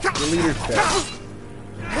look, the leader's dead.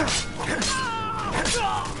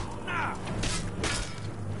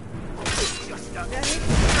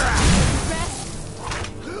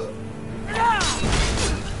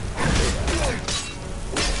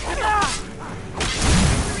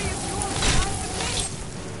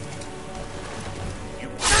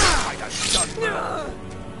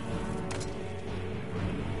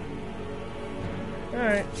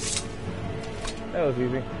 Alright. That was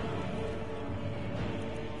easy.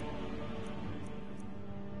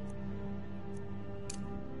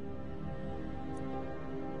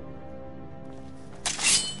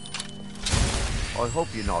 I hope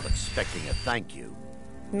you're not expecting a thank you.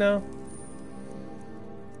 No.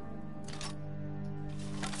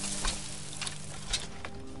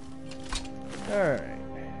 Alright.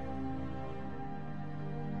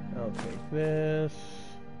 I'll take this.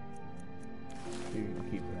 You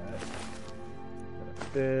can keep that.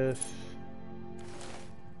 Got this.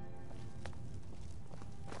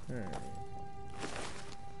 Alright.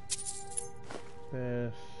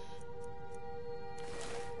 This.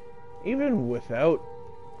 Even without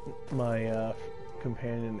my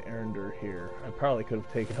companion Erender here, I probably could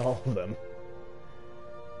have taken all of them.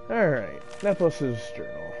 Alright. Nepos'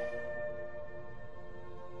 journal.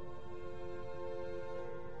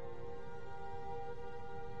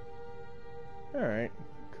 Alright,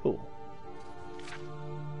 cool.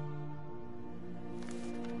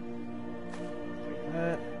 Take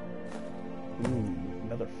that. Ooh,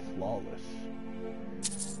 another flawless.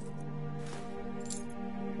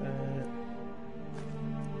 That.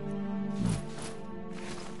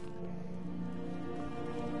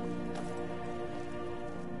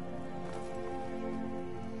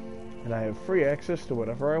 And I have free access to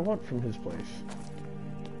whatever I want from his place.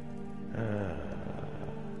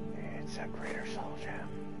 It's a greater soul gem.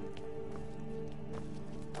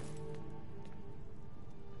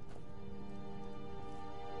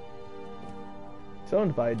 It's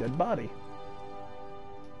owned by a dead body.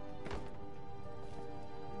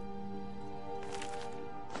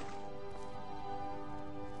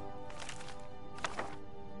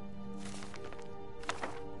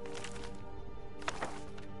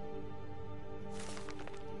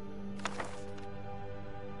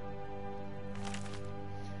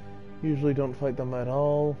 Usually don't fight them at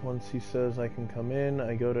all. Once he says I can come in,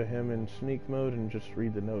 I go to him in sneak mode and just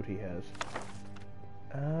read the note he has.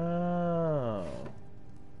 Oh.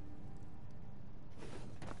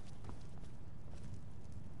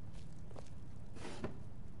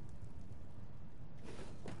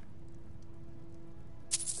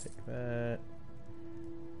 Take that.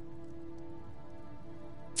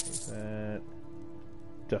 Take that.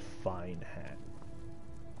 Define hat.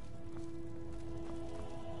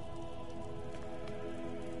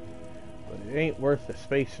 But it ain't worth the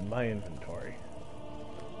space in my inventory.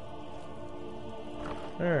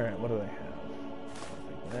 Alright, what do I have?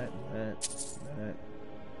 Like that.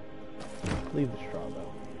 Leave the straw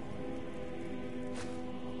though.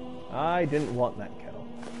 I didn't want that kettle.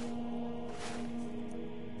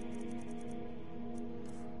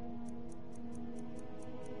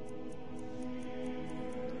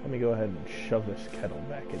 Let me go ahead and shove this kettle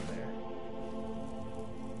back in there.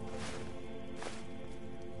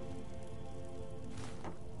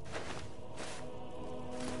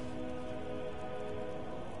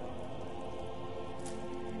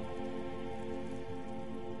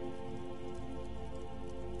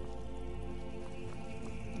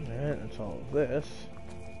 all of this.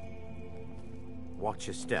 Watch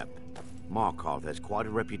your step. Markarth has quite a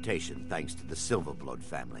reputation thanks to the Silverblood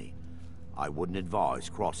family. I wouldn't advise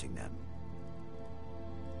crossing them.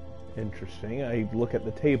 Interesting. I look at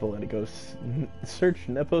the table and it goes, search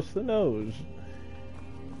Nepos the Nose.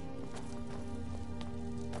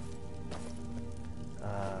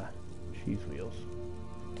 Cheese wheels.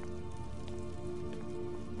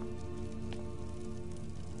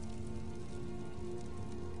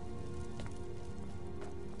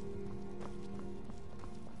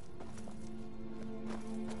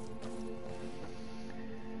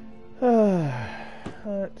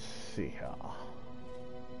 Let's see here.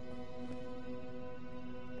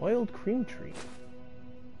 Wild cream tree.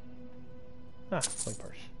 Ah, my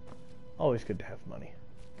purse. Always good to have money.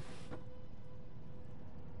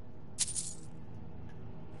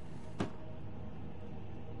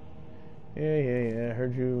 Yeah.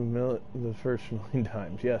 Heard you the first million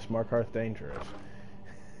times. Yes, Markarth dangerous.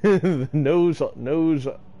 knows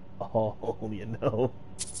all, you know.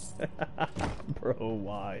 Bro,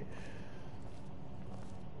 why?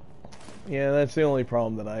 Yeah, that's the only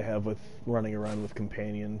problem that I have with running around with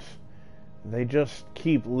companions. They just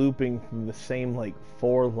keep looping through the same, like,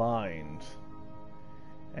 4 lines.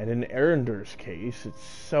 And in Erender's case, it's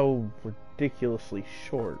so ridiculously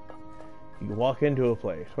short. You walk into a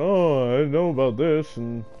place, oh, I know about this,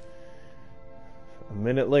 and a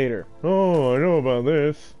minute later, oh, I know about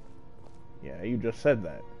this. Yeah, you just said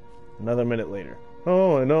that. Another minute later,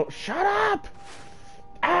 oh, I know. Shut up!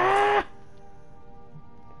 Ah!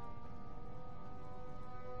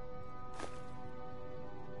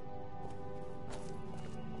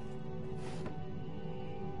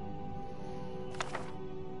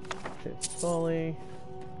 Shit's folly.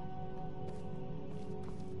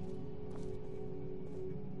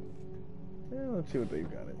 Let's see what they've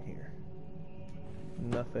got in here.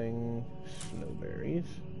 Nothing. Snowberries.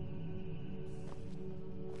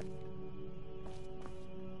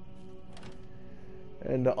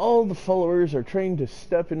 And all the followers are trained to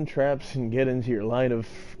step in traps and get into your line of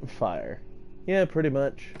fire. Yeah, pretty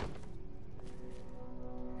much.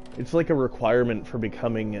 It's like a requirement for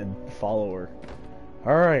becoming a follower.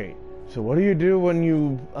 Alright, so what do you do when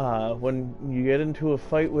you get into a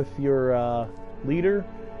fight with your leader?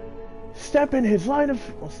 Step in their line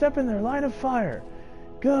of fire.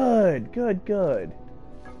 Good.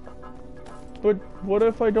 But what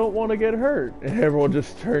if I don't want to get hurt? And everyone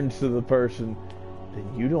just turns to the person.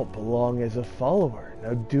 Then you don't belong as a follower,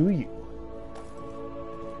 now do you?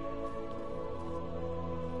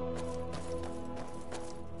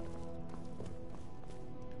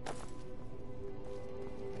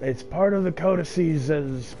 It's part of the codices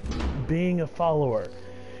as being a follower.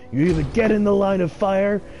 You either get in the line of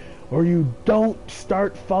fire, or you don't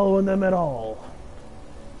start following them at all.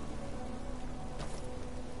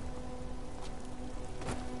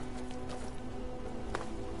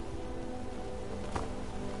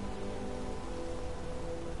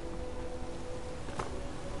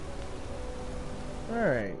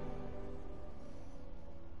 Alright.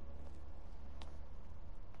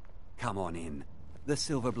 Come on in. The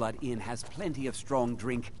Silverblood Inn has plenty of strong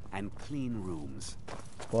drink and clean rooms.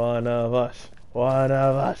 One of us. One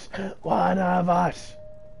of us. One of us.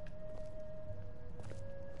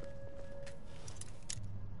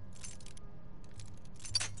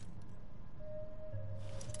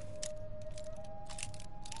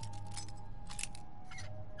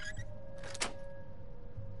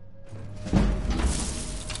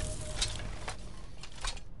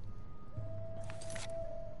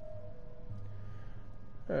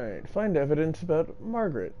 Alright, find evidence about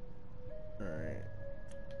Margaret. Alright.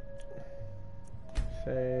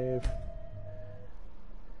 Save.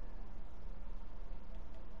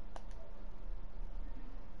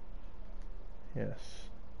 Yes.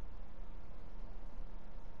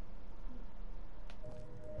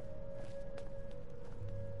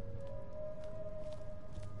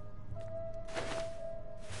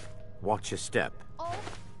 Watch your step.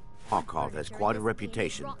 Markarth has quite a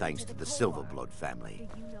reputation thanks to the Silverblood family.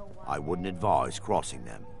 I wouldn't advise crossing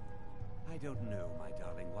them. I don't know, my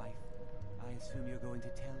darling wife. I assume you're going to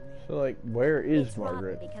tell me? So, like, where is it's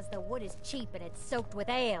Margaret? Because the wood is cheap and it's soaked with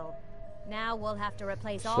ale. Now we'll have to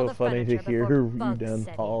replace all So the funny to furniture hear before you bugs down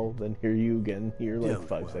set hall, then hear you again here like Don't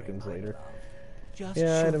 5 worry, seconds later. Just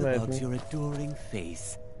Yeah, show I'd the imagine. bugs your adoring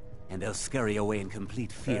face, and they'll scurry away in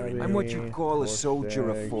complete fear. I'm what you call a soldier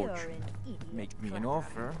of You're fortune. Make me an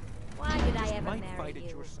offer. Why did I Just ever might marry fight you? at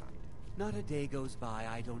your side. Not a day goes by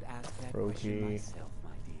I don't ask that question Rogi. myself, my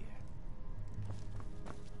dear.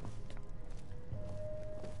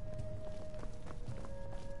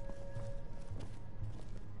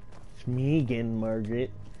 It's me again, Margaret.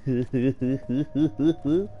 Is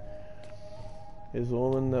the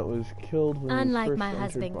woman that was killed when Unlike you first my entered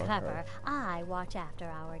husband Barkhart. Clever, I watch after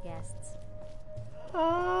our guests.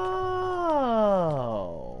 Oh.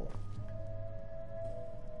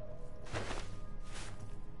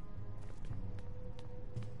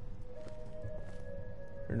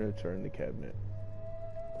 Her notes are in the cabinet.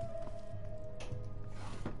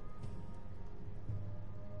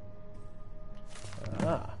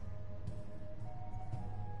 Ah.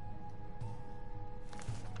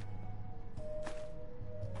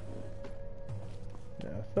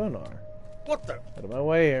 Now, Thonar. What the? Out of my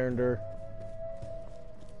way, Erender.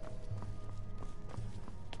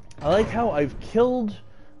 I like how I've killed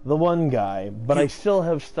the one guy, but I still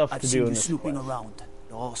have stuff I've to seen do in you this snooping quest. around,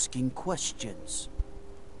 asking questions.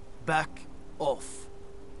 Back off.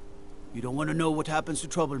 You don't want to know what happens to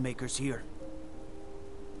troublemakers here.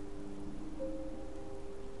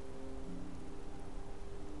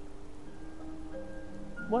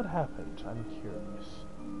 What happened? I'm curious.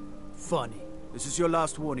 Funny. This is your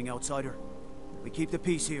last warning, outsider. We keep the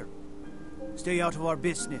peace here. Stay out of our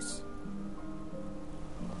business.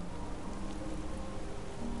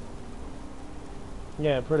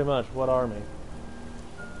 Yeah, pretty much. What army?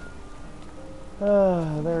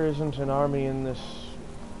 There isn't an army in this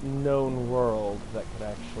known world that could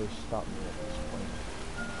actually stop me at this point.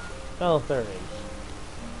 Well, if there is.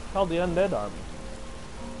 It's called the Undead Army.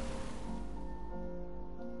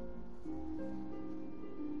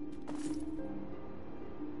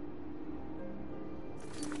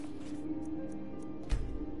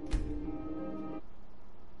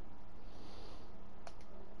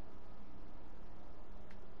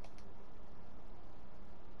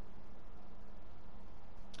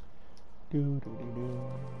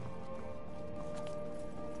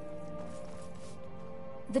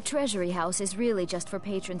 The Treasury House is really just for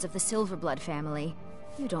patrons of the Silverblood family.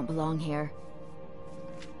 You don't belong here.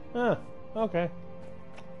 Ah, okay.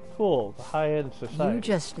 Cool, the high-end society. You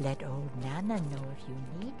just let old Nana know if you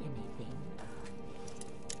need anything.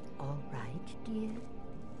 All right, dear?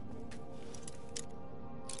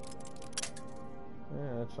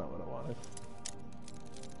 Yeah, that's not what I wanted.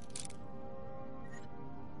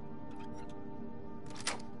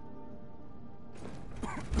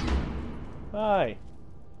 Hi.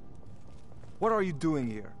 What are you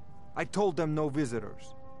doing here? I told them no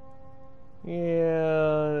visitors.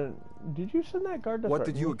 Yeah... Did you send that guard to What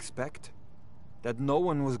threaten did you me? expect? That no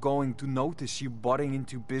one was going to notice you butting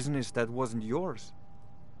into business that wasn't yours?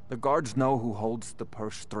 The guards know who holds the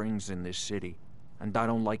purse strings in this city, and I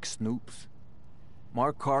don't like snoops.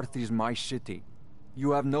 Markarth is my city.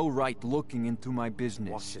 You have no right looking into my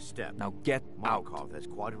business. Watch your step. Now get out. Markarth has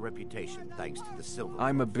quite a reputation thanks to the silver.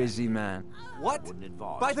 I'm a busy man. What?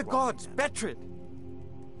 By the gods, Betrid!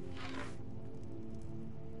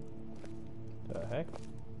 The heck?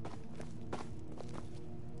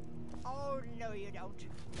 Oh, no you don't.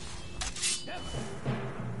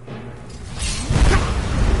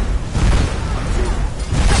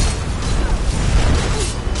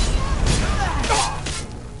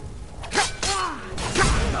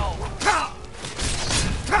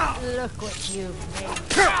 Look what you've made.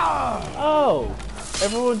 Oh!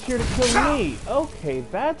 Everyone's here to kill me! Okay,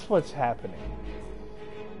 that's what's happening.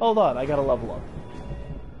 Hold on, I gotta level up.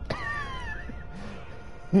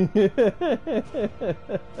 Let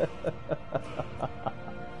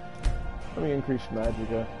me increase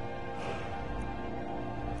Magicka.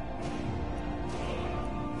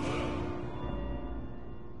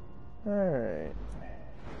 Alright.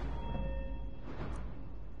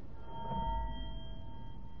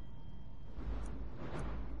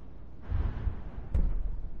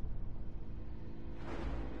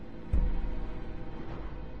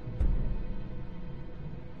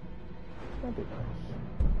 That'd be nice.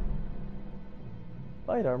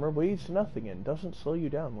 Light armor weighs nothing and doesn't slow you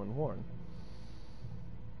down when worn.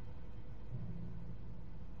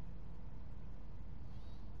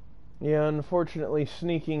 Yeah, unfortunately,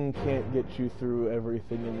 sneaking can't get you through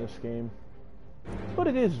everything in this game. But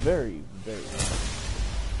it is very, very nice.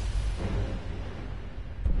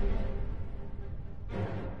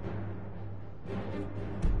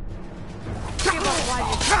 Give up while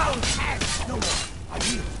you can. No more. I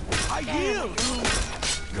yield. I yield.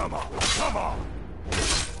 Come on. Come on.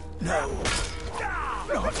 No.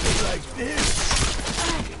 Not like this.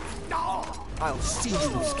 I'll see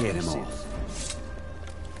you. Scare him off.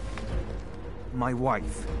 My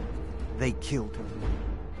wife. They killed her.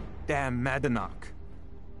 Damn Madanach.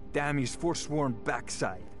 Damn his forsworn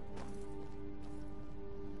backside.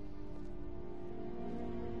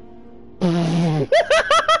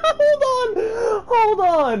 Hold hold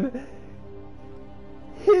on!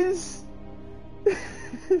 His...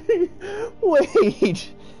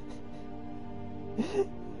 Wait!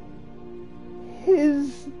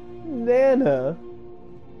 His Nana...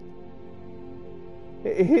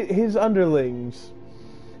 His underlings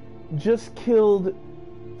just killed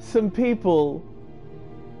some people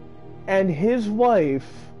and his wife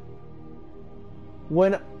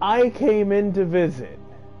when I came in to visit.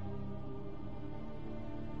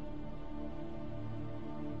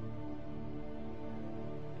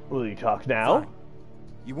 Will you talk now? Fine.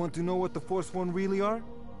 You want to know what the Forsworn really are?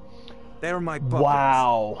 They're my puppets.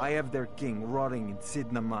 Wow. I have their king rotting in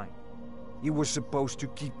Sidna Mine. He was supposed to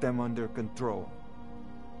keep them under control.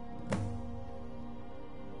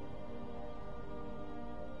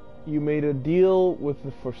 You made a deal with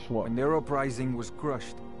the Forsworn. When their uprising was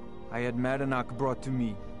crushed, I had Madanak brought to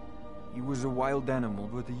me. He was a wild animal,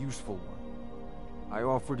 but a useful one. I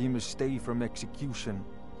offered him a stay from execution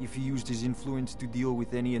if he used his influence to deal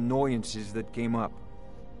with any annoyances that came up.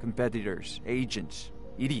 Competitors, agents,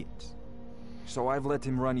 idiots. So I've let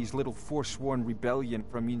him run his little Forsworn rebellion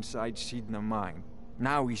from inside Sidna Mine.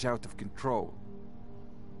 Now he's out of control.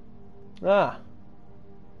 Ah.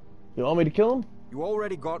 You want me to kill him? You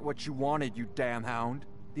already got what you wanted, you damn hound.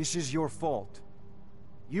 This is your fault.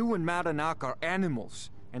 You and Madanak are animals,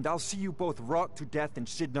 and I'll see you both rot to death in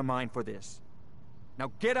Sidna Mine for this.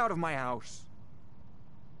 Now get out of my house!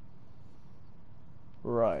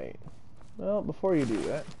 Right. Well, before you do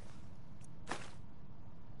that...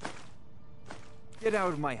 Get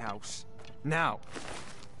out of my house. Now!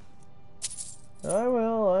 I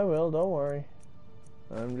will, don't worry.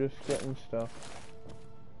 I'm just getting stuff.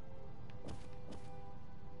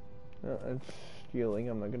 No, it's stealing.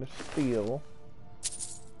 I'm not gonna steal.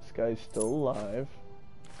 This guy's still alive.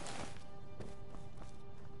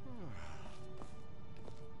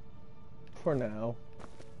 For now.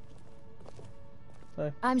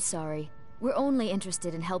 Hi. I'm sorry. We're only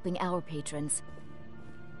interested in helping our patrons.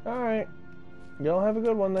 Alright. Y'all have a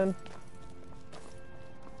good one then.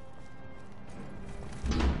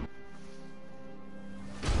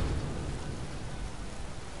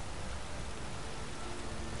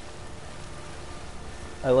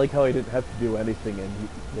 I like how I didn't have to do anything and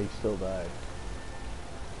they still died.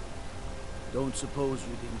 Don't suppose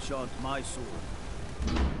you'd enchant my sword.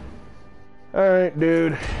 Alright,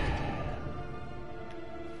 dude.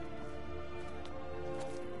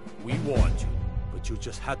 We warned you, but you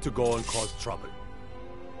just had to go and cause trouble.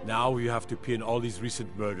 Now you have to pin all these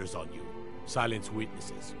recent murders on you. Silence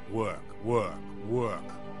witnesses. Work, work, work.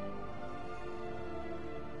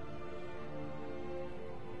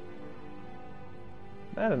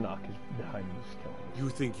 Madanak is behind these killings. You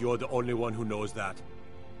think you're the only one who knows that?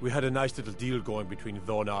 We had a nice little deal going between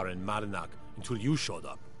Thonar and Madanak until you showed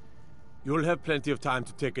up. You'll have plenty of time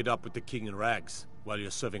to take it up with the King in Rags while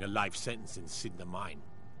you're serving a life sentence in Sidna Mine.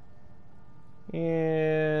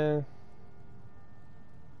 Yeah.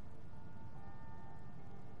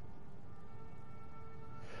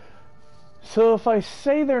 So if I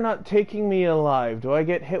say they're not taking me alive, do I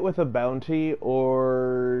get hit with a bounty,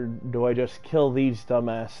 or do I just kill these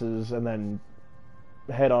dumbasses and then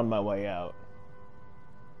head on my way out?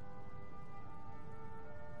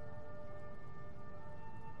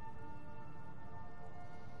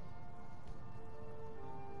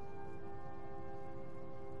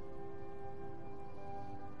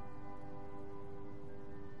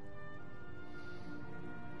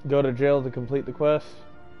 Go to jail to complete the quest?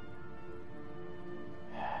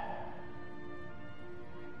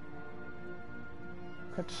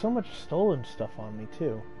 Got so much stolen stuff on me,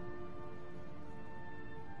 too.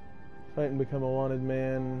 Fight and become a wanted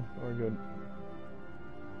man, or good.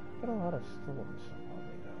 Got a lot of stolen stuff on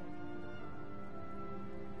me,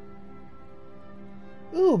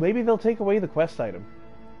 though. Ooh, maybe they'll take away the quest item.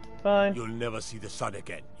 Fine. You'll never see the sun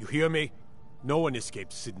again. You hear me? No one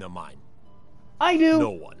escapes Sidna Mine. I do! No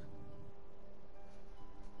one.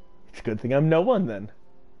 It's a good thing I'm no one, then.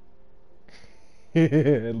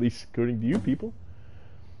 At least according to you people.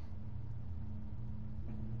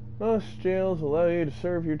 Most jails allow you to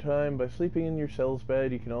serve your time by sleeping in your cell's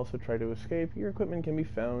bed. You can also try to escape. Your equipment can be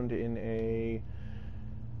found in a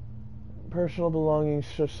personal belongings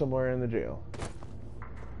just somewhere in the jail.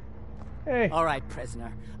 Hey. All right,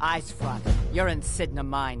 prisoner. Eyes front. You're in Sidna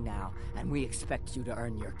Mine now, and we expect you to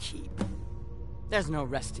earn your keep. There's no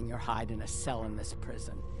resting your hide in a cell in this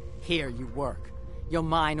prison. Here you work. You'll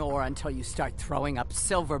mine ore until you start throwing up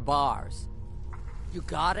silver bars. You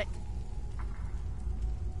got it?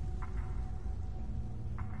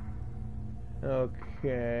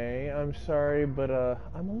 Okay, I'm sorry, but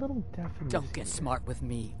I'm a little deaf in Don't get smart with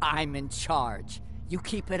me. I'm in charge. You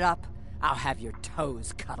keep it up, I'll have your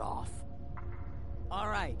toes cut off. All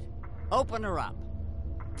right, open her up.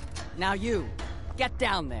 Now you, get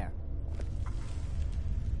down there.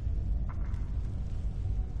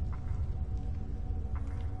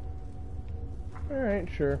 Alright,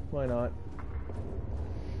 sure, why not?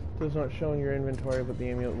 Does not show in your inventory, but the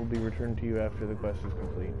amulet will be returned to you after the quest is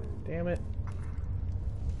complete. Damn it.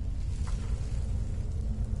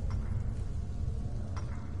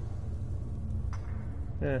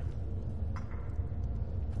 Eh.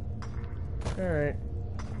 Alright.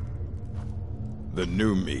 The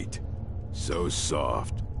new meat. So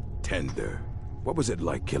soft, tender. What was it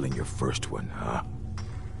like killing your first one, huh?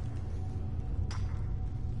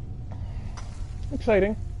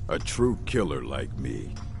 Exciting. A true killer like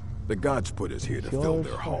me. The gods put us here to fill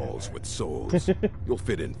their halls with souls. You'll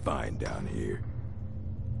fit in fine down here.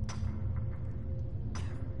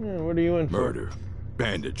 Yeah, what are you in for? Murder,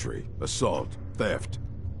 banditry, assault, theft,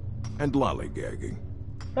 and lollygagging.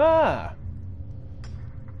 Ah!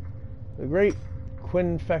 The great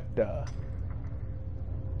Quinfecta.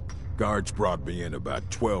 Guards brought me in about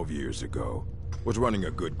 12 years ago. Was running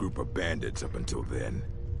a good group of bandits up until then.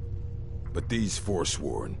 But these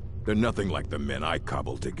Forsworn, they're nothing like the men I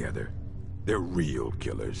cobbled together. They're real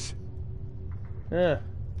killers. Yeah.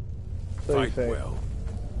 So Fight well.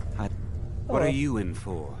 What are you in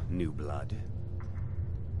for, new blood?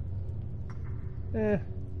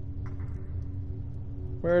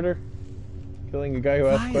 Murder. Killing a guy who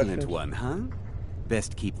asks questions. Violent one, huh?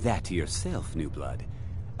 Best keep that to yourself, new blood.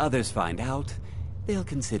 Others find out, they'll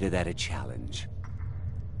consider that a challenge.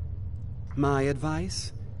 My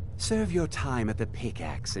advice? Serve your time at the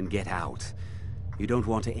pickaxe and get out. You don't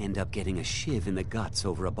want to end up getting a shiv in the guts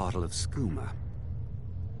over a bottle of skooma.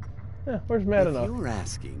 Where's Madanok? If you're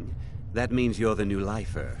asking, that means you're the new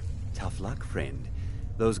lifer. Tough luck, friend.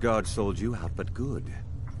 Those guards sold you out, but good.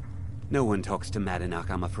 No one talks to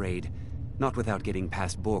Madanok, I'm afraid. Not without getting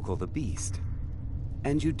past Borkul the Beast.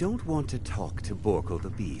 And you don't want to talk to Borkul the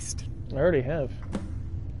Beast. I already have.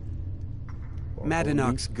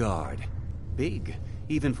 Madanok's guard. Big,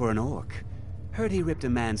 even for an orc. Heard he ripped a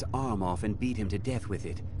man's arm off and beat him to death with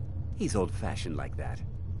it. He's old-fashioned like that.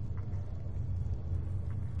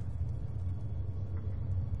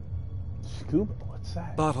 Scuba? What's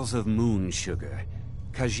that? Bottles of moon sugar.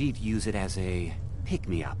 Khajiit use it as a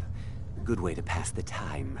pick-me-up. Good way to pass the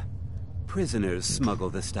time. Prisoners smuggle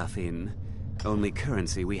the stuff in. Only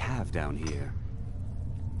currency we have down here.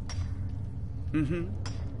 Mm-hmm.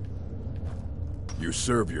 You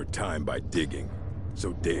serve your time by digging,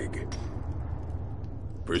 so dig.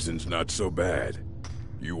 Prison's not so bad.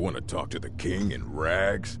 You want to talk to the king in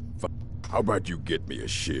rags? How about you get me a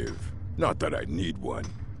shiv? Not that I need one,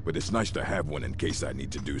 but it's nice to have one in case I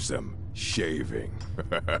need to do some shaving.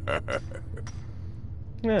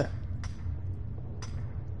 Yeah.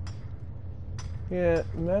 Yeah,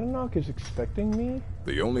 Madanok is expecting me?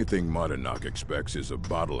 The only thing Madanok expects is a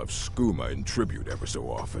bottle of skooma in tribute ever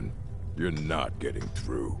so often. You're not getting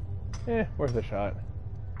through. Worth a shot.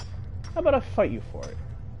 How about I fight you for it?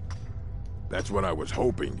 That's what I was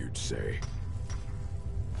hoping you'd say.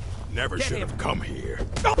 Never should have come here.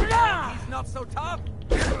 He's not so tough.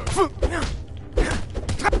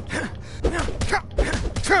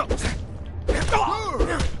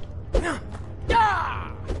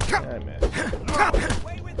 I missed.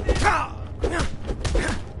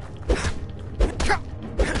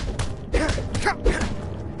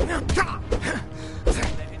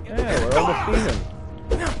 Yeah, we're undefeated.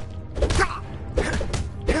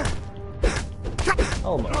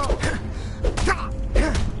 Almost.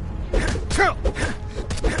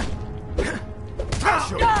 I'll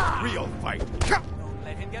show you the real fight. Don't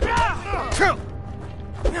let him get away.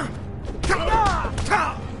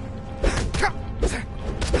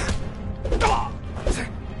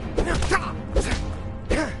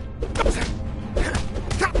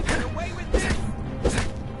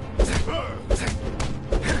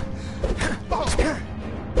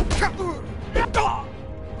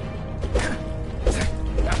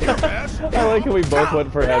 I like how we both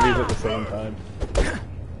went for heavies at the same time.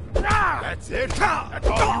 That's it? That's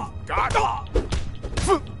all you've got?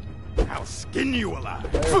 I'll skin you alive.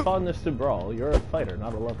 You're fondness to brawl. You're a fighter,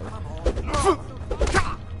 not a lover.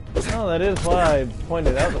 Well, that is why I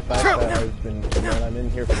pointed out the fact that I'm in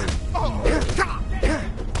here for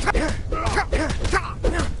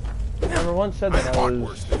I never once said that I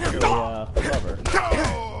was a lover.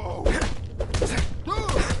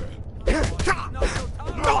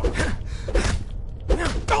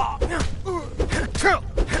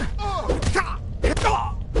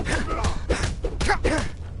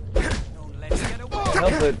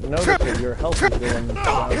 help but notice that your health is going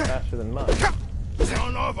down faster than mine.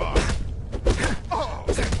 Son of a...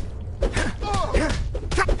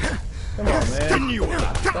 Come on, man.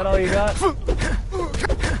 Is that all you got?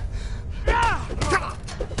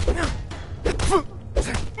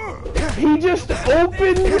 He just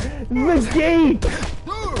opened the gate!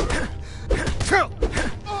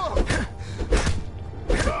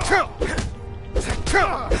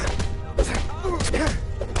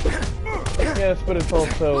 Yes, but it's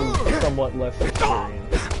also somewhat less experienced.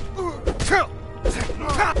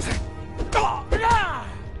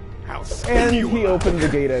 And he opened the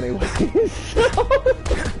gate anyway, so...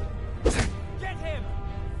 Get him!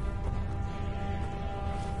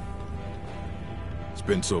 It's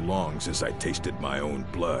been so long since I tasted my own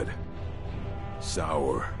blood.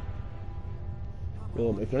 Sour. You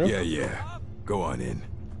want me through? Yeah. Go on in.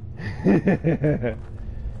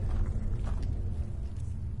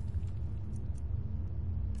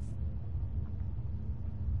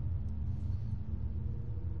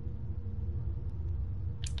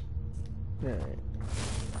 Alright.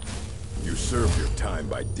 You serve your time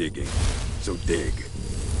by digging, so dig.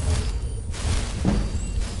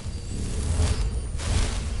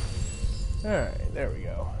 Alright, there we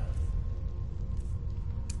go.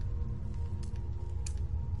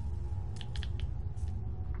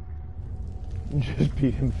 Just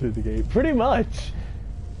beat him through the gate. Pretty much!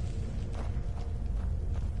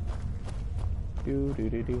 Do.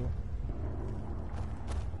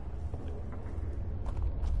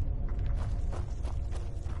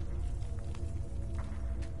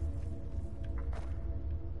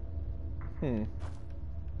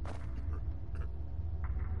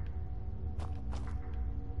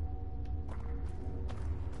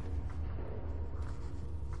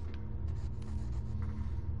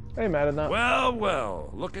 Hey, mad at that.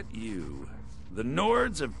 Well, look at you. The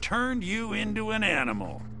Nords have turned you into an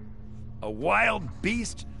animal. A wild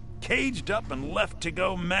beast, caged up and left to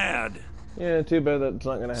go mad. Yeah, too bad that's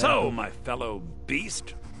not gonna happen. So, my fellow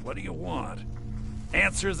beast, what do you want?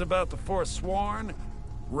 Answers about the Forsworn?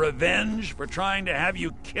 Revenge for trying to have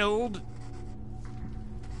you killed?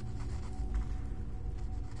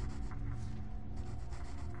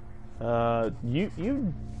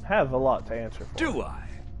 You have a lot to answer for. Do I?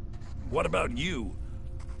 What about you?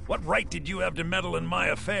 What right did you have to meddle in my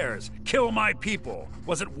affairs? Kill my people?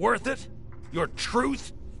 Was it worth it? Your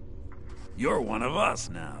truth? You're one of us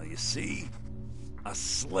now, you see? A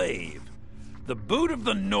slave. The boot of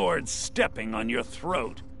the Nords stepping on your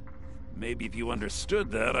throat. Maybe if you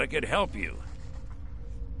understood that, I could help you.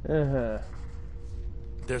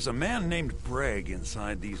 There's a man named Breg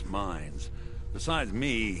inside these mines. Besides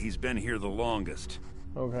me, he's been here the longest.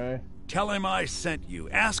 Okay. Tell him I sent you.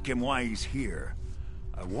 Ask him why he's here.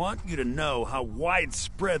 I want you to know how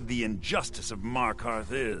widespread the injustice of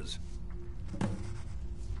Markarth is.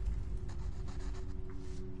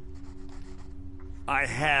 I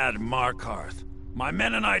had Markarth. My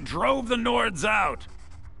men and I drove the Nords out.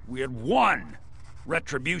 We had won.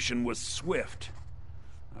 Retribution was swift.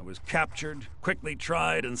 I was captured, quickly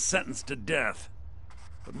tried, and sentenced to death.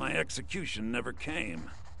 But my execution never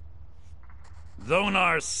came.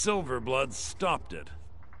 Dhonar's Silverblood stopped it.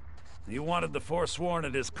 He wanted the Forsworn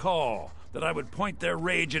at his call, that I would point their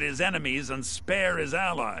rage at his enemies and spare his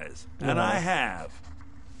allies. And I have.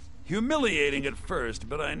 Humiliating at first,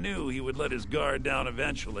 but I knew he would let his guard down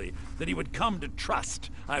eventually, that he would come to trust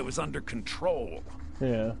I was under control.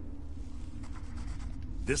 Yeah.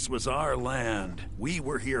 This was our land. We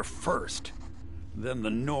were here first. Then the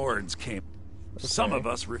Nords came. Okay. Some of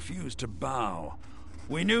us refused to bow.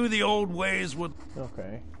 We knew the old ways would...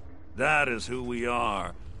 Okay. That is who we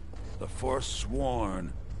are. The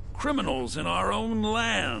Forsworn. Criminals in our own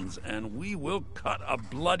lands, and we will cut a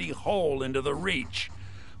bloody hole into the Reach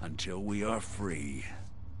until we are free.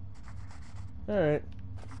 Alright.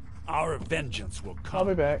 Our vengeance will come. I'll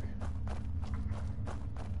be back.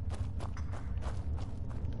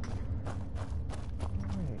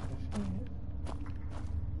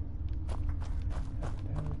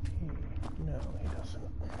 No, he doesn't.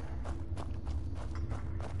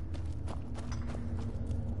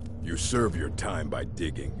 You serve your time by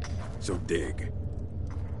digging, so dig.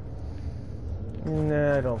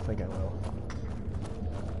 Nah, I don't think I will.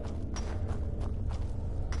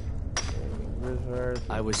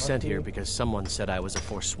 I was sent here because someone said I was a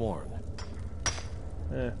Forsworn.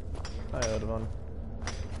 I owed one.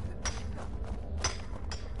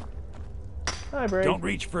 Hi, Brave. Don't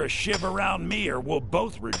reach for a shiv around me or we'll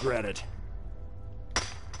both regret it.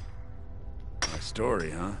 My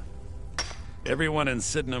story, huh? Everyone in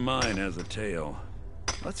Sidna Mine has a tale.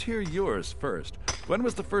 Let's hear yours first. When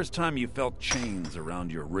was the first time you felt chains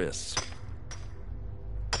around your wrists?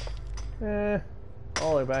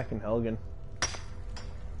 All the way back in Helgen.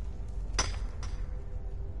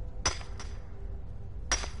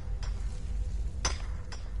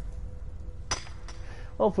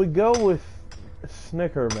 Well, if we go with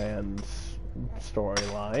Snickerman's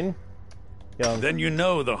storyline, then you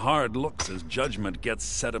know the hard looks as judgment gets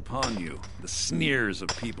set upon you. The sneers of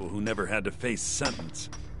people who never had to face sentence.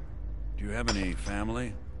 Do you have any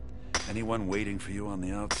family? Anyone waiting for you on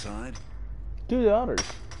the outside? 2 daughters.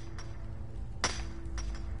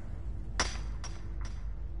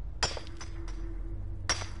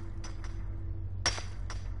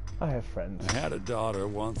 I have friends. I had a daughter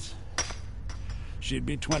once. She'd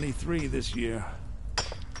be 23 this year.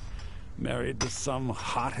 Married to some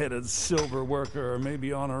hot-headed silver worker, or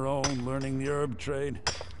maybe on her own, learning the herb trade.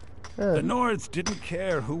 The Nords didn't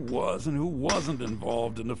care who was and who wasn't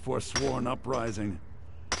involved in the Forsworn uprising.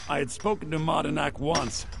 I had spoken to Modinak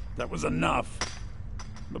once. That was enough.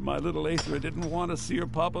 But my little Aethra didn't want to see her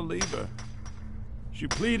papa leave her. She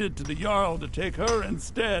pleaded to the Jarl to take her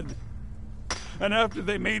instead. And after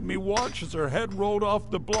they made me watch as her head rolled off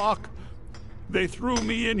the block, they threw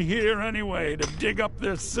me in here anyway to dig up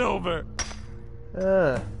their silver.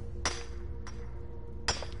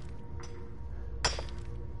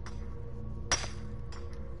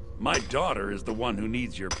 My daughter is the one who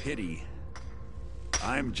needs your pity.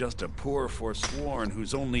 I'm just a poor Forsworn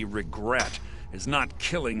whose only regret is not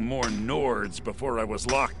killing more Nords before I was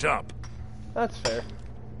locked up. That's fair.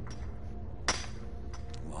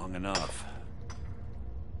 Long enough.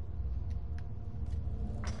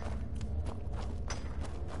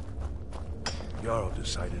 Jarl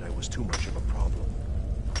decided I was too much of a problem.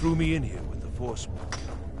 Threw me in here with the Forsworn.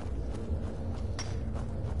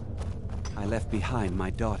 I left behind my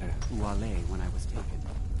daughter, Uale, when I was taken.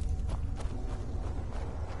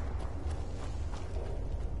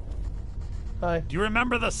 Hi. Do you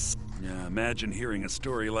remember the... Yeah, imagine hearing a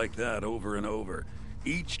story like that over and over.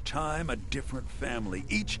 Each time a different family.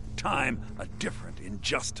 Each time a different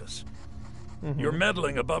injustice. Your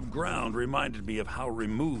meddling above ground reminded me of how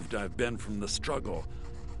removed I've been from the struggle.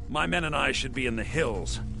 My men and I should be in the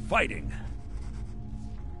hills, fighting.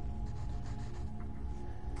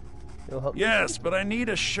 Yes, but I need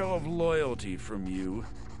a show of loyalty from you.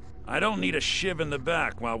 I don't need a shiv in the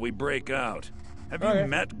back while we break out. Have you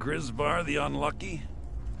met Grisvar the Unlucky?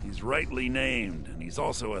 He's rightly named, and he's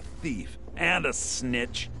also a thief and a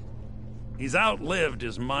snitch. He's outlived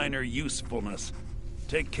his minor usefulness.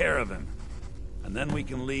 Take care of him. And then we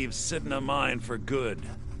can leave Sidna Mine for good.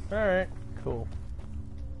 Alright, cool.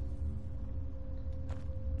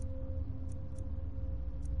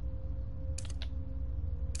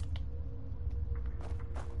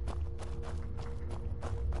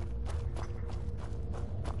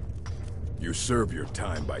 You serve your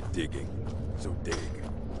time by digging, so dig.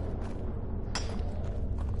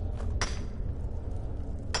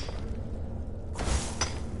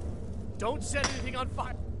 Don't set anything on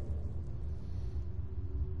fire!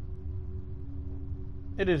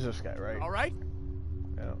 It is this guy, right? Alright?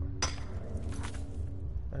 Yeah.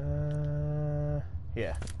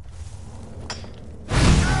 Yeah.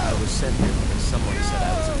 I was sent here because someone said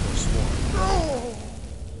I was a Forsworn.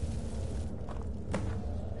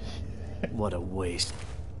 What a waste.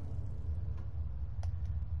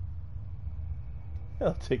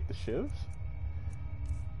 I'll take the shivs.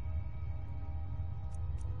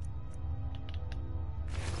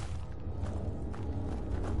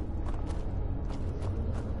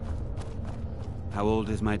 How old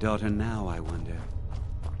is my daughter now, I wonder?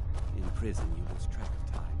 In prison, you lose track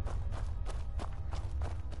of time.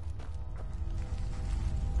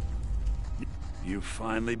 You've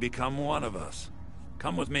finally become one of us.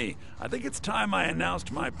 Come with me. I think it's time I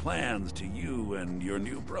announced my plans to you and your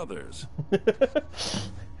new brothers.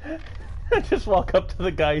 I just walk up to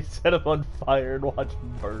the guy, set him on fire, and watch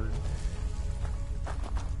him burn.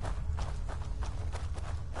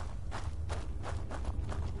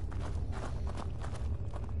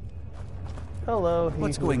 Hello.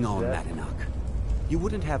 What's going on, Madinak? You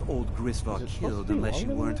wouldn't have old Grisvar killed unless you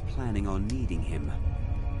weren't planning on needing him.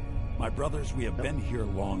 My brothers, we have been here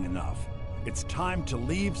long enough. It's time to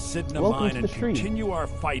leave Sidna Mine and continue our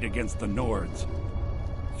fight against the Nords.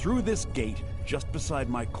 Through this gate, just beside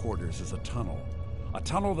my quarters, is a tunnel. A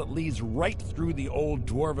tunnel that leads right through the old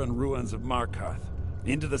dwarven ruins of Markarth,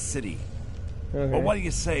 into the city. Well, what do you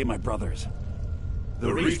say, my brothers?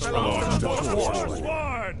 The reach belongs to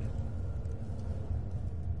Forsworn!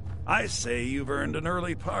 I say you've earned an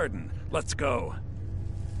early pardon. Let's go.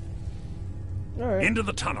 All right. Into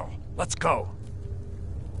the tunnel. Let's go.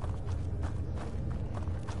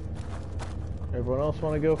 Everyone else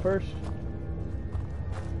want to go first?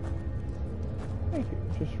 Thank you.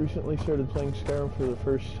 Just recently started playing Skyrim for the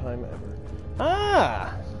first time ever.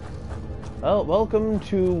 Ah! Well, welcome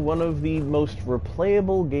to one of the most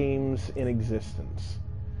replayable games in existence.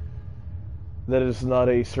 That is not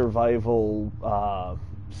a survival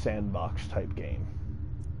sandbox type game.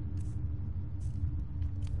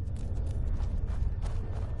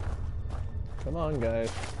 Come on,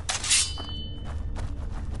 guys.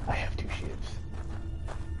 I have 2 shields.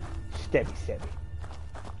 Stabby, stabby.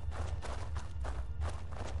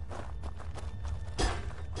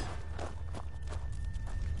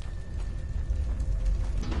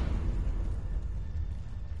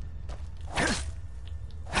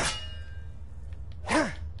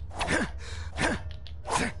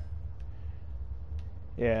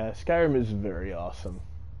 Yeah, Skyrim is very awesome.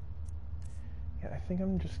 Yeah, I think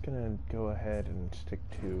I'm just gonna go ahead and stick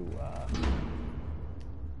to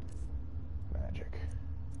magic.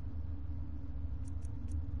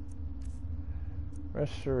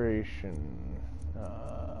 Restoration,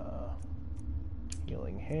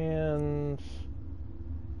 healing hands,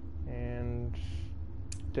 and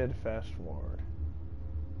steadfast ward.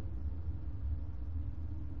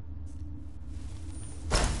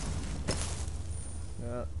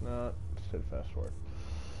 Not steadfast ward.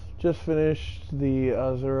 Just finished the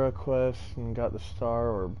Azura quest and got the star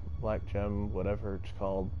or black gem, whatever it's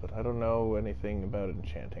called, but I don't know anything about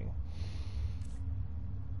enchanting.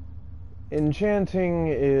 Enchanting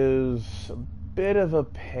is a bit of a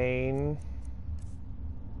pain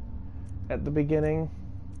at the beginning.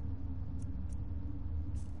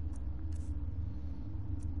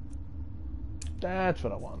 That's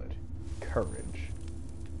what I wanted. Courage.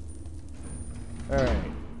 Alright.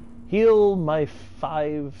 Heal my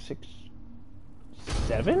 5, 6,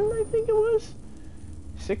 7, I think it was?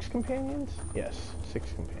 6 companions? Yes,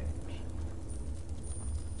 6 companions.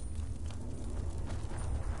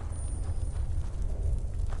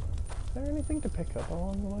 Is there anything to pick up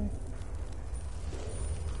along the way?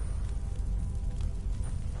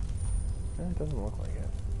 It doesn't look like it.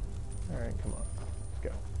 Alright, come on. Let's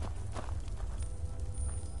go.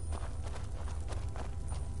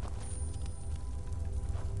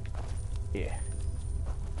 Yeah.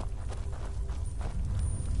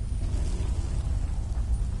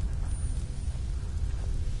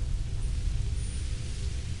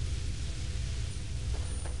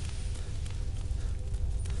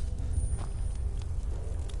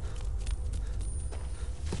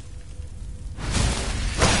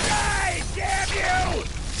 Hey, damn you!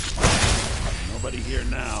 Nobody here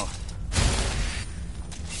now.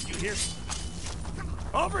 You hear?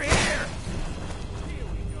 Over here!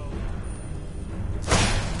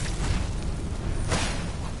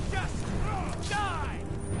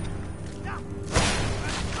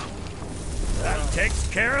 That takes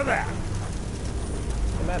care of that.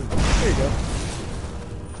 Come on, here you go.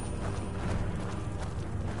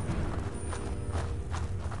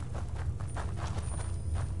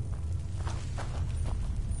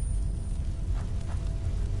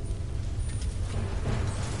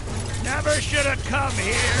 Never should have come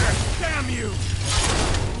here. Damn you!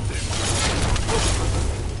 There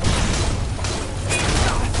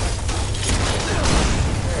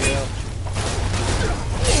you go.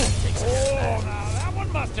 Oh, now that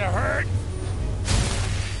one must have hurt.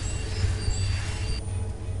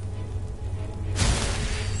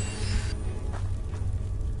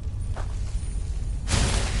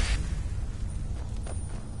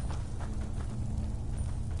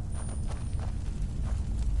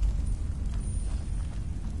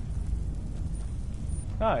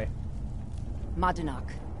 Hi.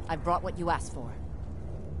 Madanach, I brought what you asked for.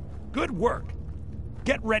 Good work.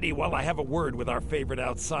 Get ready while I have a word with our favorite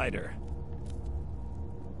outsider.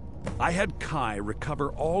 I had Kai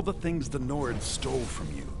recover all the things the Nords stole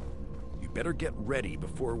from you. You better get ready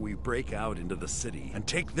before we break out into the city. And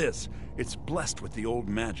take this. It's blessed with the old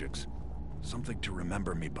magics. Something to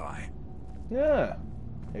remember me by. Yeah.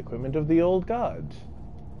 Equipment of the old gods.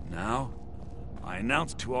 Now, I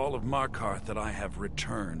announce to all of Markarth that I have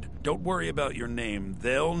returned. Don't worry about your name.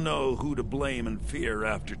 They'll know who to blame and fear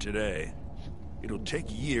after today. It'll take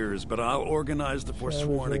years, but I'll organize the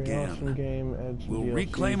Forsworn again. Awesome game. We'll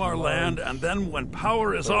reclaim our land, and then when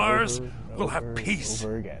power is ours, we'll have peace.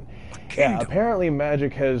 Over again. Yeah, apparently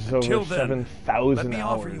magic has over Until then, 7,000 let me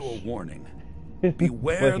hours. offer you a warning.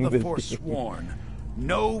 Beware the Forsworn.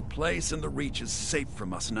 No place in the Reach is safe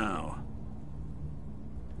from us now.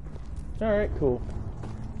 Alright, cool.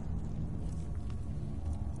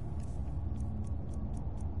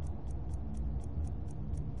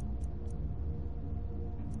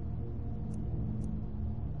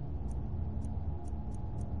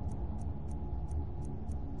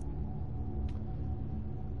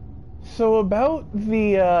 So about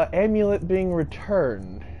the amulet being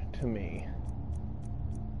returned to me.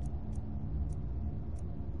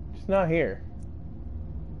 It's not here.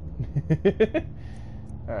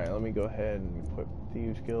 Alright, let me go ahead and equip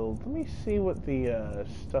Thieves Guild. Let me see what the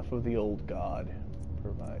stuff of the old god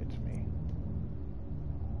provides me.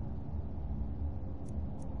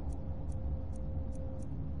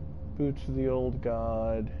 Boots of the old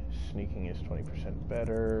god. Sneaking is 20%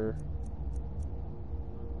 better.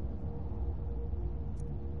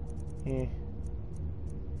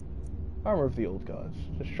 Armor of the old gods.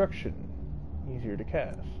 Destruction. Easier to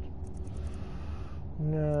cast.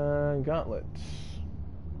 Gauntlets.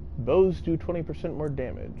 Bows do 20% more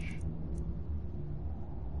damage.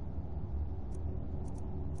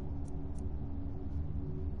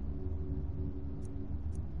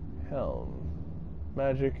 Helm.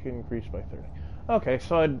 Magic increased by 30. Okay,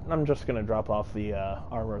 so I'm just going to drop off the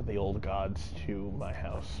armor of the old gods to my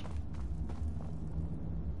house.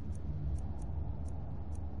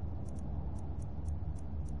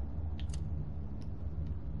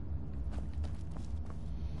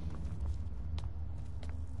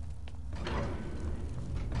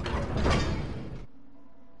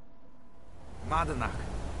 Madanak,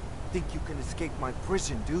 think you can escape my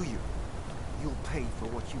prison, do you? You'll pay for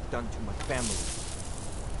what you've done to my family.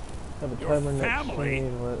 Your family?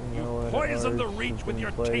 You poisoned the Reach with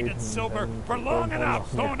your tainted silver for long enough,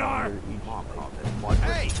 Thonar! Markov has quite a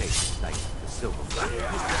reputation thanks to the silver black.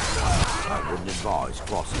 I wouldn't advise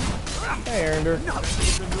crossing. Hey, Erender.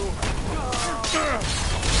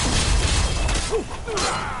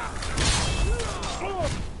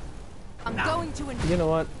 I'm going to... You know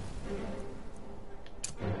what?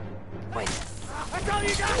 Wait. That's all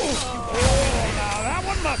you got? Oh, now that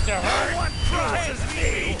one must have hurt. One crosses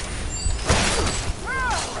me.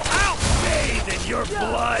 I'll bathe in your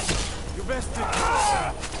blood. You best to...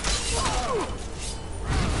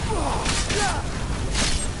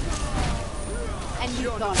 And you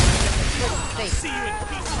thought I was see you in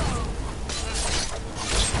pieces.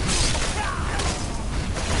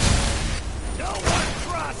 No one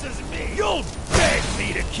crosses me. You'll beg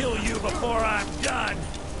me to kill you before I'm done.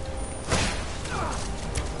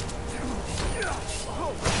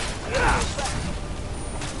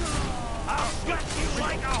 I'll gut you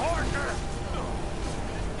like a horker!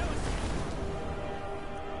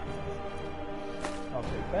 I'll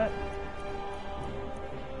take that.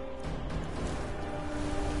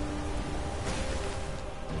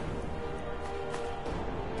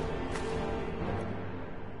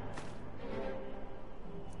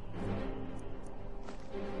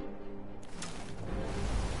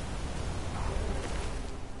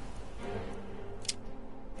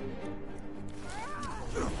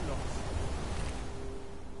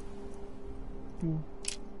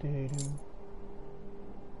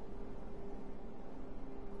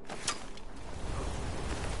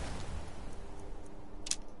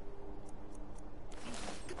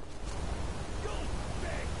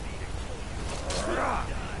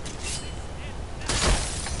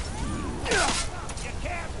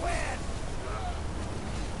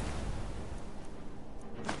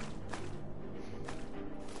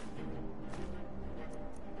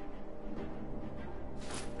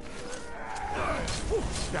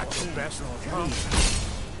 That's the best.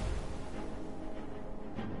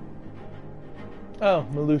 Oh,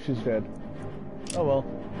 Malouche is dead. Oh well.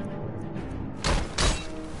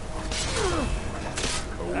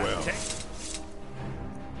 Oh well.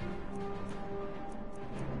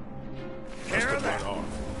 Care of that.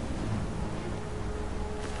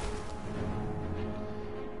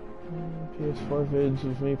 PS4 vids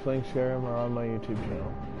of me playing Skyrim are on my YouTube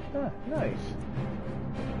channel. Ah, nice.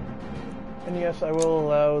 And yes, I will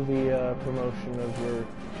allow the promotion of your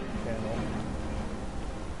channel.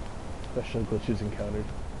 Especially glitches encountered.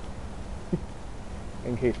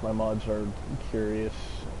 In case my mods are curious.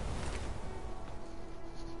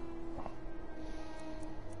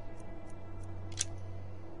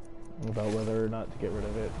 About whether or not to get rid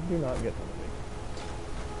of it. Do not get rid of it.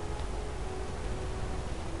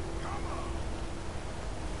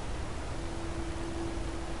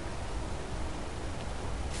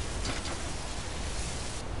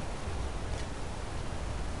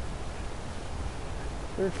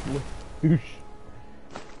 Search Malouche.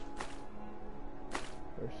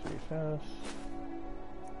 Mercy's house.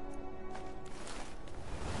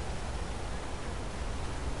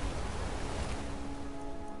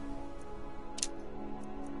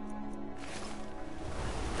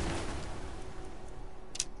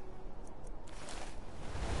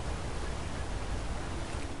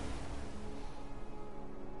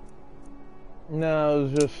 No, I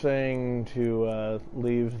was just saying to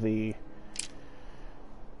leave the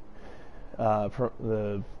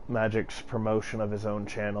the Magic's promotion of his own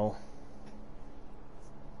channel.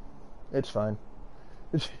 It's fine.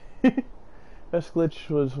 Best glitch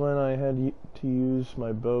was when I had to use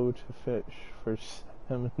my bow to fish for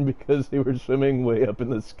salmon because they were swimming way up in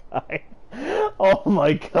the sky. Oh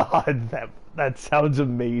my god, that sounds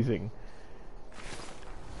amazing.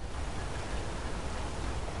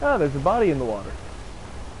 Ah, there's a body in the water.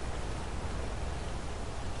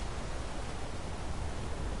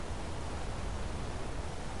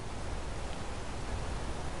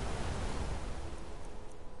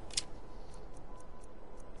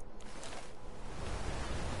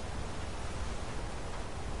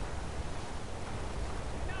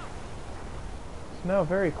 It's now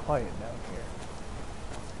very quiet down here.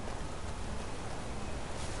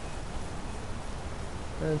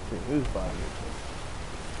 Let's see, whose body is this?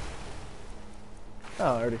 Oh,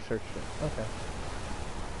 I already searched it. Okay.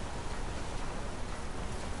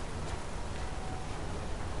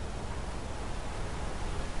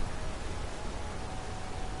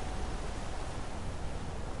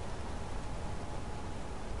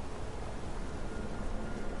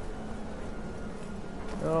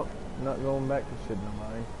 Nope, not going back to Sidna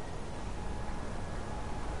Mine.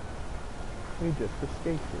 We just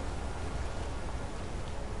escaped it.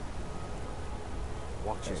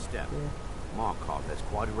 Watch your step. Markov has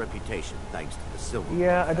quite a reputation thanks to the Silver.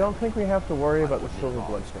 Yeah, I don't think we have to worry about the Silver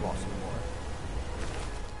Blood anymore.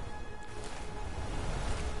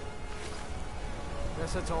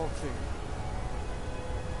 Guess that's all clear.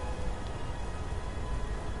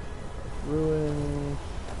 Ruins.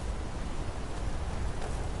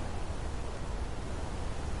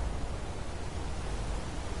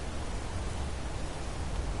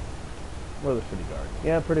 Or the city guard.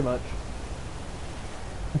 Yeah, pretty much.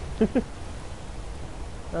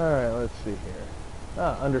 Alright, let's see here.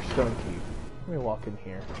 Ah, under Stone Keep. Let me walk in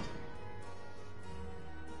here.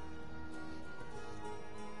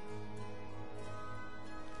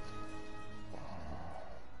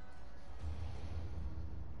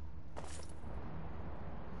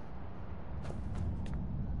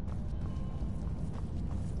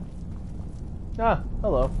 Ah,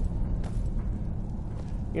 hello.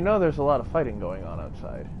 You know there's a lot of fighting going on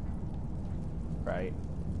outside, right?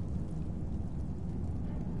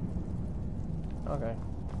 Okay.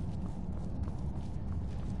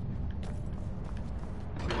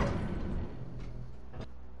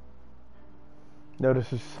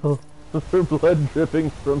 Notices silver blood dripping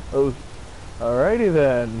from host. Alrighty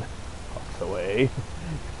then. Walks away.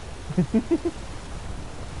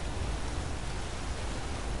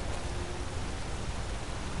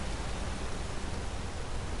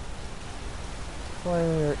 Why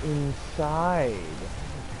they're inside.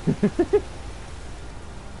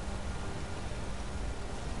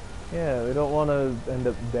 Yeah, we don't want to end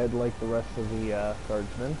up dead like the rest of the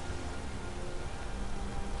guardsmen.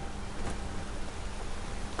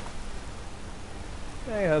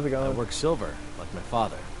 Hey, how's it going? I work silver, like my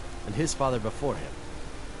father, and his father before him.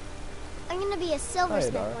 I'm gonna be a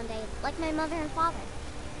silversmith one day, like my mother and father.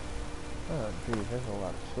 Oh, geez, there's a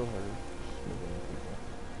lot of silver smithing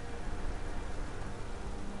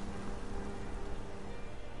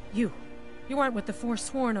people. You aren't with the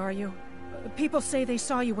Forsworn, are you? People say they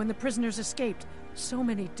saw you when the prisoners escaped. So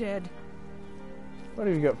many dead. What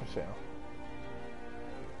have you got for sale?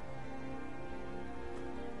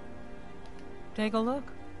 Take a look.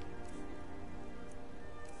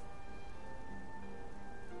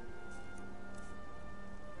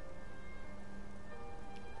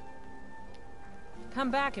 Come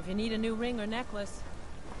back if you need a new ring or necklace.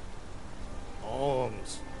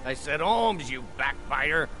 Holmes. I said Holmes, you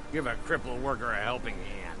backbiter. Give a crippled worker a helping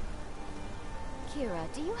hand.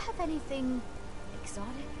 Kira, do you have anything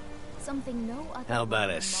exotic? Something no other How about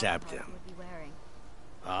woman a in septum? Markarth would be wearing?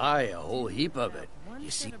 Aye, a whole heap of it. You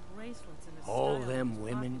see, all them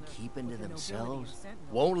women keeping to themselves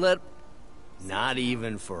won't let... Not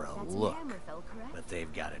even for a look. But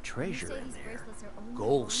they've got a treasure in there.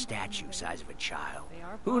 Gold statue size of a child.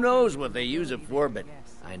 Who knows what they use it for, but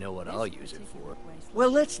I know what I'll use it for.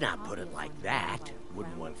 Well, let's not put it like that.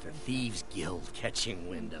 Wouldn't want the Thieves Guild catching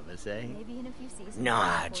wind of us, eh?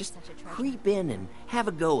 Nah, just creep in and have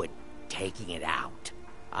a go at taking it out.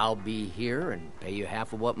 I'll be here and pay you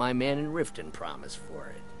half of what my man in Riften promised for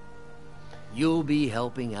it. You'll be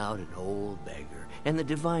helping out an old beggar and the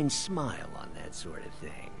divine smile on that sort of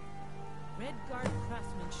thing.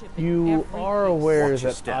 You are aware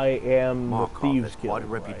that I am the Markov Thieves has Guild, quite a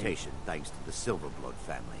reputation thanks to the Silverblood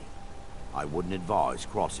family. I wouldn't advise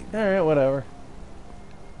crossing them. Alright, whatever.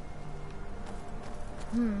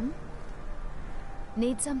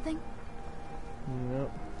 Need something?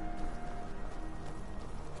 Nope.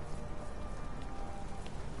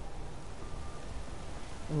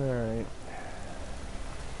 Alright.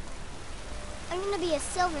 I'm gonna be a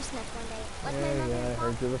silversmith one day, like my mother Yeah, I and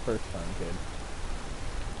father. heard you the first time, kid.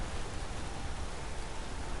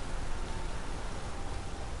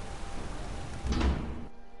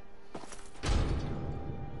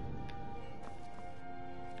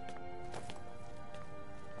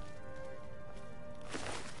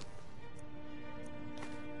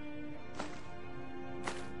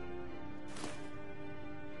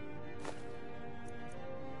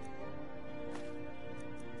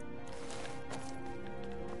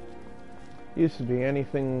 Used to be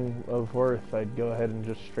anything of worth, I'd go ahead and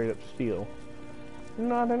just straight up steal.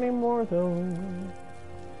 Not anymore, though.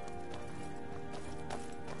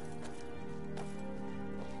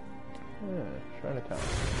 Yeah, Chinatown.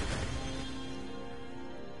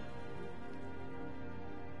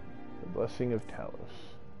 The Blessing of Talos.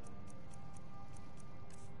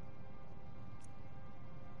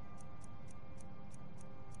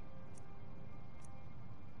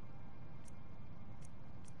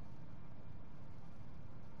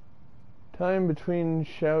 Time between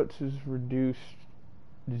shouts is reduced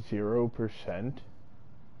 0%.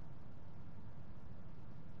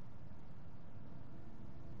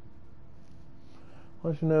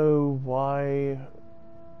 Want to know why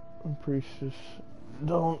priests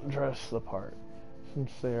don't dress the part,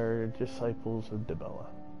 since they are disciples of Dibella.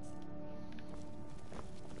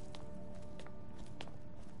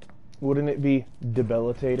 Wouldn't it be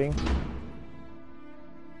debilitating?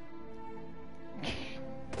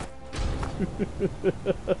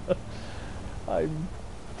 I'm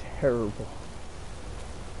terrible.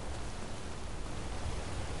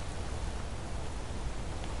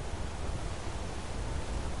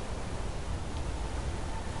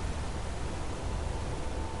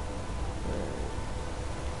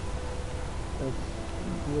 That's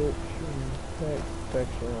glitch and text. It's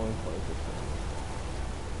actually only 20%.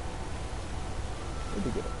 Need to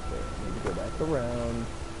get up there. Need to go back around.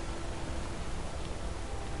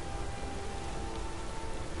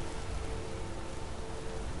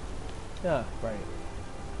 Ah, right.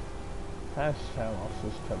 Past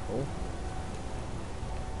Talos' temple.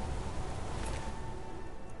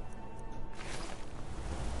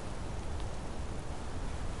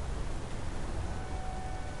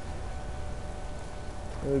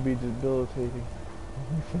 It would be debilitating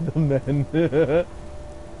for the men.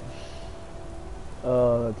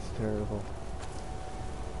 Oh, that's terrible.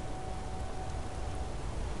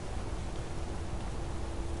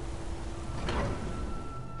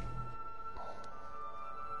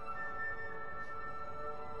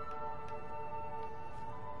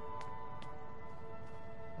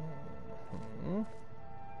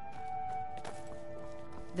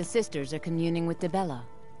 The sisters are communing with Dibella.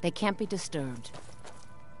 They can't be disturbed.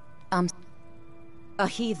 A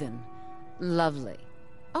heathen. Lovely.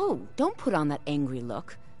 Oh, don't put on that angry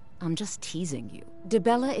look. I'm just teasing you.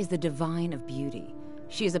 Dibella is the divine of beauty.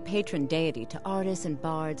 She is a patron deity to artists and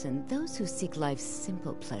bards and those who seek life's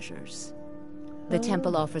simple pleasures. The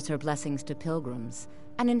temple offers her blessings to pilgrims,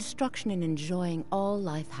 and instruction in enjoying all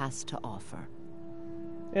life has to offer.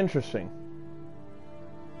 Interesting.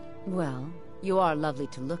 Well, you are lovely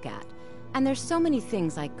to look at, and there's so many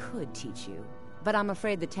things I could teach you, but I'm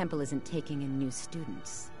afraid the temple isn't taking in new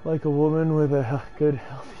students. Like a woman with a good,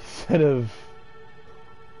 healthy set of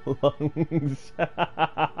lungs.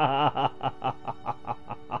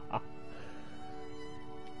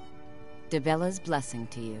 Dibella's blessing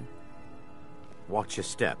to you. Watch your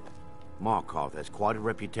step. Markarth has quite a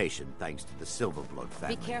reputation thanks to the Silverblood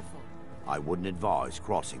family. Be careful. I wouldn't advise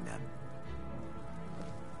crossing them.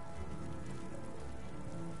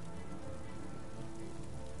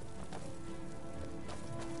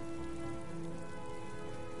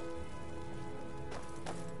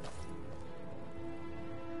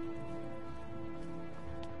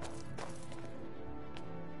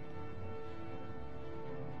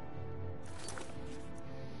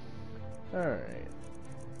 Alright.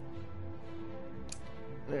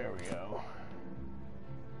 There we go.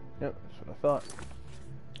 Yep, that's what I thought.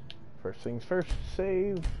 First things first,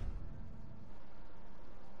 save.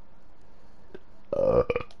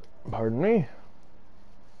 Pardon me.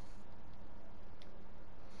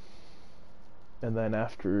 And then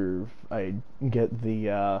after I get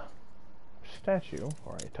the statue,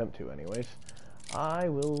 or I attempt to anyways, I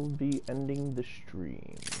will be ending the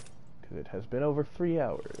stream. Because it has been over 3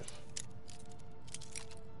 hours.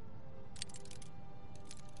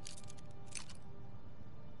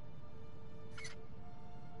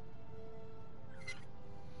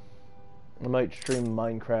 I might stream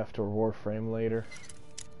Minecraft or Warframe later.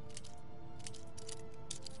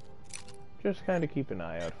 Just kind of keep an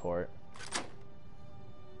eye out for it.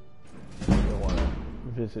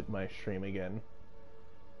 visit my stream again.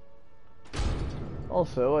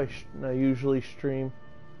 Also, I usually stream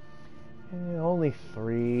only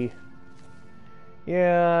 3.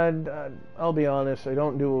 Yeah, and, I'll be honest, I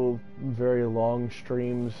don't do very long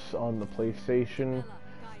streams on the PlayStation.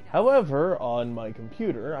 However, on my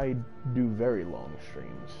computer, I do very long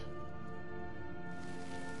streams.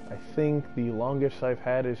 I think the longest I've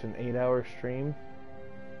had is an 8-hour stream.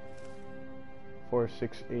 4,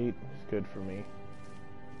 6, 8 is good for me.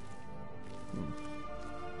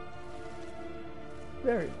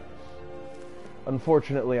 Very nice.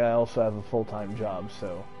 Unfortunately, I also have a full-time job,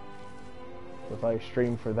 so if I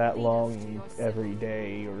stream for that long every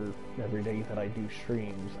day, or every day that I do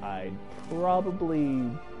streams, I'd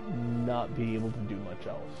probably not be able to do much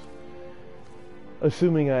else.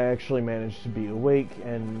 Assuming I actually manage to be awake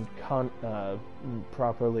and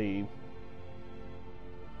properly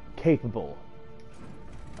capable,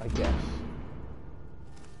 I guess.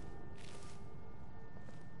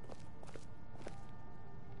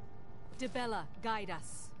 Dibella, guide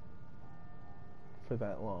us. For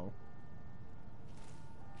that long.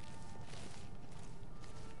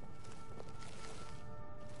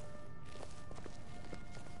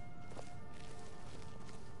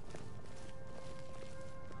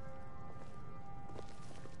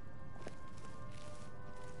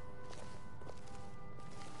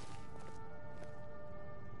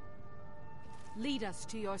 Lead us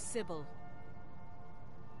to your Sibyl.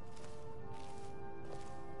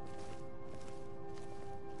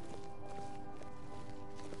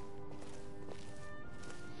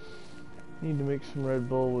 Need to make some Red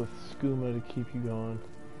Bull with skooma to keep you going.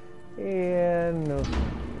 And no thank you.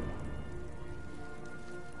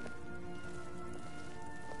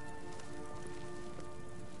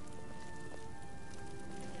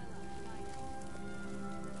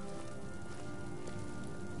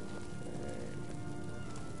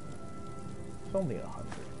 It's only 100.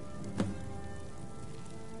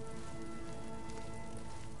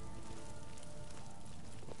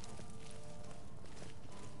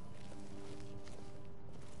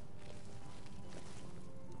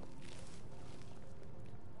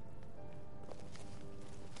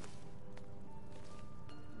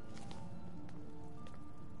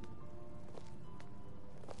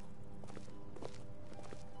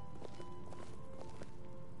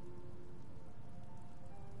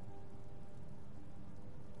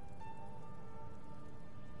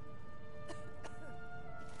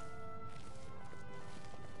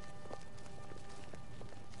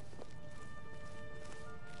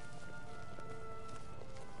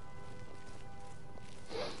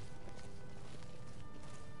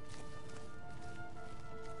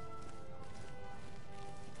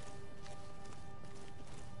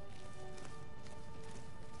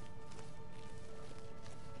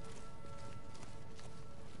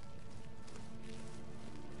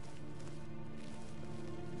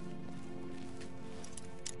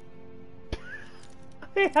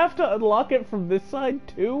 I have to unlock it from this side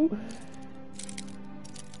too?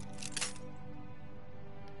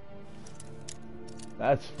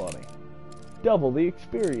 That's funny. Double the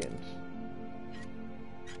experience.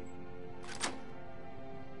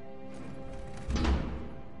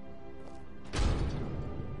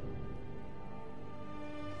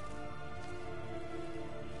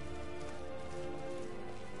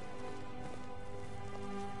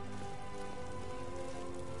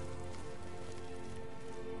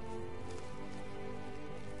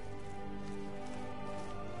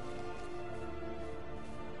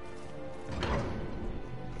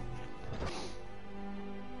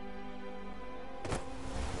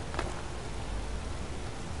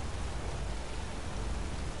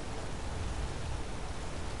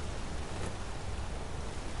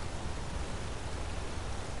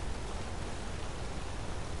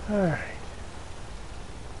 Alright.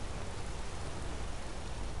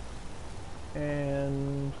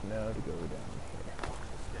 And now to go down here.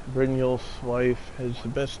 Brynjolf's wife has the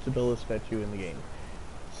best Dibella statue in the game.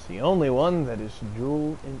 It's the only one that is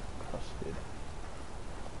jewel encrusted.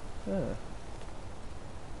 Huh.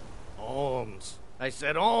 Holmes. I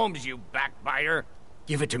said Holmes, you backbiter.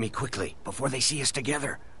 Give it to me quickly, before they see us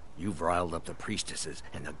together. You've riled up the priestesses,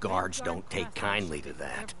 and the guards don't take kindly to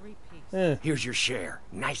that. Here's your share.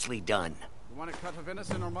 Nicely done. You want a cut of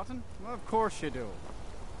venison or mutton? Well, of course you do.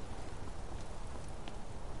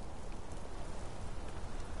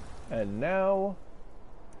 And now,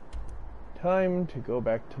 time to go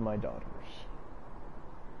back to my daughters.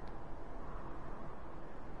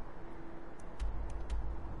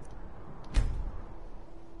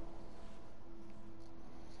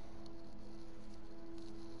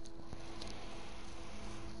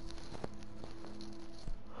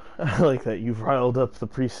 I like that you've riled up the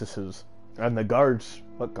priestesses. And the guards.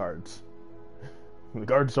 What guards? The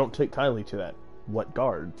guards don't take kindly to that. What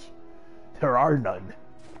guards? There are none.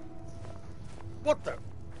 What the?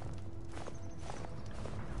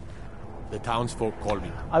 The townsfolk call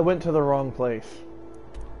me. I went to the wrong place.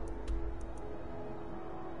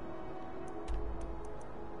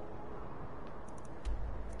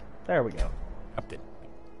 There we go. Captain.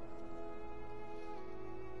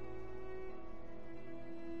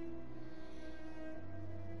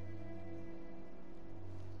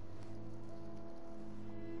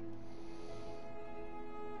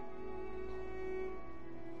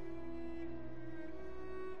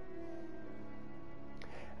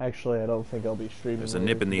 Actually, I don't think I'll be streaming. There's a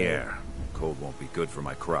nip in the air. Cold won't be good for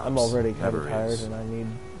my crops. I'm already kind of Never tired is. and I need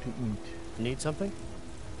to eat. Need something?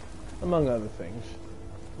 Among other things.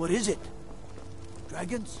 What is it?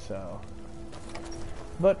 Dragons? So.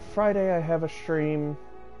 But Friday I have a stream.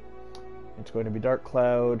 It's going to be Dark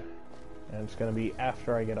Cloud. And it's going to be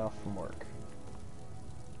after I get off from work.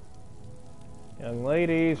 Young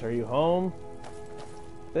ladies, are you home?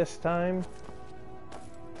 This time?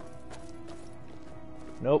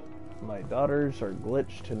 Nope. My daughters are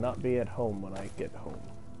glitched to not be at home when I get home.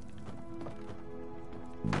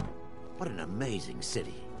 What an amazing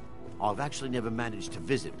city. I've actually never managed to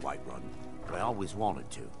visit Whiterun, but I always wanted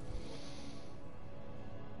to.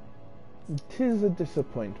 Tis a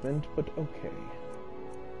disappointment, but okay.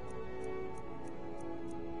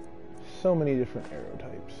 So many different arrow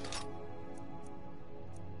types.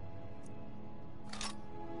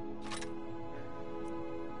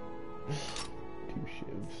 Two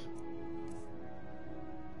shivs.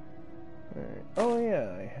 Alright. Oh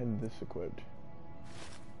yeah, I had this equipped.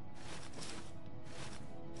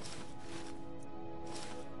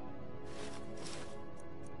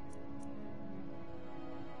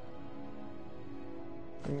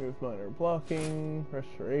 Remove minor blocking,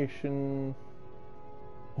 restoration,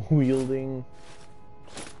 wielding.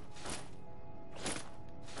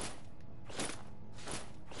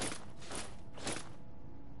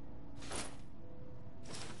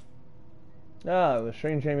 Ah, the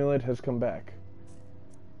strange amulet has come back.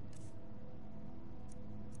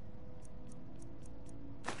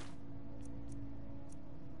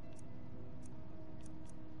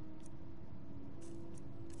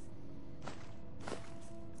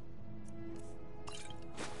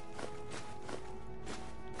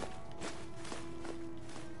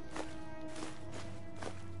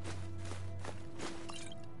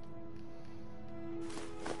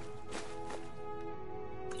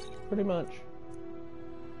 Pretty much.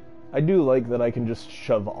 I do like that I can just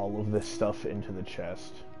shove all of this stuff into the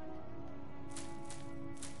chest.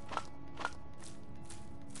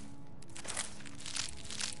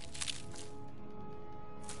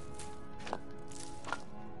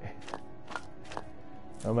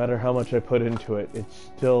 No matter how much I put into it, it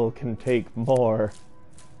still can take more.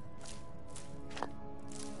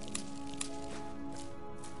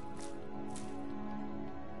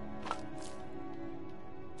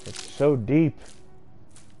 It's so deep.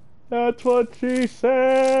 That's what she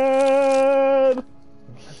said!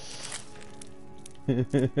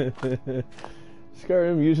 Skyrim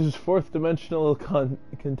uses fourth dimensional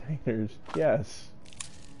containers. Yes.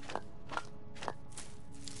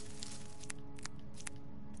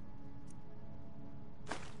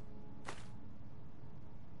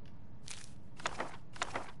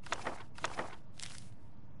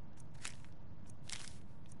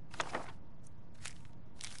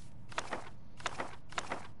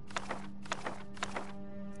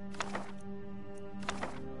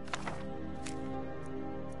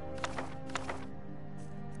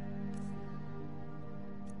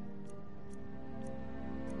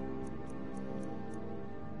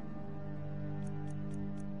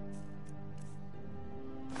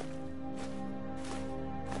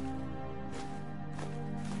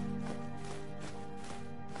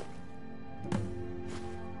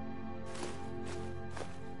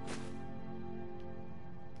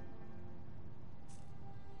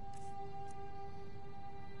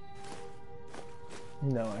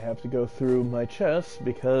 Now I have to go through my chest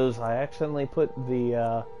because I accidentally put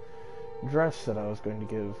the dress that I was going to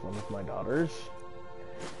give one of my daughters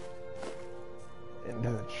into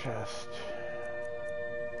the chest.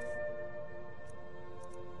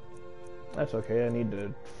 That's okay, I need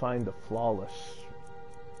to find the flawless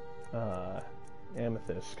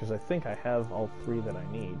amethyst because I think I have all three that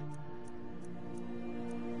I need.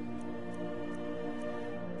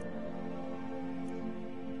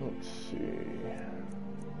 Let's see.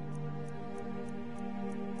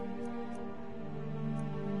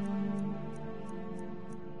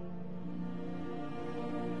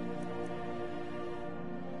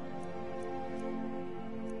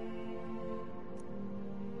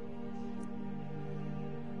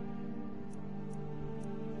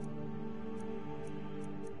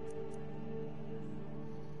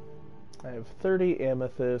 I have 30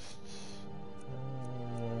 amethysts.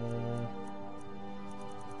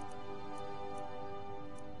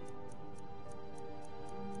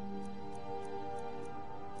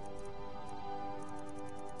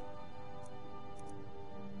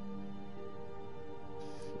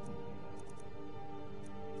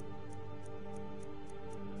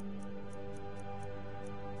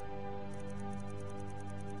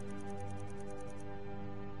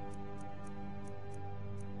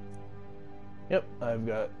 Yep, I've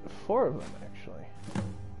got 4 of them, actually.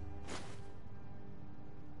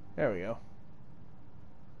 There we go.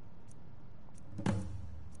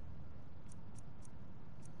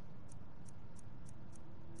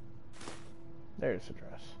 There's the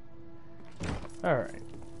dress. Alright.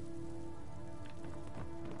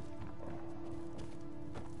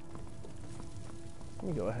 Let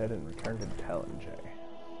me go ahead and return to Talonjay.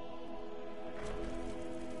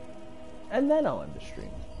 And then I'll end the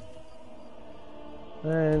stream.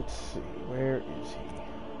 Let's see, where is he?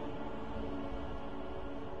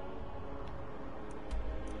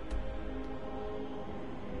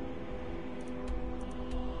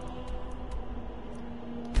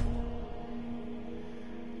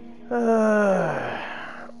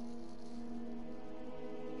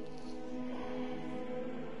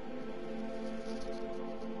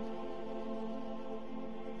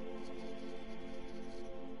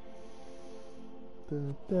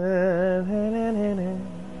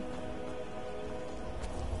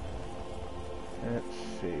 Let's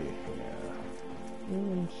see, yeah.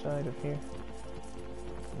 Inside of here?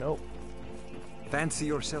 Nope. Fancy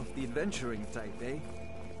yourself the adventuring type, eh?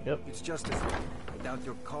 Yep. It's just as I doubt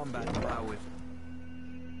your combat prowess.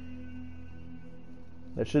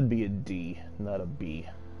 That should be a D, not a B.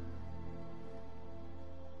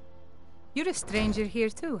 You're a stranger here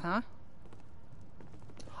too, huh?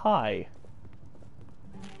 Hi.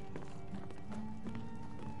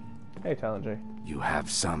 Hey, Talonjay. You have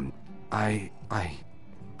some... I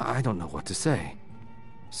don't know what to say.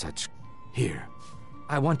 Here.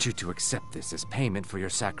 I want you to accept this as payment for your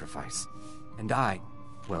sacrifice. And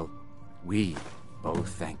we both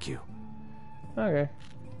thank you. Okay.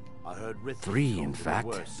 I heard 3, in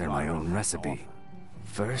fact. They're my own recipe.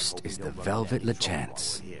 First is the Velvet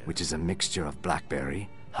Lachance, which is a mixture of blackberry,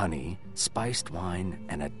 honey, spiced wine,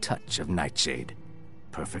 and a touch of nightshade.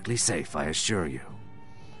 Perfectly safe, I assure you.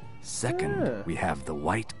 Second, we have the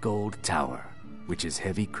White Gold Tower, which is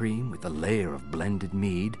heavy cream with a layer of blended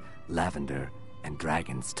mead, lavender, and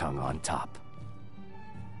dragon's tongue on top.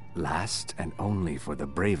 Last, and only for the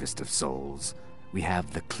bravest of souls, we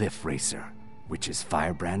have the Cliff Racer, which is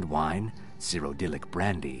firebrand wine, cyrodiilic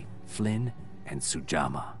brandy, Flynn, and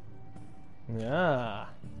Sujama. Yeah.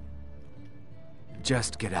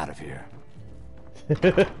 Just get out of here.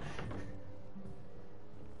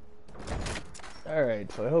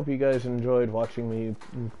 Alright, so I hope you guys enjoyed watching me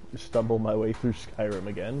stumble my way through Skyrim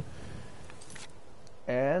again.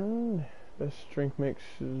 And best drink mix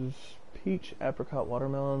is peach, apricot,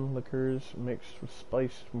 watermelon liqueurs mixed with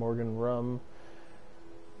spiced Morgan rum,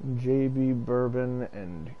 JB bourbon,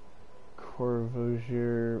 and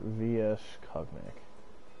Courvoisier VS cognac.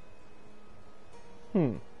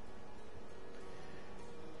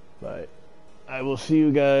 But I will see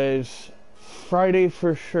you guys Friday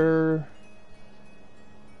for sure.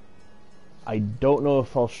 I don't know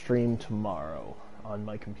if I'll stream tomorrow on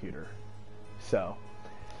my computer. So,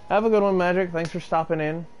 have a good one, Magic. Thanks for stopping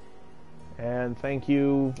in. And thank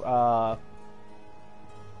you, what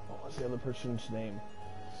was the other person's name?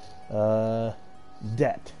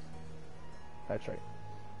 Det. That's right.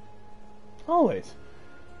 Always.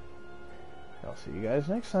 I'll see you guys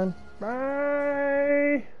next time.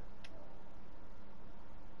 Bye!